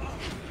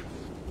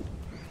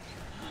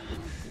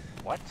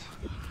 What?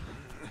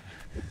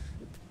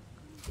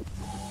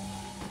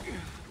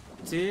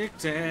 Tic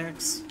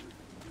Tacs.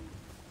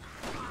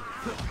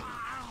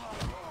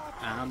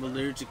 I'm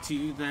allergic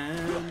to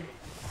them.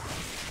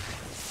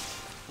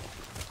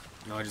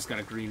 Oh, I just got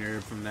a green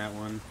herb from that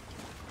one.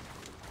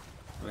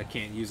 But I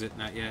can't use it,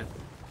 not yet.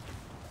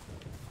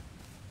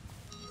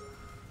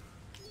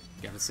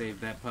 Gotta save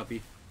that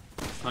puppy.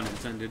 Pun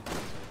intended.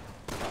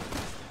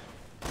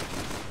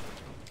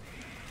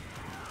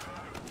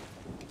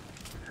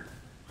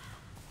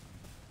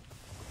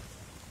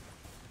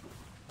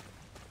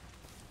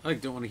 I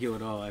like don't want to heal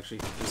at all, actually.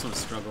 I just want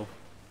to struggle.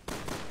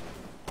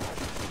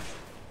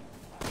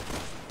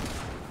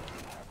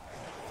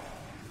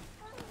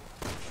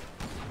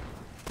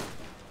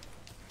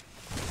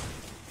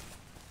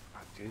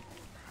 Oh, dude.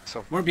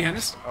 So More behind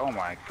us. Oh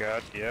my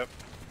god, yep.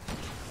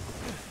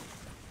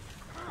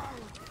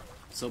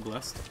 So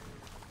blessed.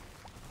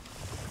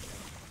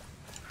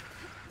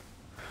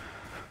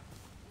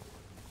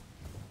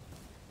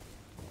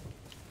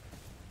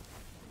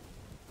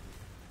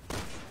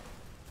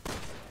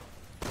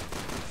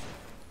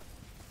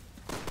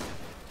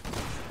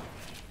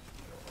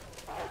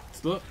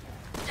 Slow.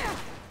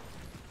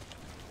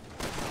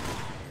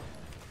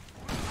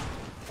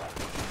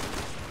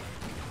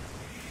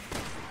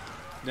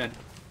 Dead.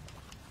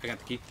 I got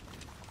the key.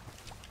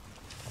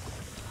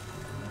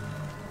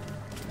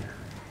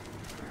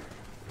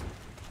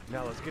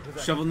 Now let's get to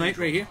that. Shovel Knight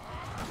right here.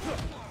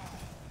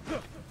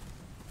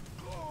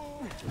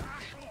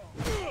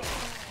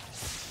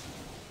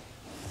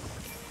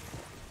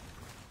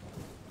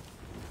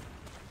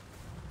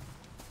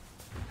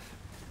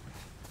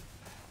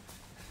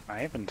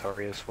 My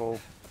inventory is full.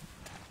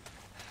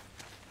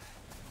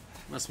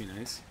 Must be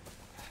nice.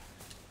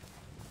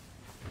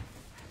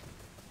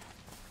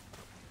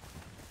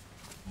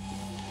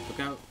 Look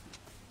out.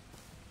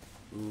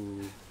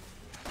 Ooh.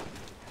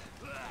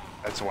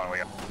 That's the one we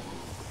got.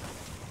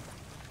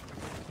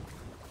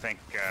 I think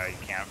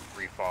you can't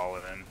refall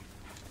within.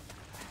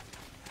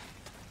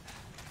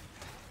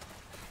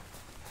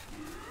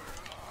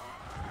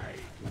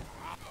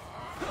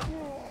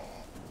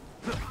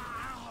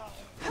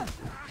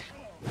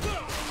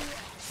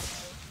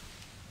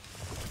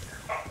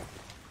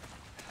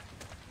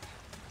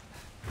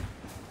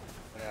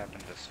 What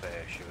happened to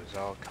Svea? She was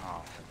all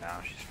calm, and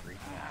now she's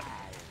freaking out.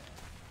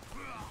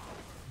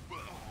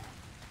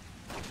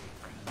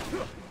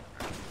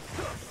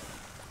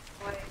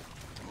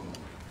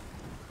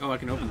 Oh, I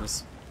can open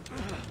this.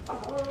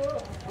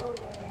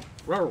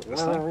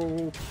 This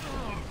thing?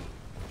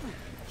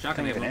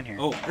 Shotgun Even ammo. in here.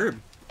 Oh,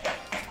 herb.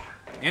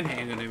 And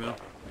handgun ammo.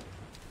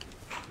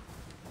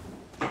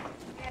 I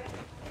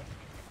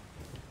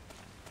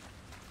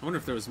wonder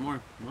if there was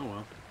more. Oh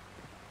well.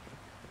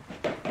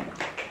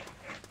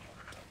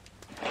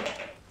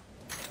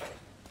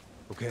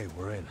 Okay,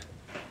 we're in.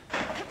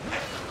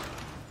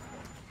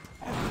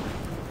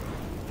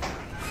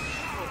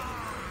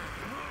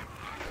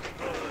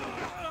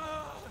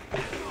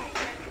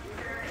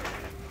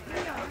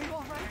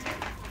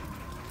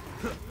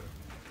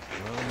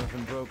 Well,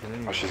 nothing broken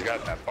anyway. Oh, she's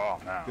got that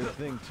ball now. Good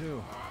thing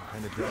too.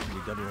 Kind of glad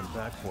you got her in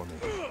back for me.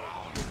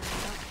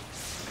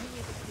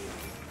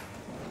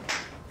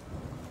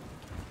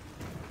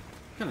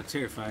 Kind of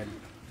terrified.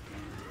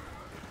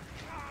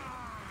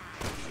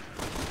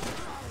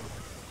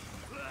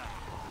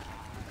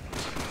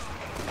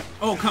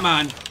 Oh, come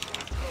on.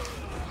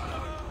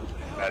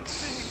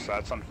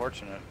 That's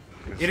unfortunate.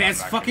 'Cause It I'm has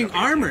not gonna fucking beat you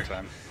armor. in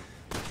time.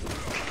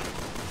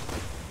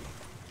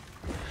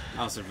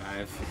 I'll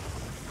survive.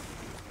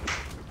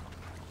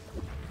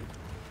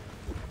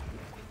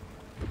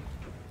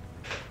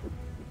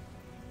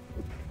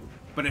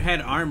 But it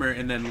had armor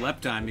and then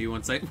leapt on me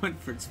once I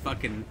went for its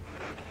fucking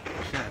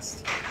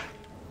chest.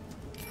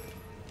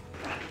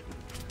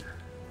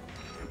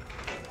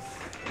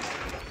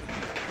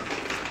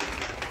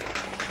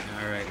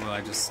 Alright, well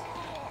I just...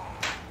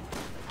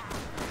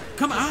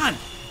 Come on!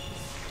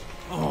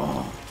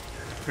 Oh,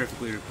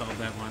 perfectly repelled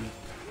that one.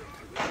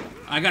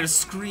 I got a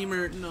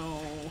screamer, no.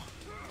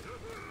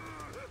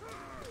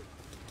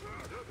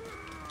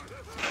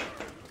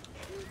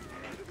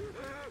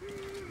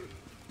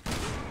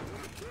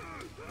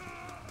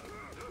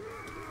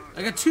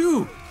 I got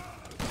two!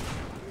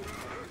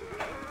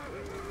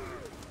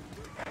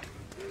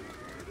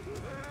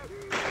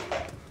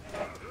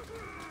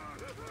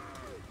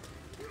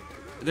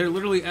 They're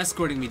literally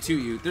escorting me to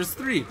you. There's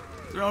three.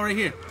 They're all right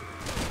here.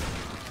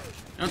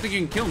 I don't think you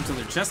can kill them until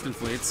their chest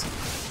inflates.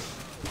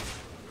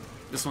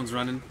 This one's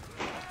running.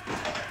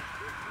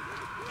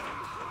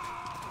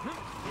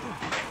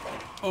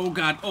 Oh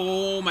god.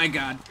 Oh my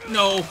god.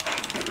 No.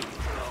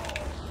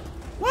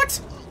 What?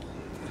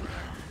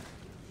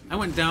 I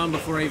went down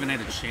before I even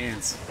had a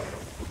chance.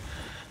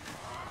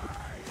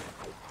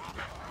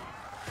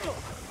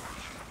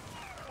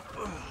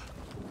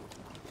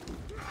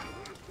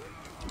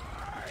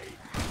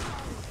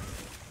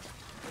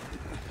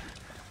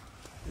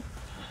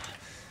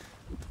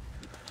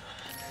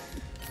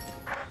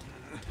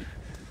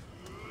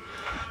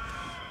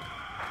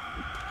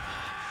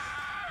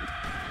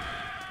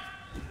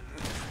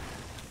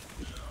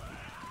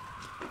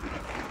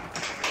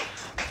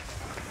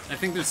 I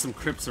think there's some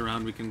crypts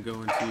around we can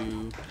go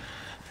into.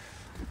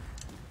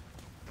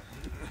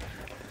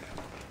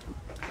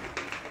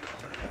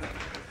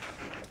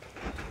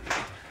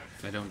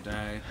 If I don't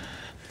die.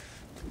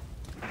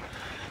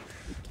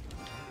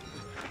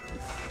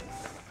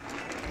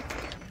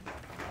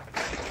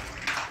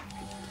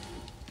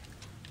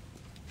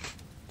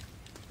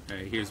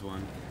 Alright, here's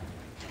one.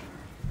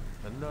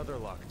 Another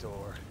locked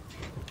door.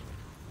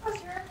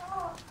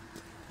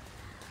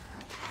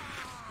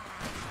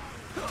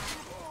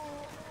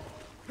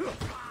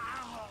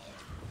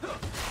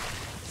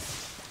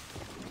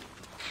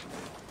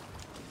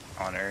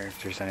 I wonder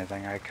if there's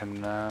anything I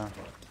can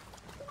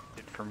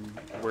get from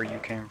where you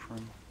came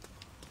from.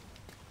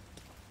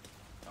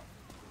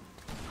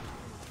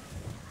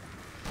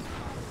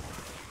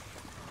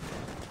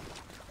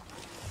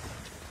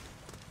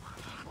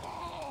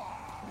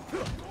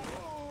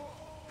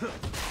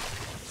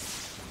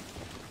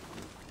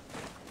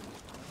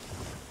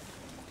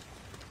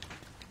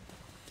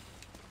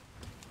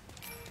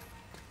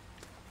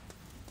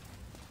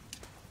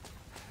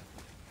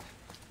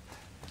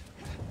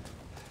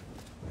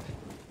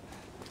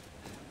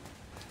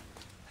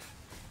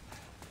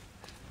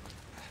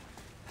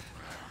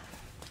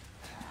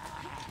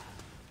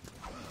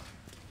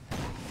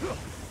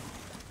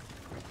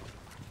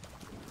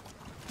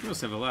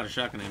 must have a lot of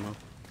shotgun ammo.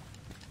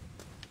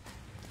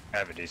 I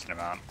have a decent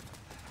amount.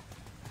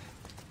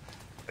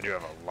 I do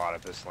have a lot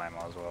of pistol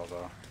ammo as well,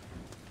 though.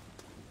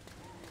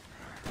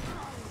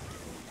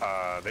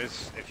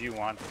 If you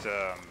want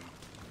some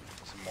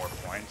more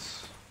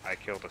points, I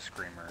killed a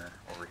screamer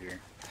over here.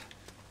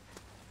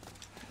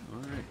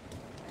 Alright.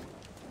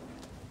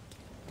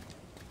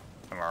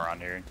 Somewhere around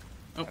here.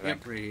 Oh,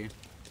 yep, right here.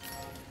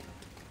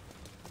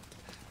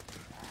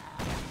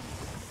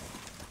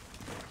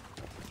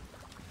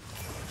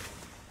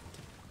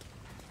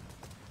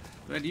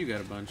 Glad you got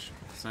a bunch.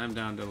 So I'm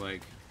down to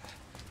like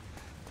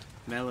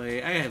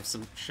melee. I have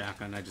some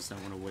shotgun, I just don't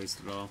want to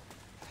waste it all.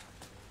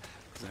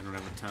 Because I don't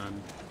have a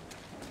ton.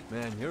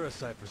 Man, you're a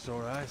sight for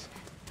sore eyes.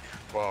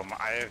 Well,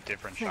 I have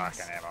different Thanks.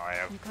 shotgun ammo. I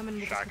have You coming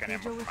to this shotgun ammo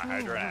cathedral for with my me, or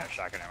Hydra, and I what? have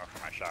shotgun ammo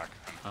for my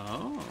shotgun.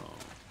 Oh.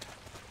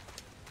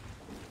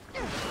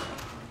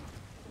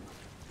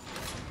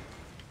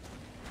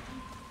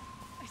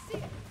 I see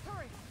it.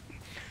 Hurry.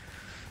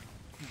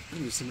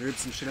 There's some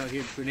herbs and shit out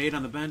here. Grenade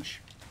on the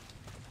bench.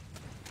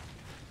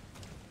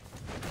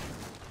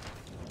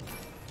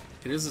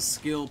 It is a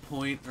skill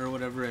point or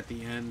whatever at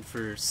the end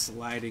for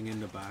sliding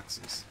into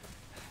boxes.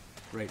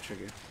 Right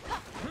trigger.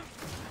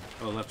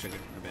 Oh, left trigger.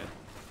 My bad.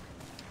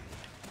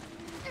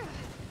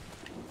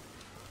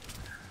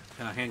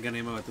 Handgun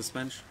ammo at this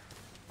bench.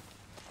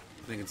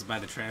 I think it's by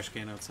the trash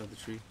can outside the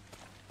tree.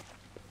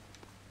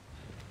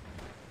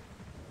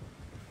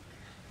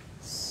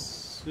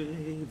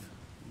 Save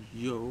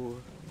your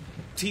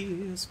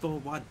tears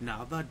for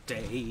another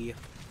day.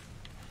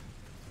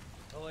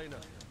 Elena.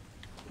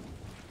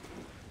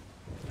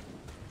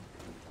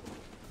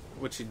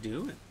 What you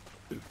doing?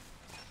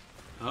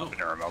 Oh,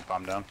 Putting a remote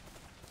bomb down.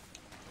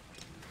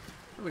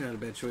 probably not a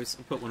bad choice.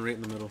 I'll put one right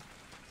in the middle.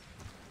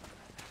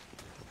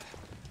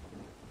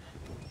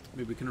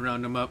 Maybe we can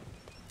round them up,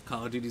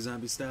 Call of Duty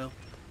zombie style.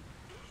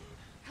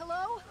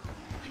 Hello?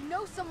 I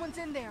know someone's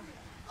in there.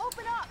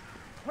 Open up!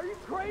 Are you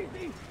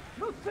crazy?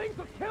 Those things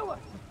will kill us!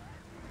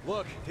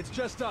 Look, it's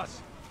just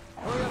us.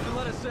 Hurry up and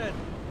let us in.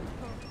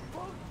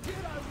 Bullshit,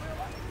 I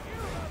will! I can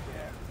hear it out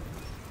there!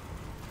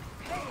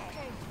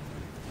 Okay.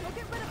 We'll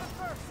get rid of it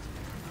first.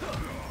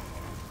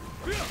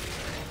 You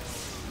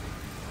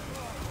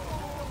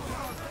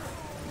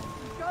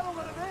gotta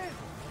let him in!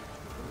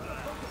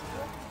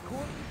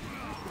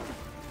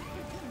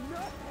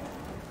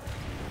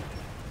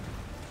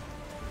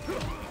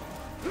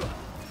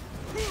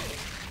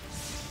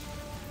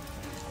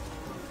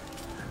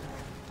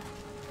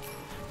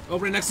 Oh,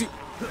 right next to you.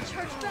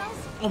 Church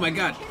bells? Oh my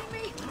god.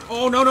 Kidding me?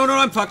 Oh, no, no, no,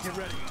 I'm fucked. Get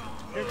ready.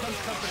 Here comes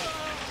company.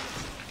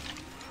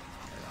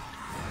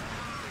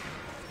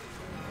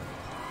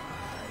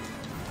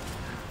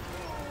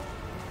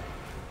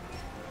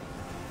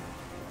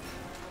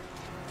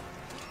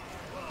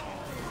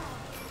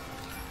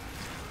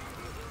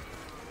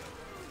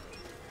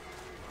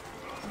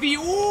 The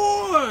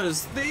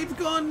oars! They've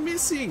gone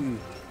missing!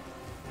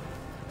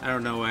 I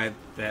don't know why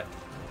that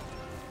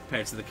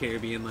Pirates of the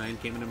Caribbean line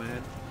came into my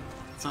head.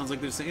 It sounds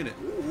like they're saying it.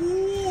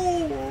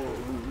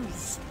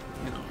 Oars!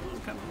 You know,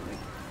 kind of like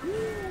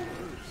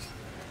oars.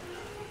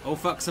 Oh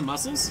fuck, some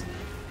muscles?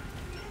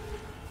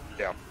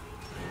 Yeah.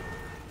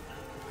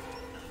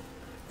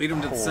 Lead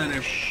them to the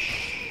center.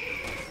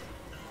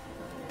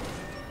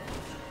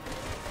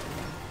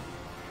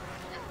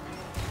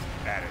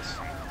 That is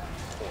some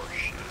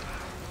horseshit.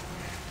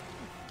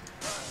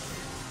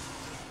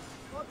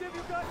 I'll give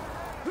you guys a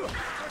hand.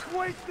 Let's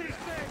waste these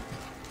things!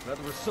 Glad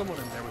there was someone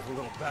in there with a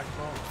little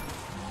backbone.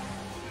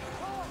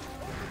 Tom,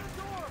 open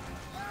the door!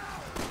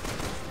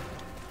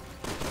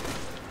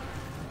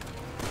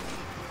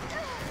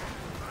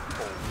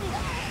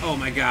 Oh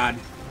my god.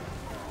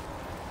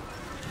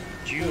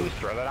 Did you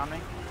throw that on me?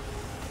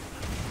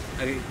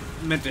 I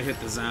meant to hit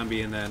the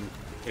zombie and then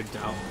it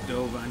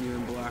dove on you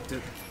and blocked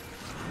it.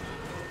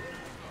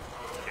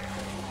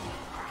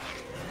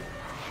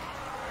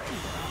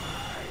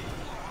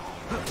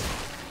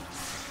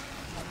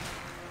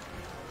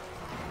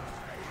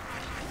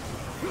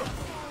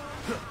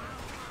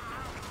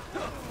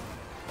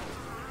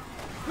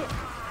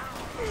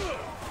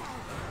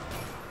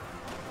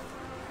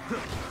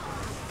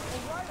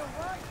 All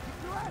right,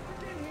 get your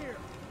asses in here!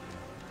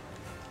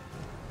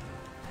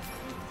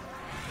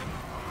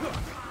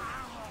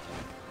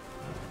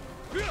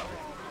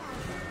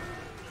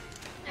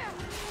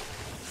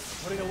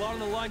 Putting a lot on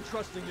the line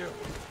trusting you.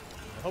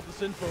 I hope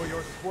this info of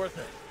yours is worth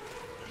it.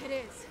 It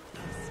is.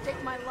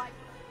 Stake my life.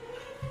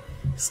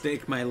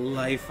 Stake my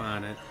life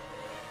on it.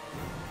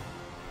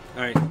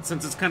 Alright,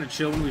 since it's kind of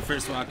chill when we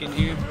first walk in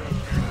here,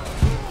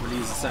 I'm gonna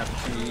use this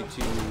opportunity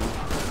to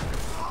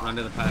run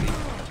to the potty.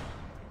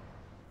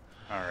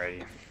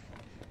 Alrighty.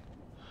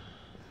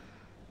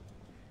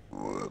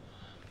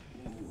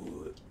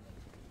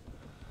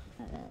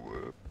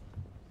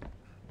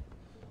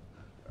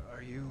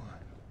 Are you...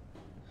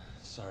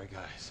 Sorry,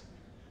 guys.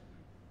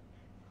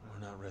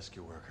 We're not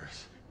rescue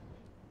workers.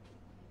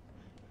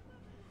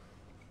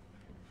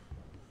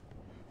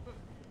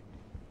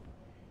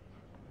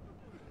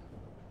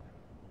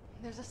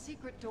 There's a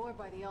secret door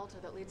by the altar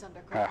that leads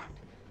underground.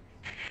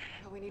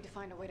 But we need to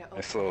find a way to open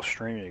Nice little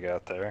stream you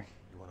got there.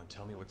 You want to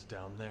tell me what's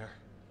down there?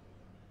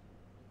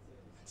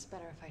 It's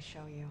better if I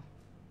show you.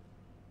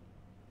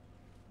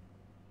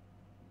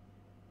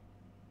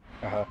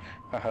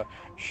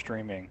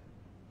 Streaming.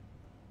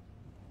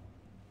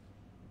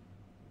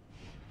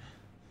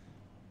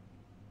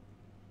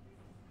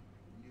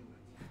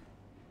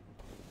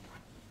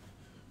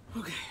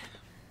 Okay.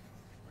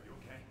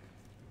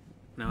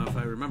 Now, if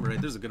I remember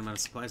right, there's a good amount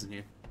of supplies in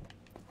here.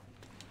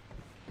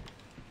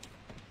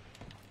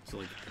 So,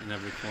 like, in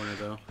every corner,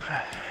 though.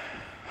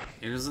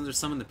 And isn't there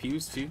some in the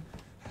pews, too?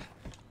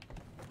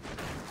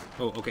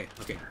 Oh, okay,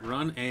 okay.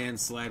 Run and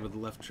slide with the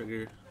left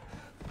trigger.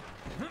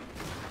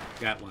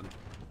 Got one.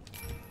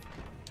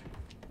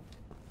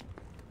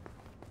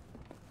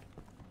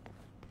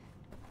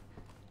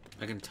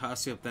 I can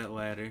toss you up that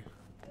ladder.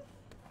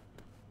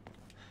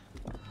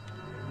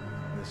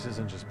 This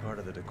isn't just part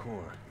of the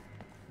decor.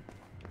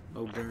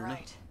 Oh, darn.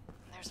 Right.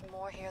 There's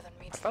more here than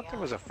I meets the thought there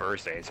was eye. a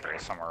first aid spray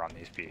somewhere on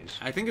these pews.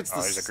 I think it's Oh,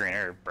 the there's a green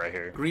herb right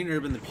here. green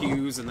herb in the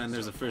pews, and then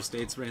there's a first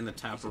aid spray in the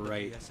top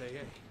right. The SAA.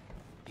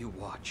 You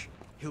watch.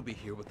 He'll be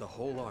here with the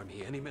whole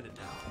army any minute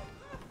now.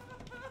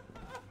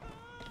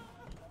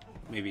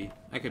 Maybe.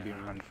 I could be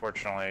wrong.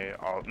 Unfortunately,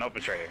 nope,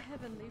 it's right here.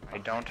 Heavenly I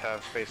don't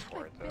have space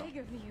for it, I though. beg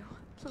of you,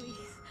 please,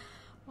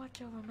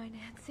 watch over my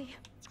Nancy.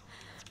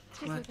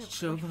 She's with her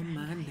Watch over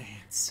my boyfriend.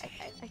 Nancy.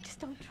 I just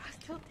don't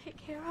trust he'll take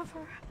care of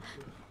her.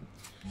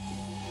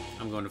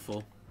 I'm going to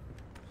full.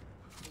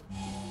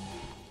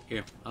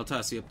 Here, I'll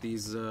toss you up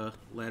these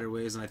ladder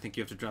ways, and I think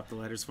you have to drop the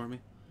ladders for me.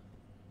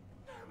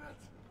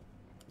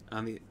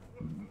 On the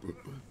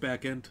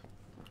back end,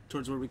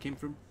 towards where we came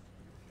from.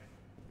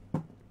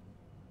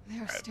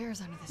 There are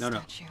stairs under the No, no,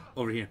 statue.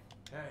 over here.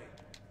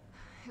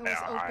 It was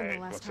Yeah, open the I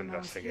last was time I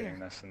was investigating here.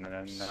 this, and then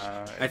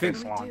I it think-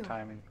 takes a long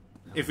time.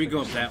 If we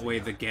go up that way,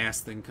 the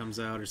gas thing comes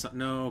out or something.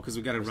 No, because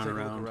we got to Let's run take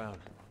a look around.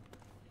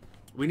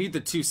 We need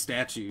the two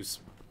statues.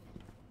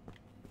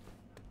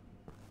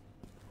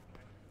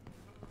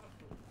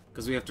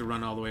 Because we have to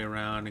run all the way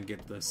around and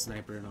get the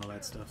sniper and all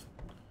that stuff.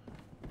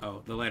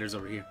 Oh, the ladder's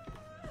over here.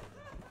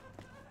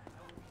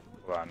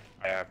 Hold on,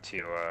 I have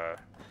to,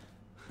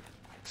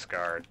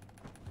 discard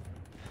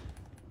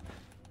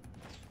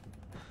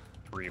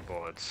 3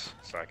 bullets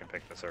so I can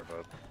pick this herb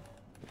up.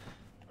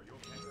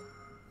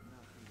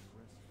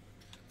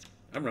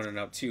 I'm running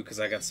out too because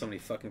I got so many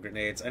fucking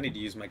grenades. I need to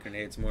use my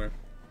grenades more.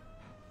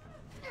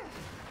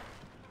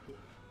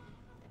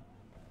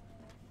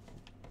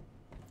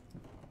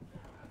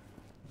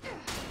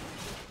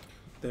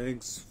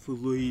 Thanks for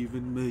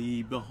leaving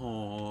me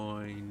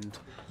behind.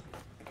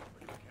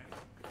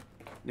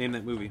 Name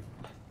that movie.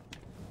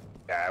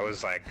 Yeah, I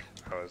was like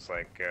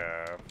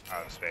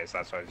out of space.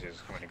 That's why I was using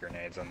so many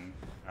grenades and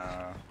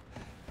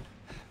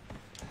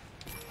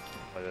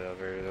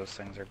whatever those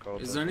things are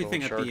called. Is those there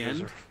anything little at the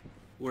charges end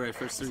where I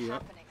first threw you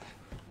up? Happening.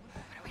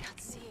 What are we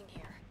not seeing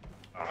here?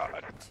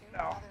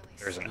 No,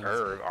 there's an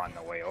herb on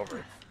the way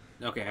over.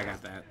 Okay, I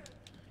got that.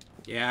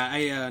 Yeah,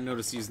 I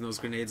noticed using those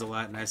grenades a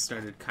lot, and I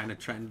started kind of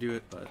trying to do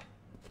it, but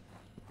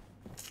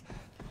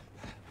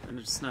they're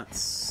just not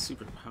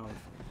super powerful.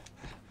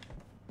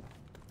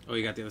 Oh,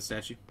 you got the other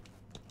statue?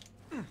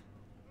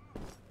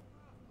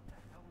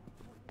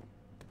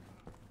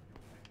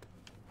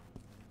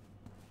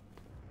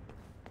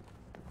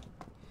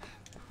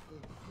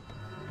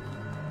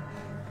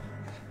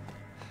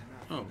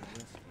 Oh,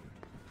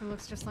 It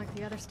looks just like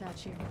the other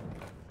statue.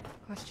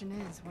 Question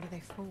is, what are they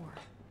for?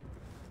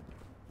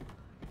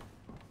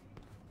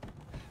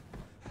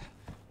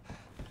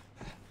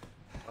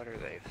 What are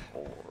they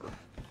for?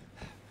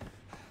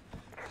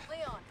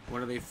 Leon!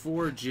 what are they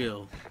for,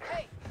 Jill?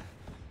 Hey!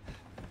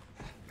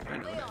 I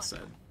know what I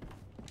said.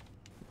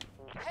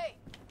 Hey!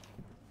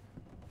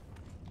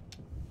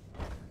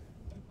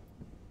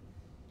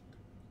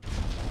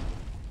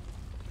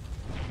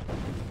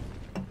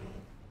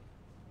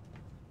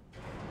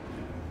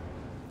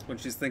 When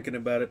she's thinking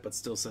about it, but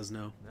still says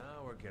no.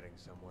 Now we're getting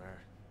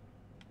somewhere.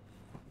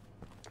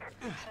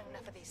 I've had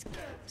enough of these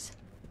games.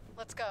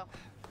 Let's go.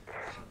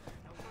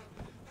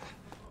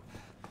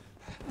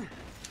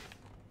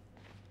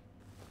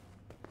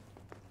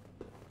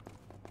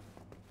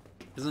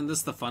 Isn't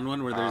this the fun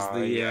one where there's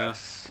the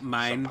yes.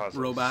 mine Some puzzles.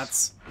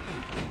 robots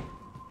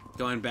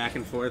going back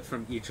and forth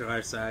from each of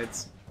our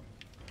sides?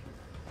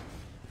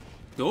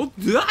 Don't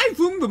die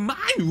from the mine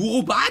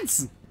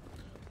robots!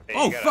 Hey,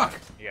 Oh, you got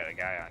fuck. You got a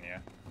guy on you.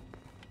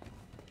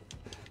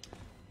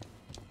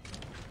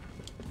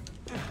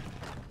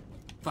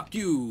 Fuck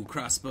you,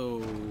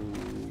 crossbow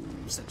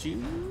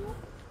statue.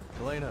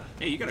 Elena.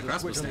 Hey, you got a there's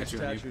crossbow switch on the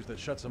statue on you. statues that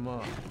shuts them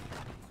off.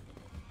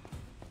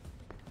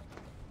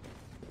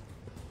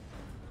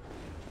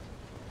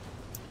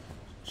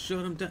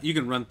 Shut them down. You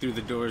can run through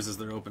the doors as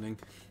they're opening.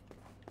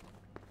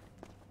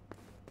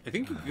 I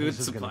think you get good This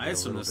is gonna get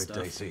supplies a from little this bit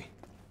stuff. dicey.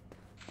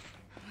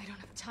 We don't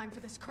have time for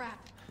this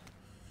crap.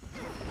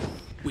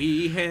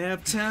 We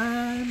have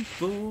time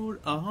for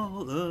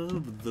all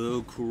of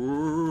the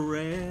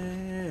crap.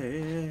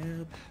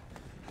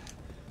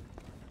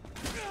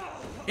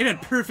 It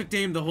had perfect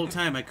aim the whole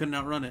time. I couldn't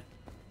outrun it.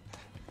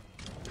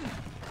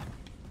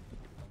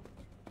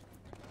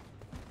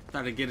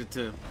 Try to get it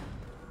to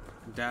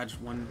dodge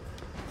one.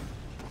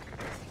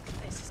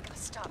 This is gonna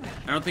stop.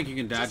 I don't think you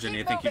can dodge any.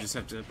 I think you just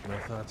have to. My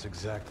thoughts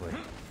exactly.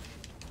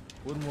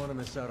 Wouldn't want to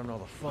miss out on all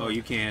the fun. Oh,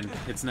 you can.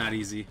 It's not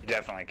easy. You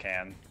definitely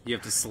can. You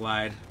have to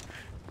slide.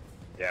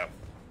 Yep.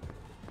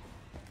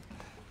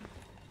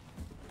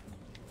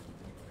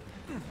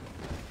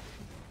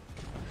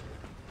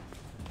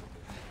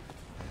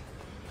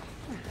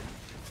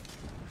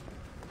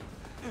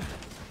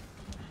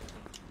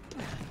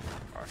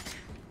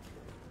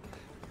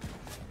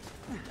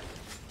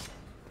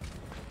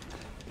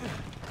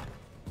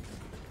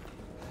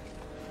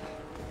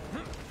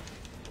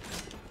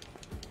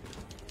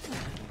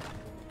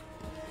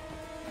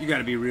 You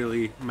gotta be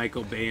really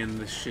Michael Bay in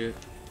this shit.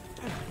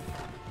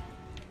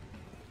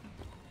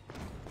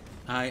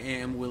 I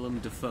am Willem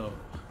Dafoe.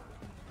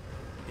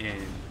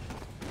 And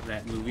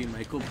that movie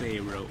Michael Bay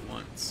wrote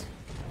once.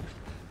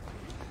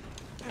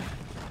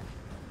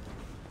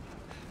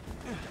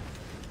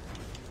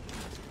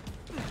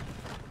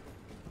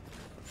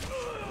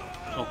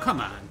 Oh,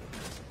 come on.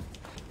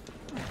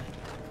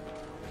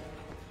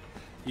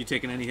 You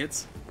taking any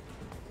hits?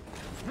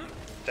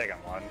 Taking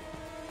one.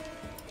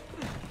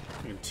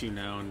 I'm taking 2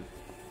 now, and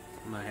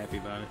I'm not happy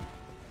about it.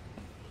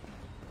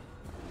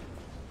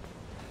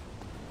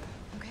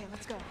 Okay,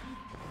 let's go.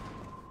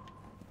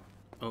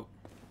 Oh.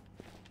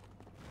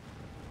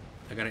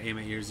 I gotta aim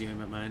at yours, you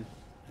aim at mine,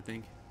 I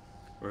think.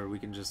 Or we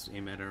can just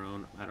aim at our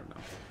own. I don't know.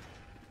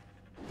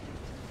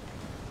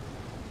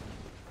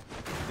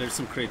 There's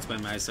some crates by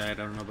my side.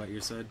 I don't know about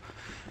your side.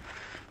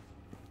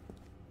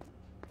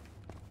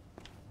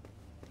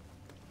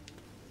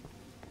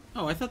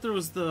 Oh, I thought there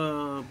was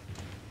the...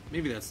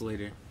 Maybe that's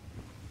later.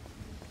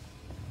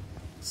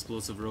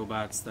 Explosive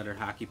robots that are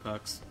hockey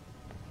pucks.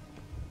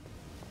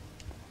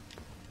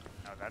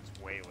 No, that's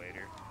way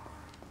later.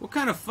 What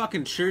kind of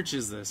fucking church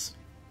is this?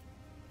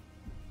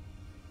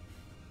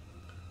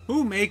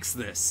 Who makes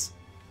this?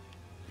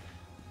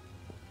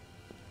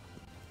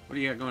 What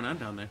do you got going on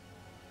down there?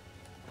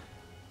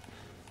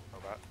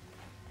 Robot.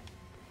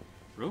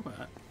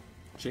 Robot?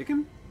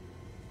 Chicken?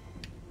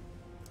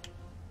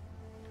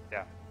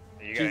 Yeah.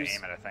 You gotta Jeez.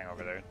 aim at a thing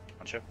over there,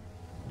 don't you?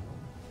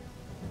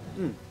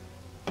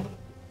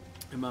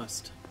 I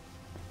must.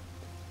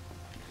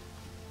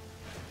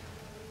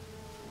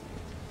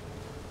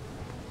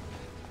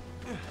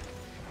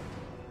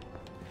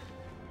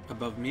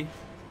 Above me?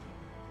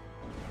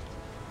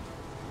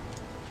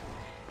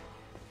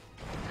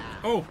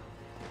 Oh!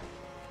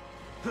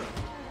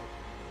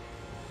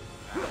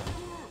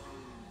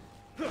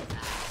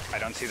 I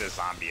don't see the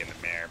zombie in the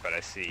mirror, but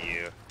I see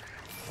you.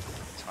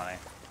 It's funny.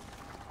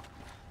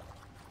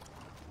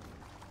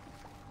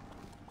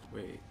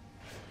 Wait.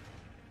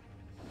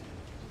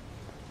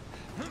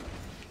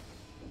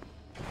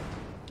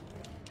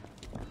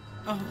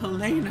 Oh,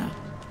 Helena!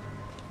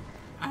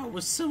 I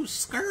was so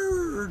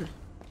scared!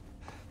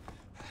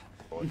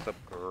 What's up,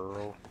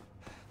 girl?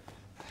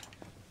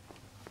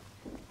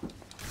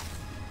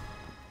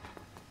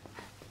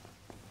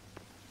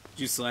 Did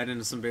you slide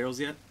into some barrels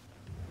yet?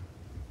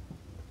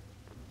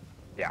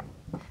 Yeah.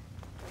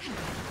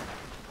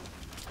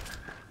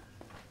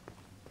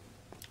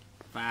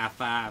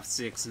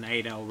 5.56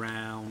 NATO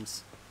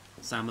rounds.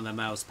 Some of the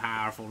most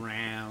powerful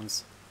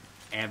rounds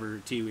ever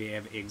to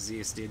have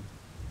existed.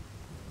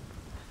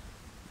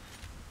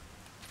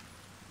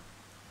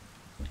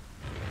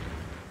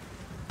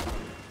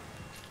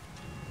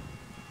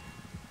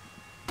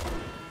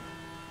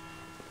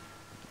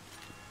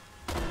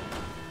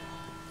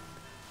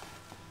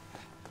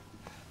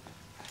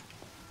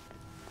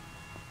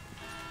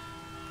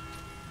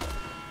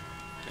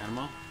 Got them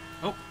all?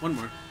 Oh, one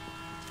more.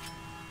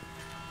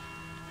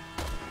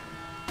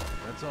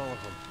 That's all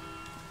of them.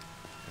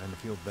 Kinda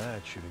feel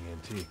bad shooting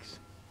antiques.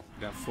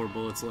 Got 4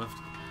 bullets left.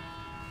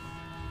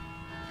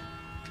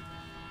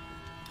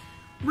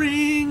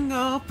 Ring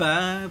of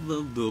 5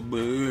 of the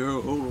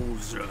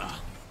bells.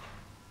 What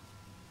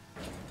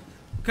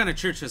kind of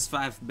church has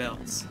 5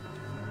 bells?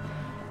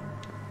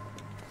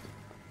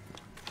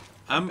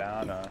 I'm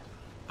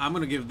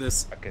gonna give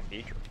this a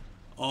cathedral.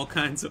 All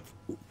kinds of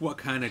what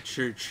kind of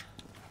church?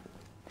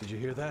 Did you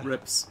hear that?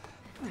 Rips.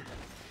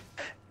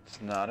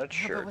 It's not a I hope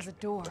church. it was a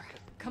door.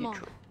 Come on.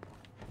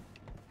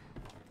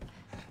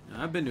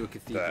 I've been to a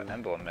cathedral. The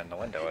emblem in the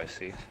window, I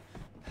see.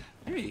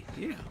 Hey,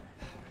 yeah.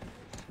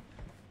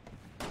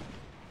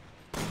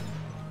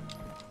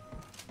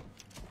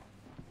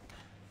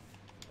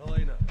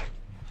 Helena.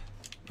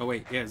 Oh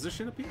wait, yeah, is there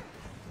shit up here?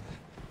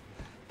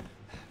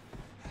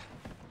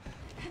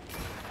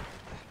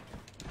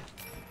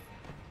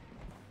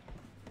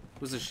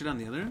 Was there shit on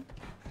the other end?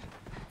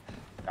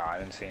 No, I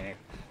didn't see any.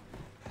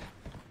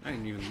 I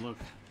didn't even look.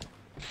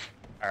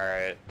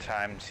 Alright,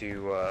 time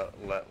to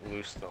let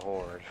loose the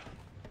horde.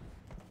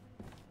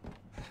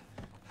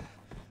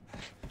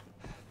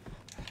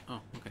 Oh,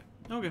 okay.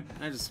 Okay,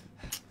 I just...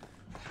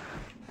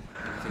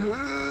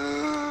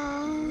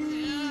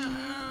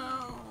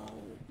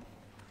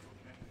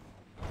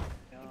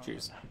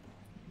 Cheers.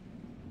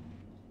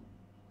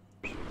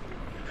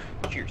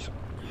 Cheers.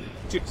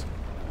 Cheers.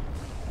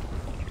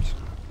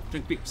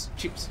 Drink beers.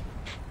 Cheers.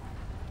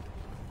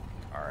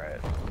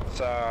 Alright.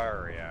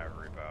 Sorry,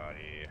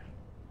 everybody.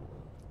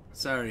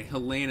 Sorry,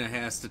 Helena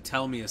has to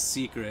tell me a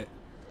secret.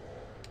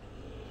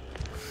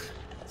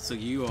 So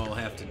you all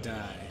have to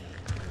die.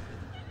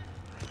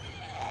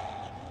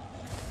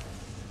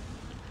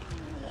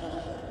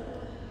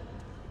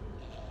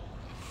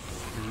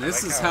 And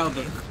this is how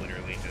the...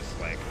 Literally just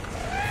like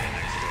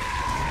next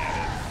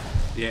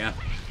to it. Yeah,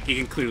 he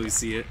can clearly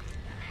see it.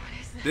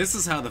 This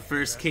is how the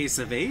first case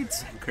of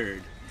AIDS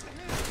occurred.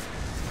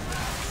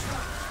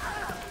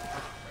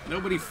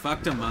 Nobody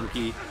fucked a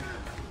monkey.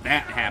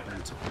 That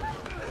happened.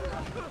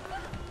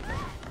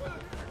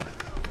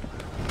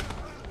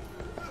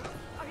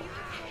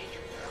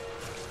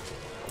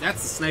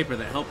 That's the sniper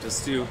that helped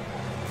us too.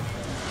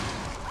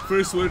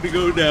 First one to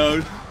go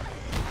down.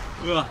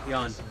 Ugh,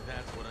 yawn.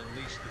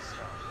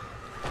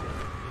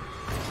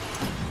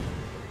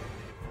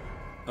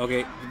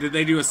 Okay, did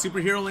they do a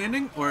superhero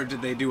landing or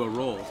did they do a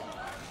roll?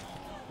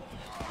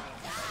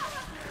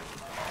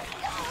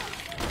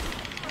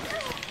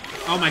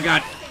 Oh my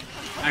god,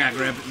 I got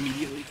grabbed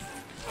immediately.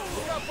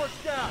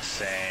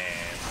 Same.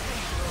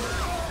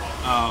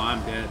 Oh,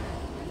 I'm dead.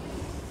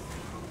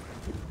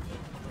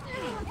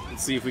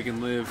 Let's see if we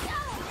can live.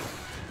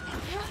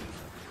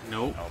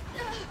 Nope. Nope.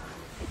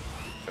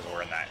 Because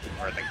we're in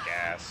the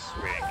gas.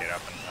 We didn't get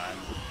up in time.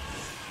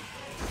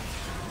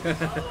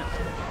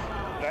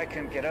 But I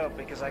couldn't get up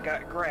because I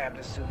got grabbed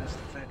as soon as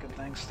the fucking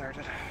thing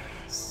started.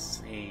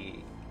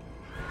 See.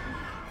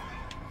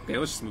 Okay,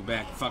 let's just move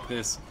back. Fuck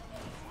this.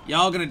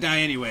 Y'all gonna die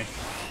anyway.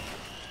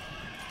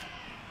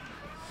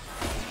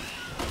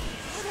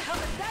 Where the hell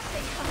did that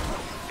thing come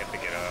from? Get to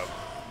get up.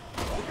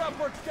 Look out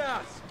for its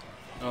gas!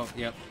 Oh,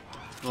 yep.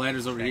 The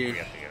ladder's over I think here. we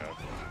have to get up.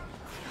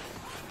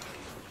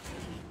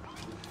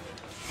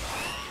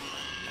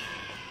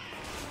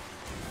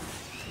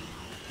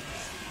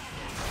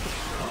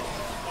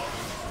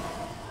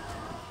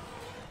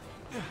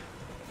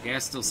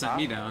 Gas still sent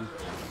me down. I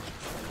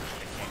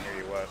can't hear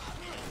you what.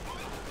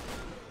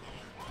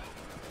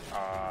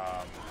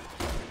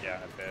 Yeah,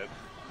 a bit.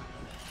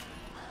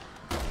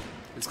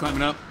 It's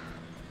climbing up.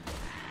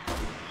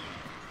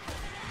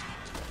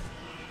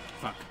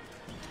 Fuck.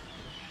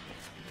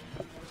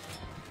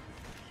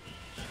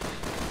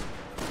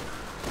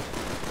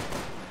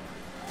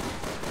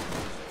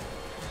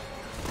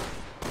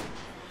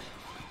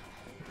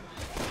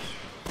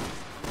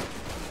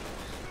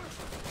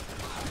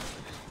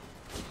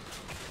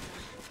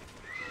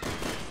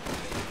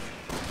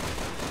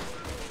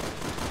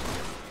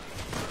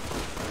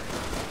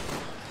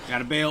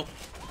 Gotta bail.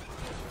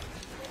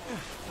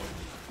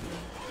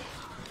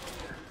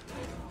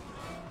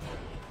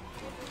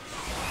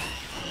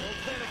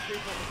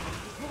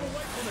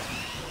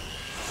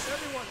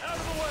 Everyone, out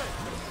of the way!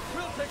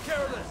 We'll take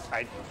care of this!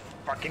 I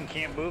fucking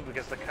can't move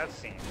because of the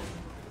cutscene.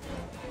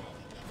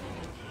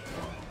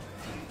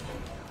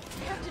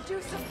 We have to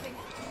do something.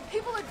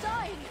 People are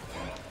dying.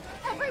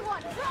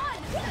 Everyone,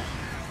 run!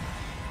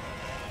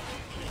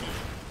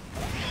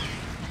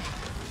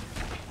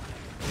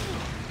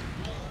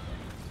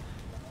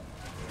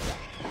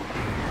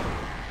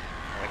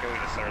 I like how we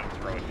just started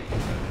throwing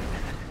things.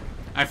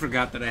 I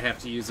forgot that I have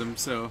to use them,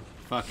 so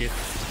fuck it.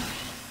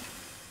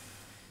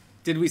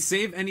 Did we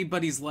save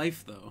anybody's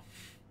life, though?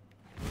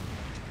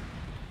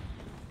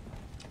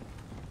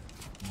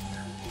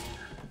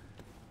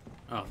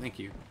 Oh, thank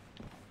you.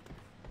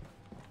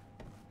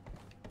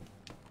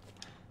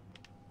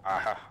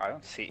 I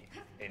don't see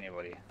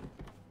anybody.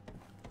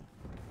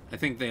 I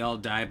think they all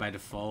die by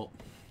default.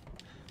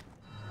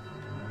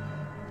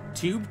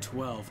 Tube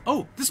 12.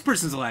 Oh, this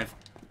person's alive.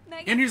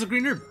 Megan? And here's a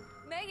green herb.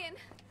 Megan,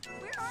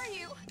 where are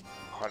you?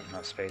 Oh,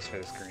 enough space for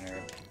this green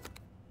herb.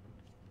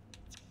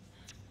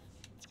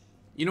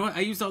 You know what? I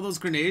used all those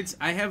grenades.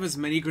 I have as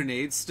many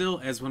grenades still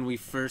as when we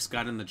first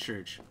got in the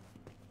church.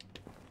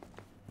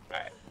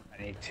 Alright,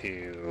 I need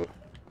to...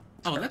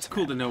 Oh, that's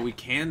cool to know we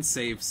can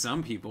save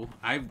some people.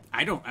 I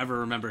don't ever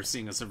remember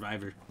seeing a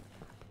survivor.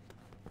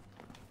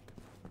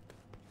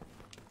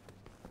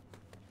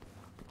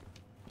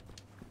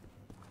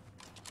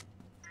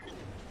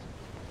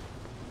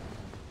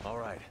 All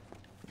right.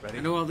 Ready?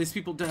 I know all these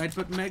people died,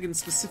 but Megan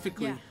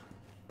specifically.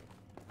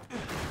 Yeah.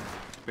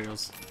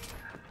 Barrels.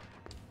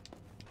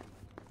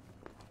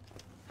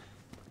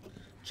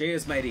 Jay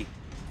is mighty.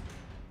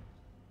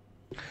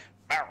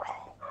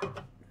 Barrel!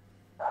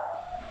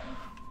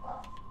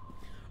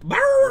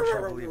 I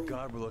can't believe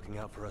God were looking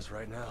out for us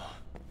right now.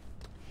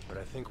 But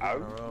I think we're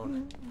on our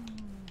own.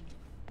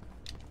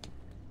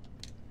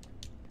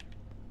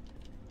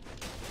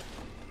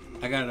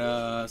 I got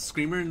a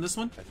screamer in this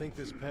one. I think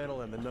this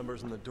panel and the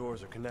numbers on the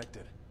doors are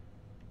connected.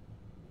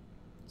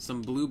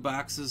 Some blue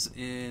boxes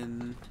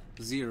in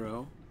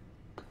 0.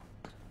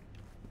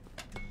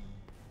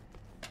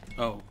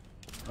 Oh.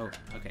 Oh,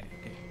 okay,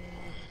 okay.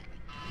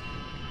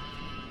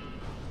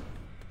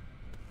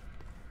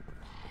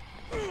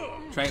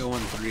 Try 0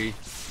 and 3.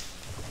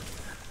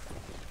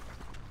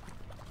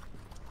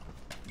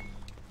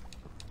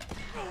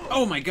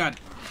 Oh my god!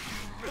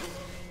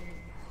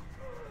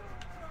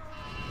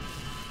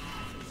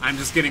 I'm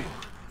just getting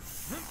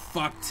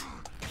fucked.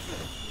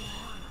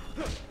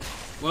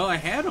 Well, I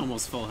had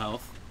almost full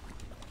health.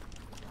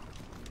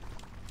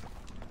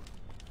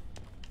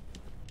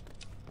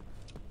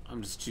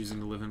 I'm just choosing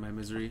to live in my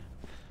misery.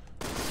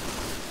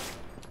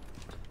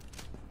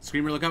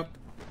 Screamer, look out.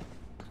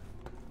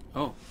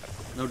 Oh,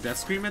 no death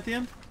scream at the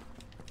end?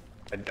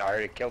 I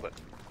already killed it.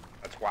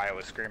 That's why I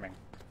was screaming.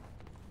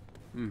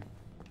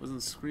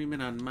 Wasn't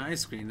screaming on my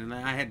screen, and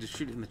I had to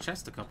shoot it in the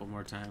chest a couple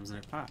more times, and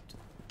it popped.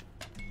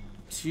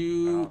 It's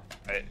 201.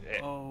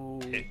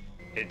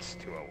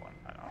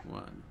 I know.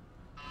 1.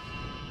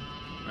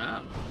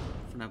 Wow.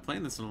 For not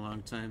playing this in a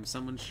long time,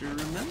 someone sure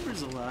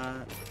remembers a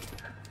lot.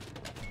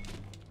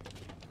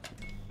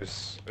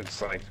 It's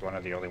like one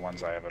of the only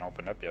ones I haven't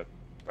opened up yet.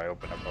 I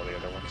opened up all the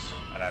other ones,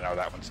 and I know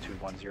that one's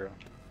 210.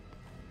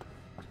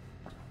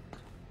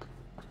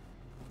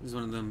 This is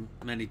one of them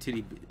many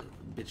titty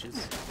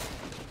bitches.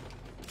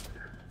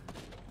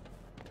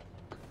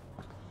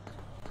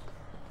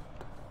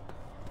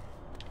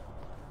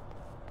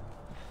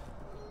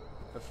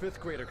 A 5th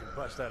grader could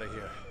bust out of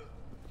here.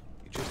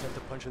 You just have to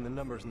punch in the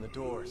numbers in the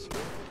doors.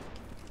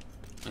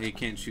 Oh, you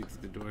can't shoot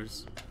through the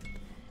doors.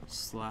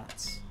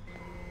 Slots.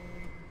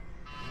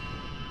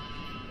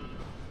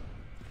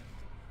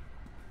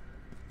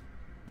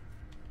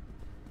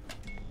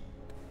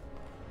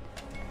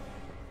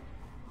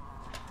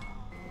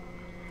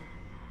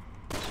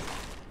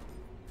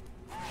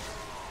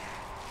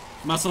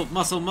 Muscle,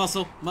 muscle,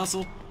 muscle,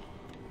 muscle.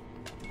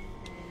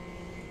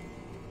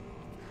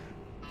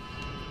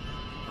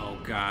 Oh,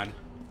 God.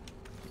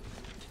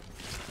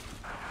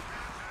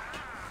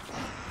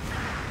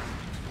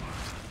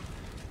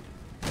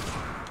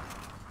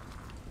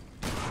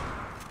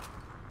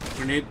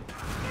 Grenade.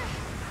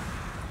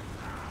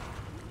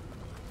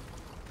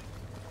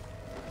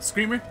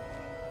 Screamer.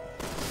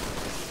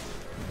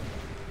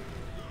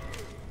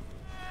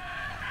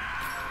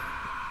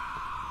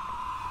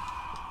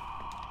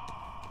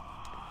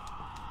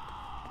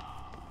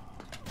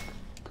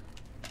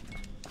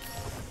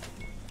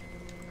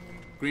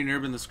 Green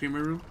herb in the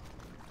screamer room.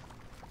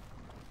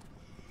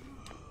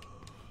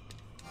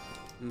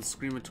 In the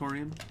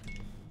screamatorium.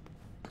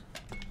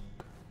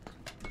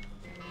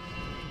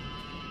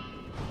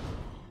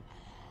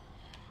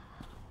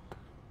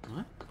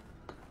 What?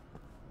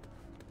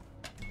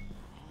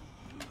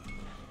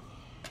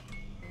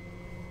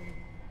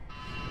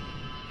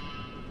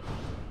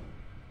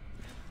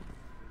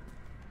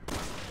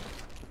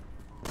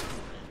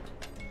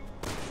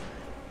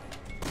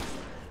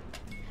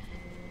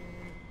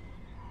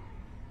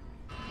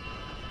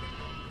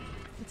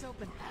 It's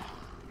open.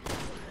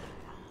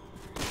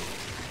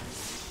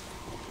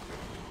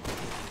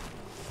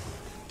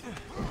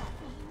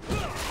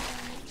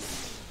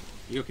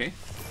 You okay?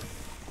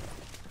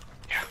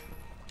 Yeah.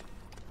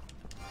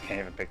 Can't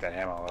even pick that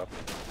ammo up.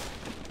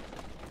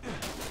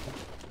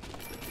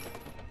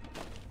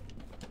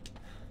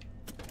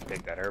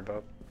 Pick that herb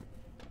up.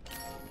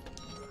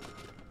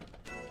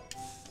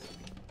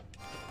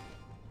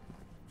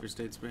 First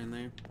aid spray in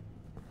there.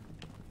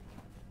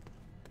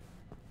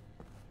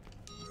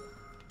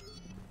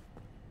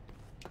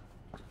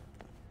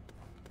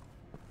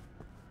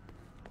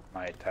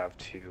 Might have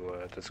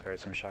to discard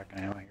some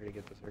shotgun ammo here to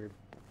get this herb.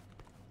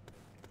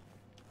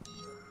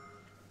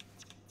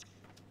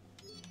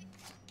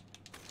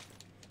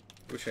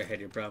 Wish I had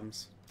your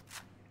problems.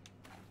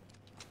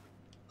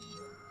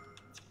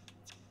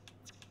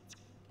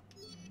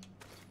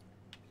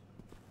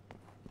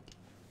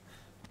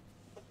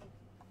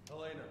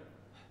 Helena.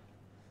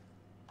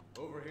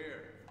 Over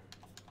here.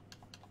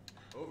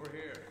 Over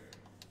here.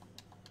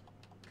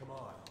 Come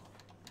on.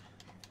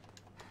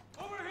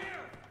 Over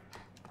here!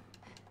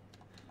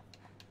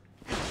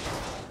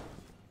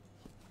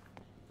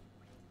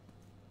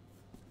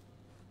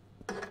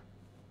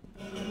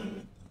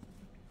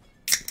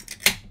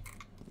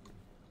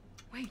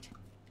 Wait,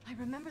 I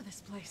remember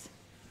this place.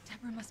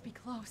 Deborah must be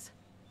close.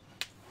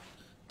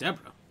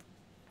 Deborah.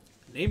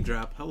 Name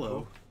drop.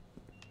 Hello.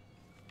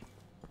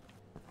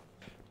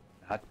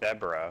 Not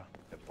Deborah.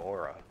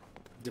 Deborah.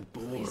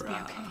 Please be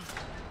Deborah. okay.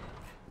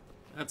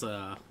 That's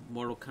a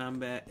Mortal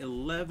Kombat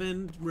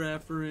 11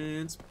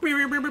 reference.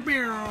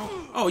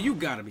 Oh, you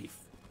gotta be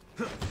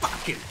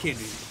fucking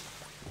kidding me.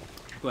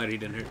 Glad he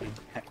didn't hurt me.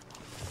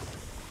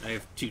 I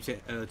have two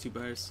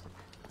bars.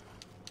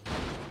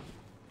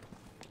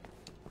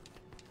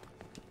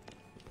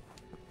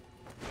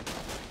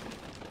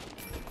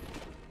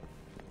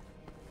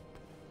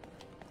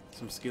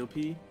 Some skill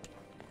P.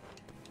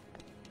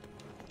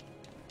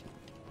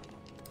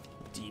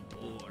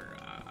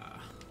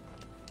 Deborah.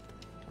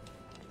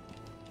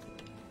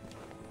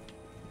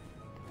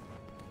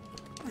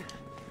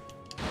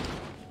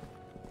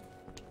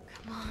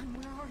 Come on,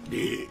 where are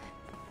you?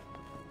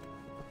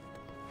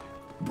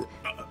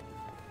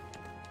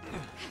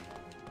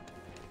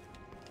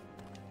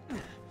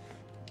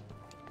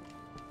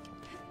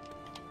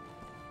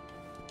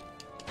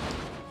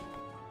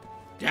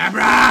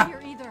 Deborah!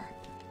 Here either.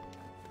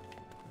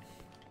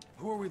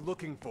 Who are we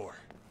looking for?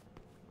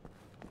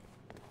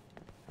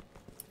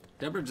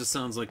 Deborah just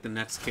sounds like the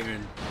next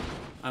Karen.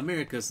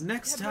 America's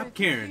next Deborah, top if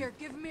you're Karen. here,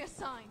 give me a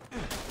sign.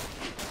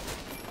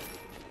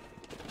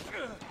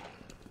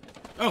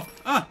 Oh,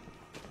 ah!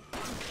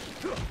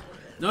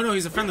 No,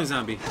 he's a friendly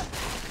zombie.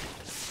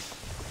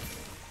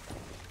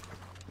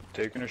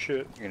 Taking a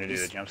shit. You're gonna do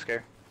the jump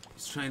scare?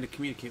 He's trying to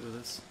communicate with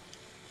us.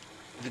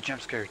 Do the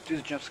jump scare. Do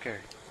the jump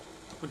scare.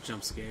 What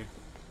jump scare?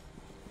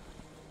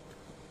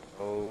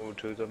 Go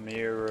to the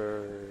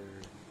mirror.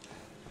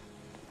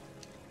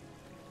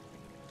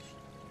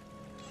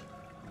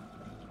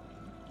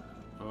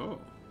 Oh.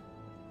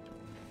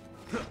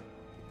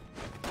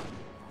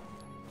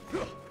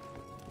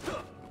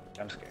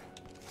 Jump scare.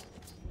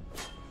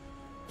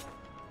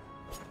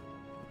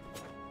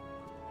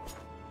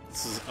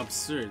 This is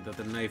absurd that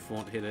the knife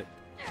won't hit it.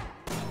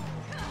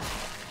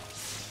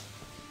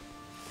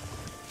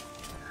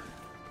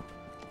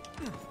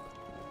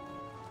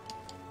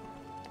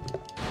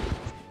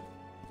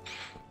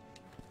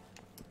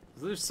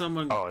 Is there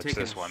someone Oh, it's taking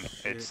this one.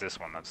 shit? It's this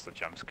one that's the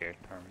jump scare.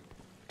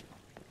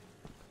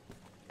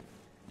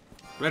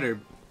 Red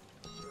herb.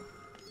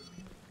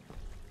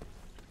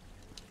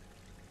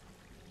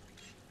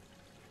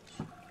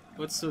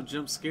 What's so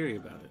jump scary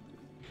about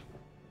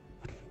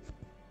it?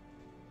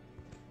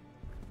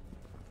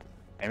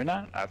 Maybe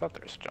not? I thought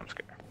there was a jump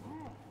scare.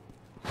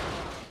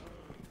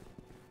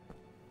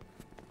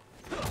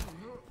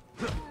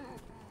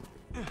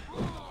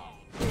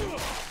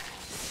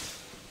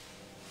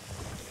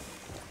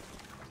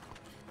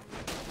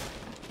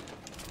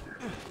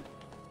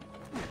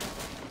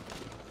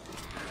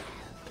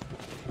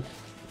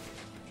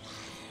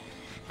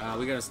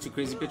 We got us two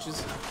crazy bitches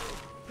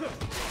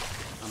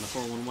on the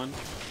 411.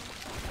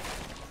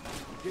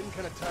 I'm getting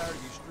kind of tired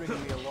of you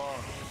stringing me along.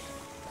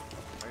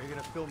 Are you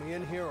gonna fill me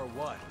in here or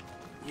what?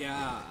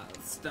 Yeah,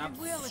 stop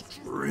I will, it's just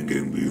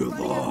stringing me running out of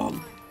along.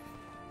 time.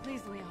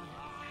 Please, Leon,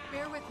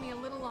 bear with me a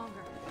little longer.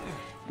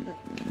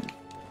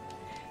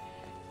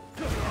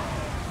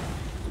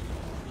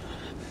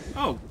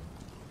 Oh,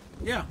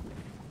 yeah.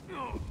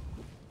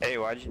 Hey,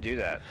 why'd you do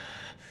that?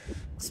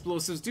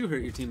 Explosives do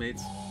hurt your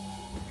teammates.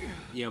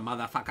 You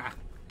motherfucker.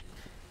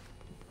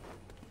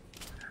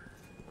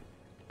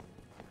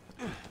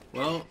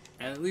 Well,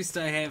 at least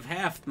I have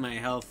half my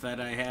health that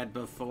I had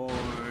before.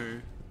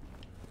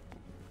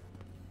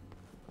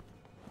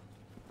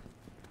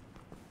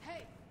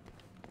 Hey,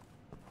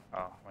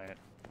 Oh, wait.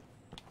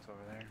 It's over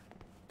there.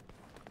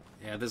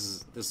 Yeah, this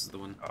is the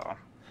one. Oh.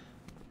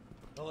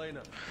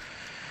 Elena.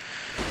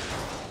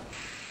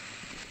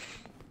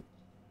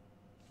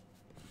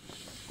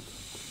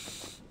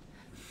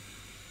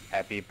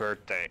 Happy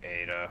birthday,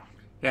 Ada.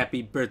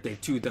 Happy birthday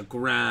to the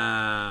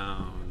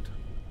ground.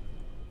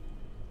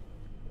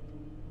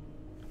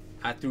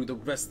 I threw the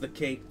rest of the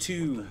cake What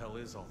too. the hell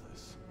is all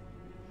this?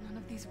 none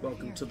of these were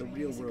Welcome here to the 3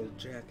 real days ago. world,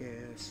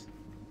 jackass.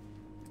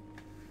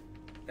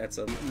 That's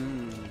a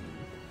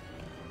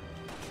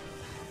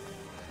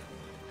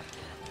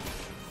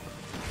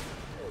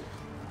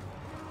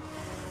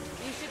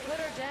You should put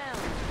her down.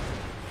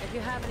 If you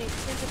have any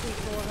sympathy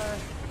for her.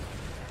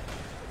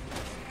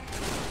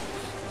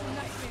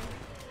 Nightmare.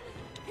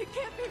 It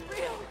can't be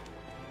real.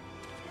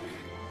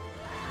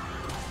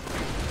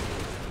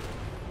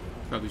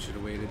 Probably should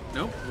have waited.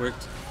 Nope,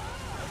 worked.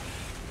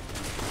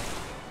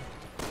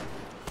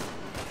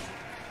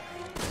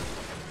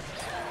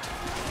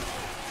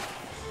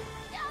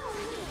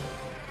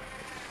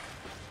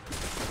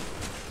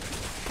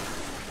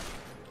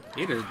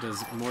 Ada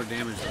does more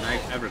damage than I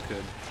ever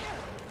could.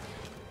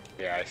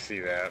 Yeah, I see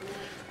that.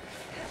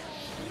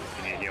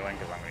 You need healing?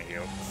 Because I'm going to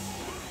heal.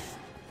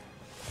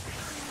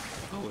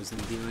 Always in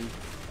dealing.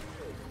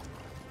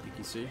 Thank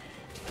you, sir.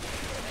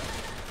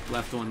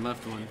 Left one,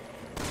 left one.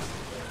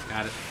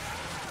 Got it.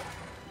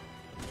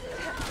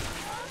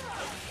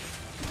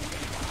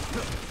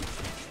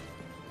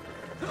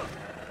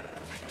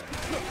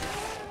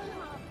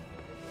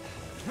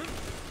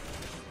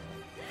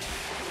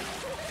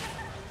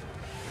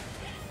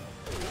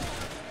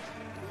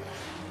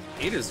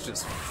 Ada's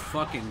just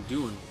fucking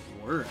doing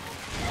work.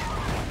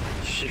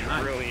 She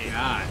My really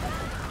God.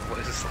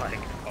 was like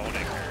owning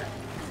her.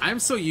 I'm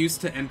so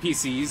used to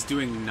NPCs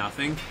doing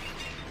nothing.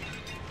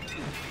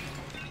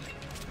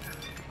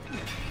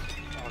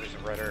 Oh, there's a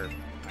red herb.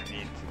 I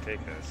need to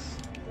take this.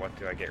 What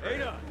do I get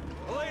rid of?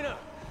 Elena!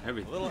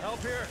 Everything. A little help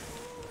here?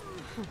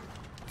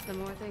 The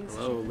more things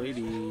Hello, change,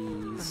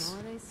 ladies. the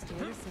more they stay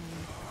the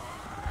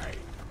same.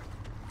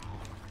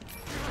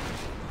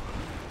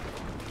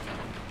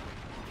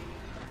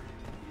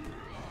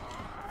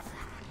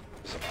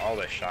 So all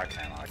this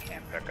shotgun ammo I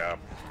can't pick up.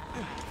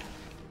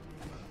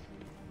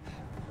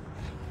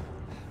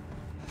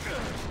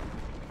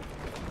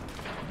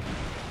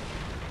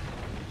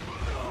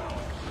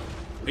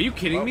 Are you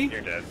kidding Oh, me?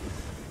 you're dead.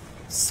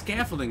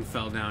 Scaffolding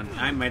fell down.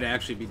 I might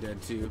actually be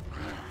dead too.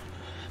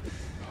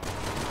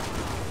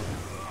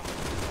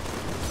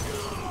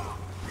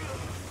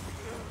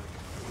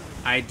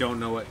 I don't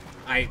know what.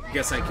 I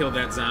guess I killed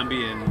that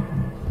zombie and.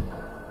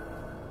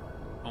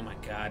 Oh my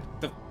god.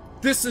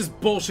 This is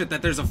bullshit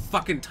that there's a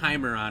fucking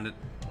timer on it.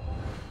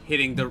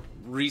 Hitting the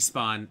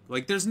respawn.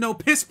 Like, there's no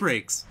piss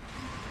breaks.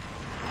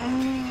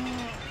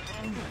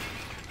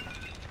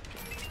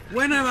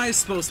 When am I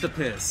supposed to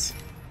piss?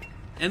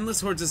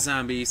 Endless hordes of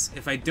zombies.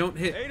 If I don't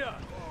hit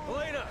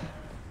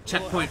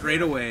checkpoint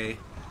right away,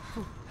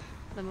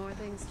 The more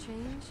things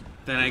change.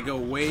 then I go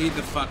way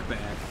the fuck back.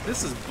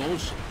 This is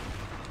bullshit.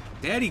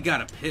 Daddy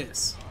gotta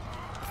piss.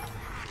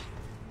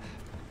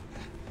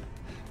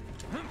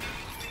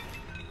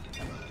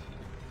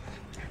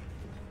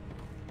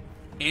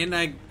 And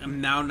I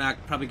am now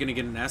not probably gonna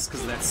get an S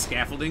because of that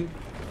scaffolding.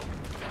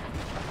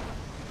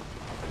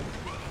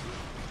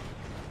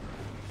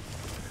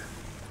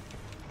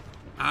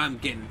 I'm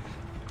getting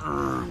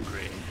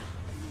angry.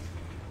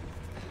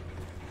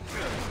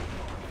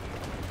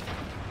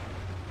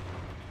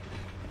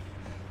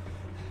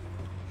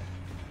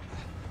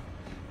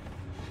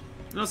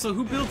 And also,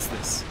 who builds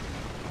this?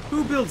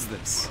 Who builds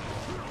this?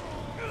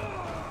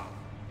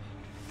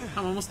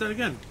 I'm almost dead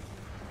again.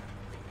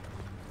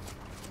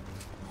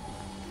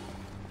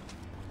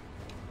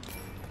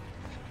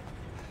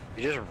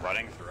 You just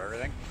running through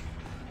everything?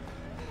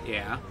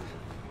 Yeah.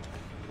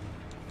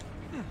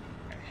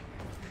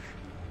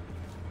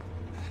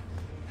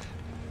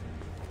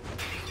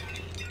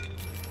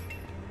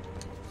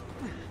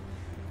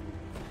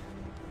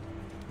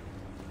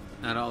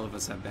 Not all of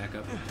us have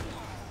backup.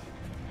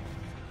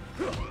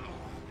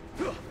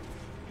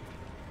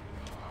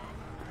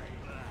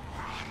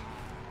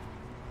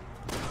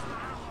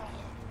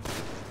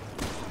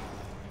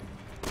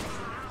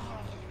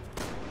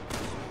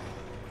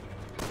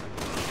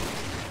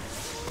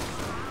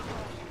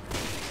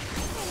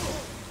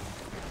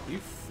 Are you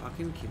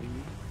fucking kidding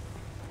me?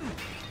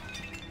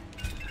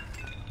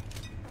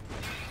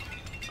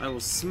 I will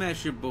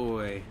smash your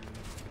boy.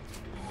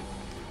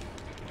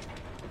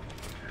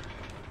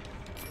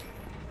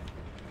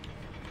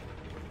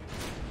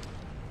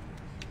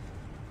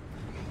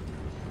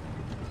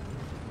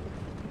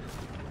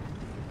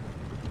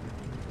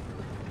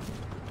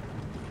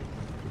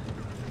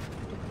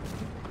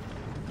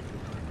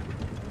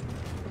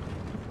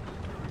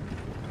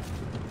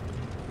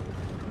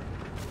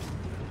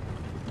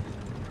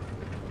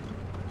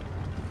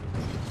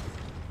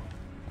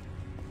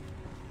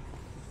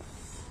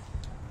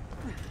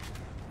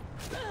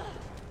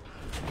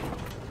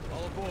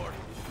 All aboard.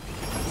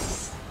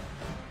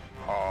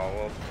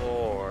 All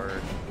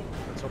aboard.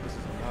 Let's hope this is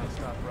a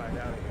non-stop ride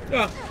out of here.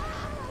 Oh.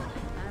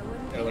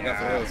 Yeah, look out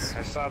for Yeah, those.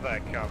 I saw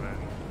that coming.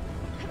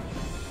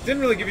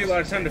 Didn't really give you a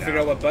lot of time to figure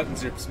out what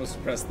buttons you're supposed to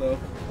press, though.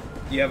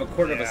 You have a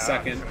quarter of a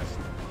second.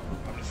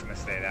 I'm just gonna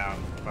stay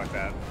down. Fuck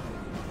that.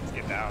 Let's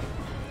get down.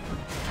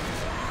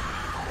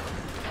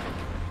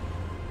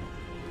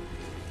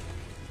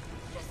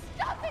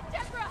 Stop it,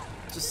 Deborah!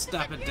 Just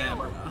stop it,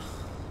 Deborah.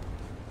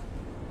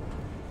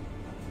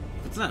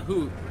 If it's not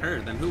her,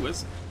 then who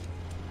is it?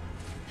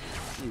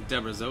 I think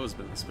Deborah's always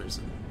been this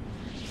person.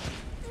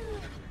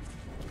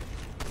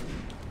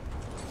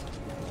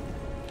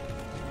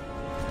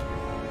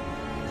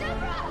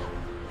 Deborah!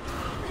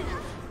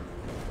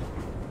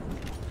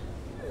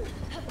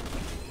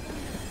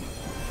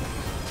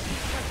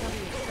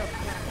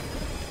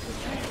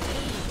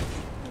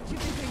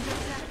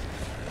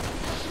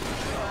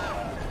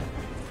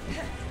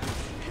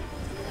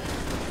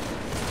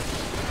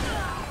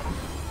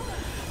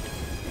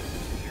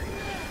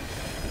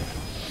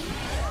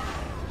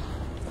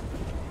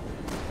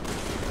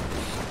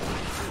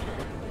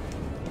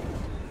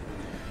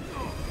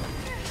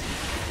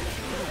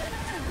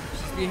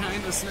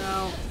 Behind us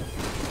now.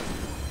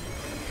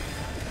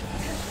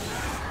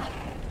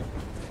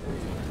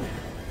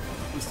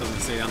 I'm still gonna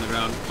stay on the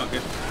ground. Fuck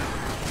it.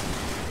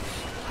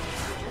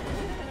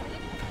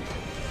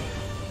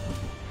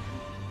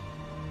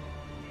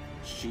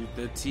 Shoot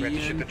the TNT. We have to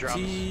shoot the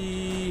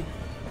drums.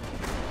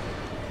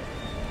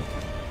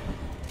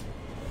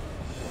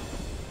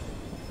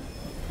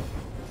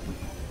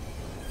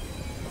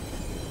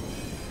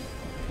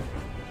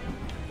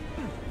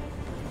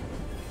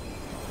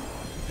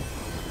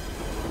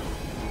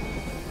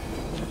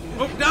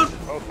 Oh, down!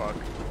 Oh fuck.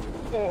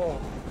 Oh.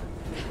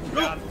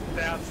 Down,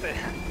 down, stay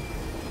down.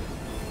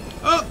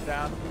 Oh!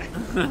 Down.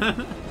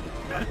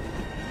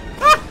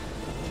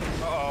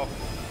 Uh-oh.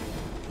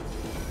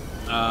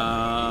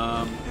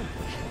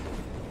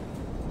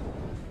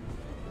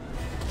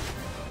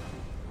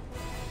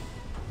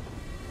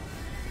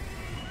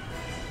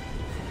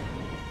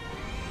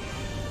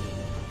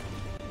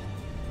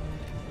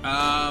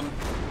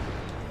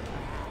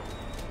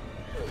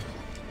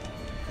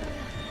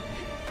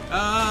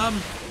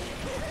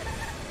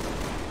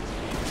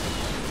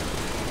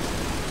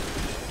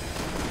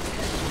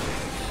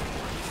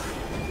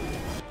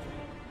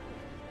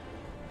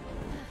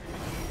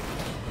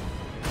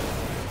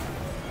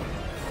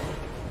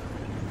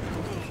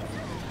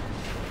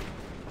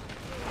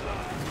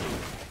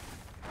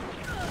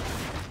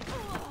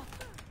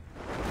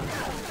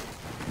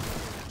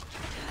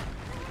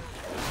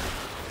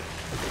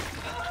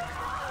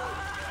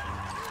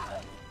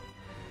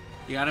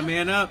 You gotta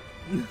man up.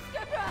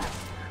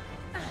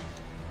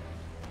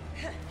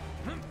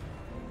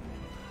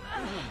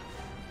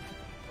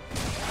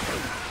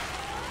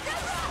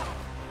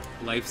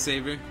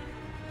 lifesaver.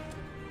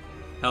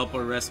 Help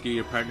or rescue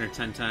your partner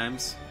 10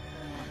 times.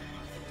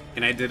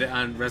 And I did it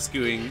on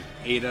rescuing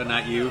Ada,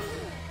 not you.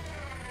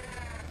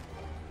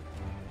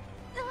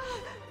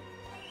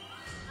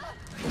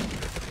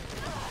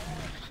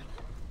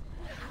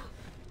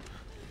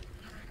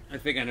 I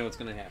think I know what's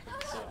gonna happen,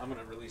 so I'm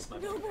gonna release my...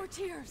 No more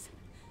tears.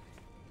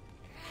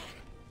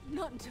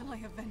 Not until I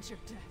avenge your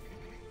death.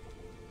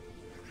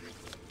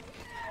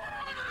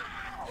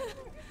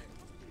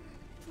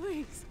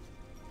 Please.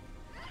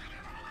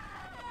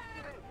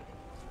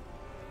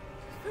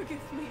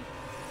 Forgive me.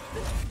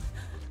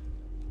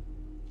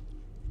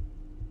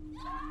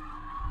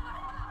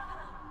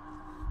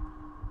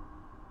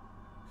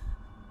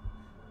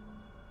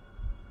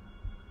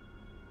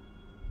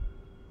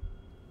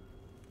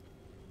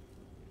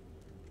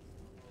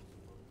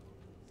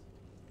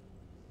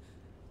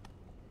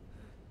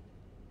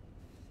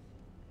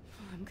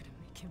 I'm gonna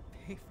make him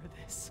pay for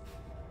this.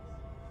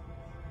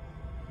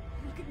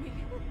 Look at me.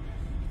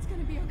 It's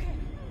gonna be okay.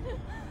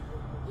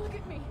 Look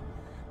at me.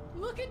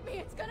 Look at me.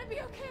 It's gonna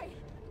be okay.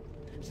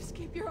 Just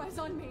keep your eyes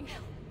on me.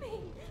 Help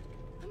me.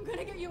 I'm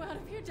gonna get you out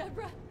of here,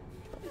 Deborah.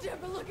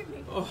 Deborah, look at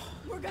me. Oh.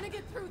 We're gonna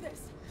get through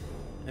this.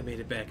 I made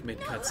it back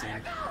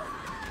mid-cutscene. Get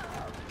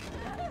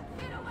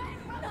away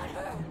from Not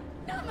her.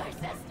 Not my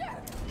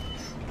sister.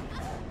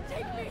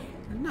 Take me.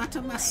 Not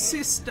my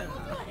sister.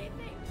 Don't do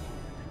anything.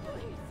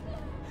 Please.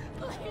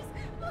 Please.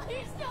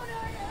 Please don't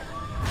hurt her.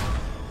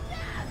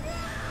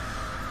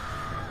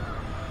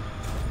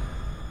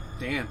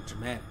 Damn,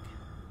 dramatic.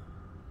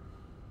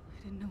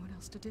 I didn't know what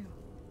else to do.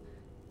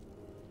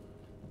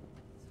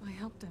 So I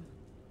helped him.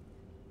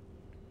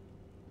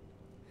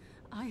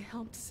 I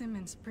helped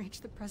Simmons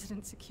breach the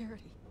president's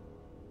security.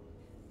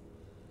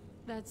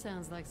 That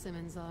sounds like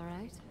Simmons, all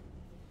right.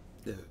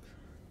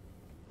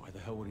 Why the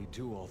hell would he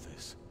do all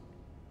this?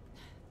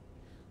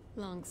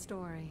 Long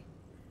story.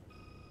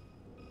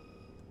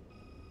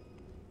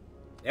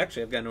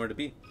 Actually, I've got nowhere to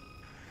be.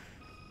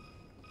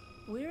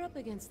 We're up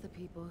against the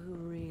people who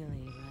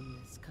really run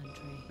this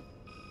country.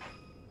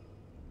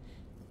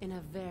 In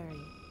a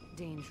very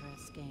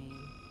dangerous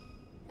game.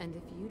 And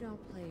if you don't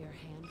play your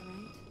hand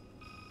right...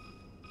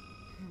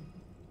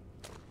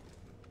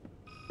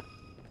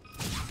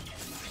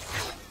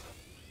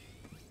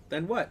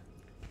 Then what?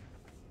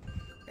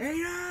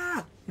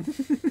 Ada!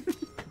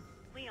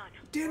 Leon,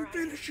 didn't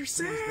finish your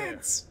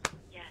sentence!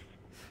 Yes.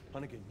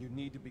 Hunnigan, you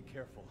need to be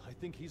careful. I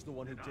think he's the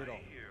one who did all.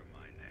 Hear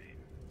my name.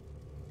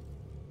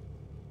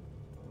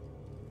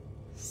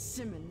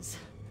 Simmons.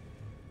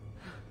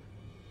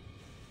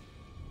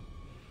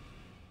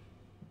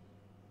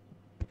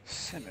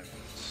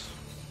 Simmons.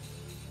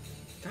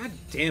 God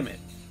damn it.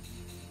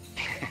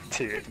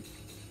 Dude.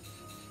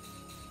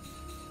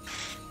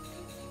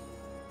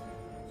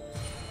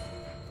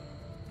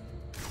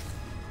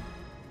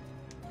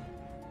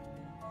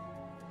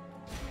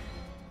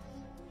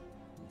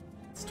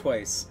 It's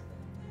twice.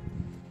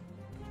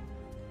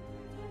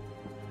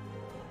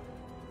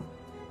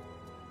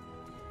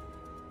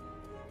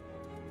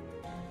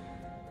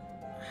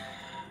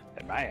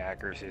 And my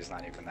accuracy is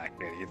not even that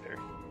good either.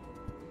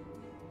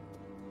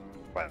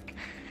 Like,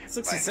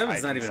 67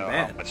 is not even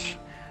bad. Much...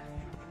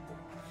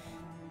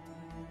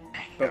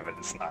 But, but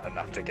it's not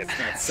enough to get it's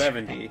not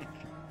 70,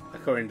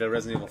 according to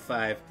Resident Evil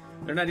 5.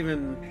 They're not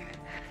even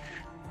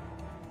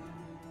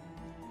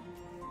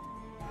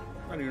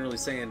really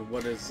saying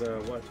what is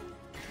what.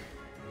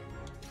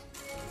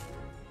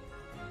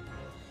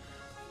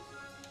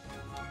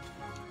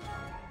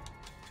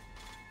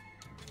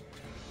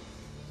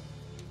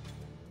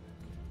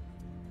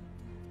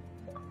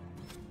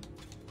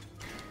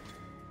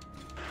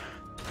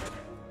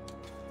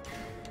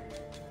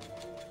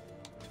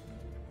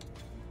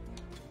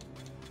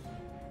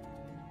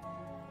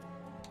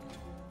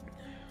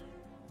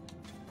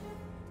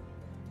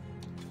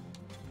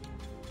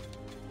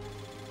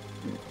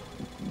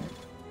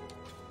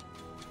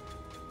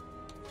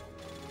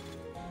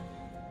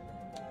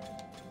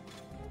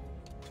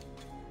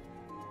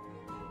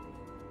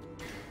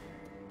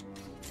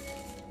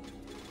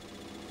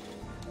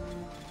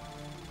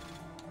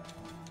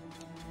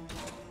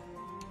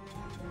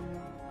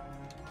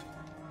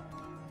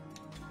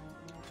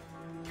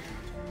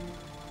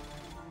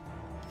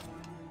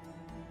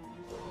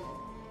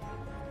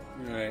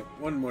 Alright,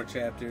 one more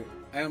chapter.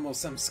 I'm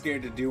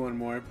scared to do one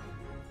more.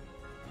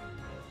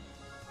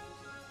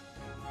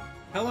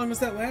 How long was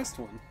that last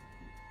one?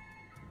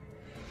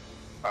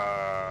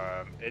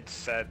 It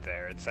said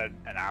there. It said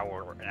an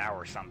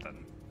hour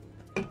something.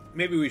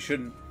 Maybe we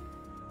shouldn't.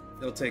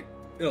 It'll take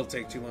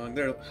too long.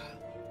 They're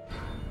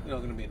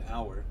gonna be an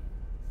hour.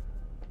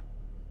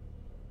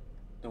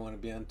 Don't want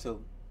to be on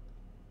until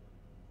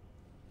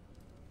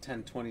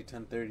 10:20,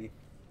 10:30.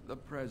 The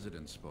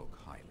president spoke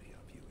highly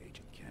of you,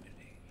 Agent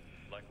Kennedy.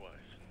 Likewise.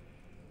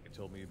 He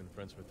told me you've been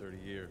friends for 30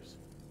 years.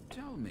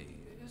 Tell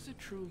me, is it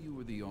true you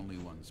were the only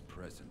ones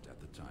present at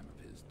the time of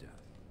his death?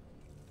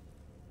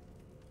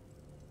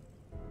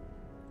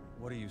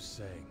 What are you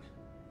saying?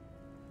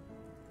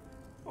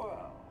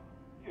 Well,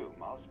 you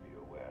must be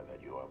aware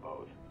that you are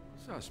both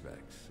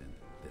suspects in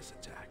this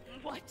attack.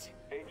 What?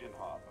 Agent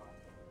Harper,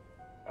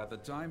 At the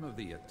time of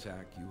the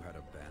attack, you had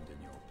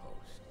abandoned your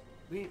post.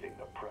 leaving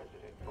the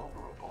president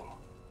vulnerable.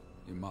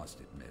 You must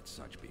admit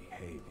such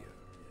behavior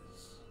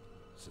is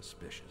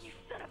suspicious. You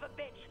son of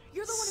a bitch!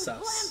 You're the one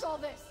who plans all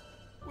this!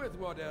 With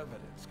what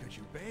evidence could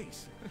you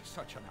base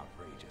such an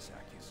outrageous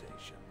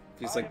accusation?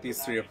 Feels like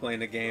these three are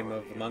playing a game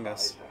of Among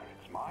Us.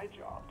 It's my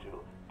job to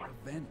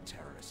Prevent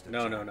terrorist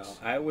attacks. No.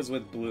 I was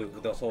with Blue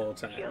the whole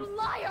time. You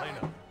liar!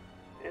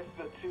 If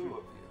the two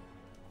of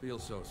You feel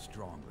so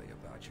strongly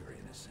about your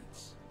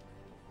innocence,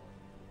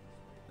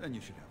 then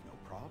you should have no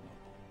problem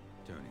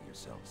turning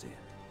yourselves in.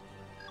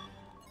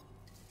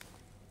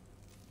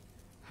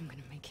 I'm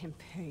gonna make him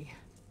pay.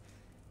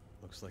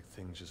 Looks like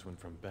things just went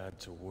from bad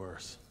to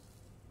worse.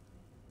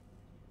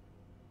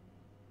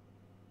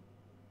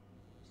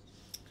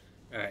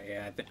 Alright,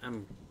 yeah,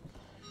 I'm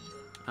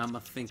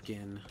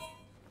thinking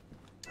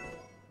I'm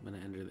gonna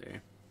end her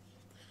there.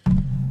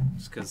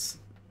 Just because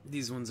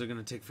these ones are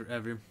gonna take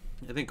forever.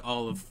 I think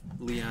all of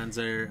Leon's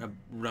are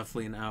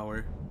roughly an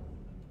hour.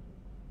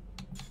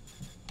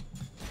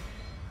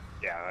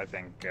 Yeah, I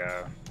think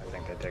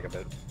they take a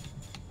bit.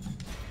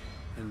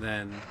 And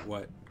then,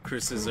 what,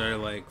 Chris's are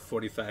like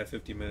 45,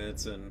 50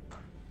 minutes, and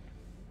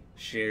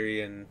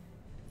Sherry and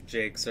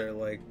Jake's are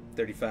like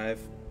 35.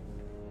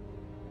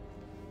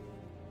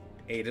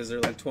 Ada's are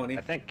like 20.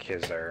 I think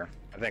his are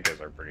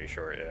pretty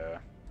short, yeah.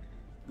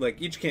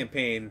 Like, each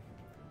campaign,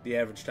 the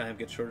average time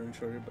gets shorter and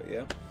shorter, but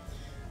yeah.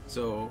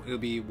 So, it'll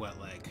be, what,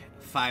 like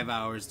 5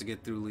 hours to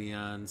get through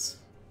Leon's.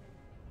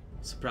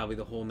 So probably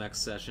the whole next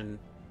session.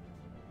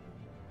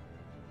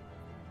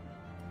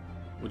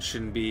 Which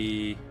should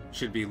be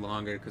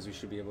longer, because we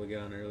should be able to get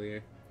on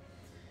earlier.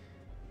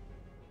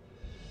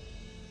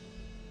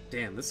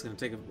 Damn, this is going to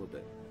take a little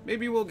bit.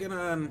 Maybe we'll get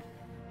on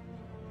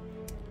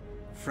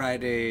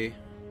Friday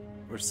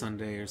or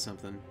Sunday or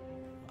something.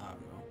 I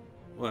don't know.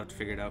 We'll have to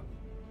figure it out.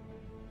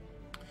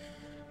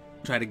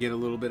 Try to get a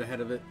little bit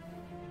ahead of it.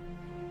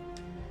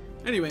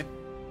 Anyway,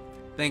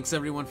 thanks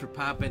everyone for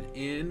popping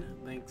in.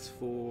 Thanks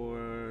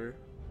for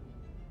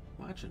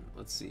watching.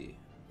 Let's see.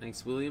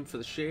 Thanks William for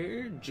the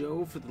share,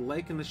 Joe for the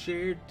like and the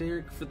share,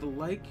 Derek for the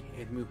like,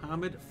 and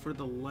Muhammad for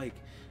the like.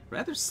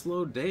 Rather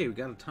slow day. We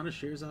got a ton of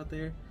shares out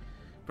there.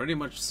 Pretty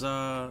much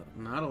not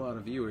a lot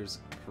of viewers.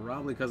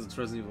 Probably because it's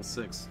Resident Evil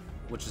 6,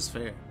 which is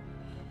fair.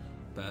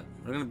 But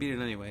we're gonna beat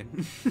it anyway.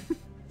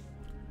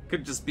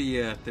 Could just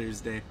be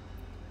Thursday.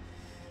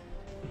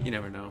 You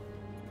never know.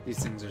 These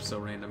things are so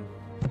random.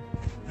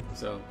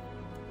 So,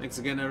 thanks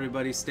again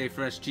everybody. Stay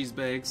fresh, cheese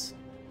bags.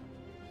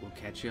 We'll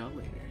catch y'all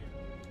later.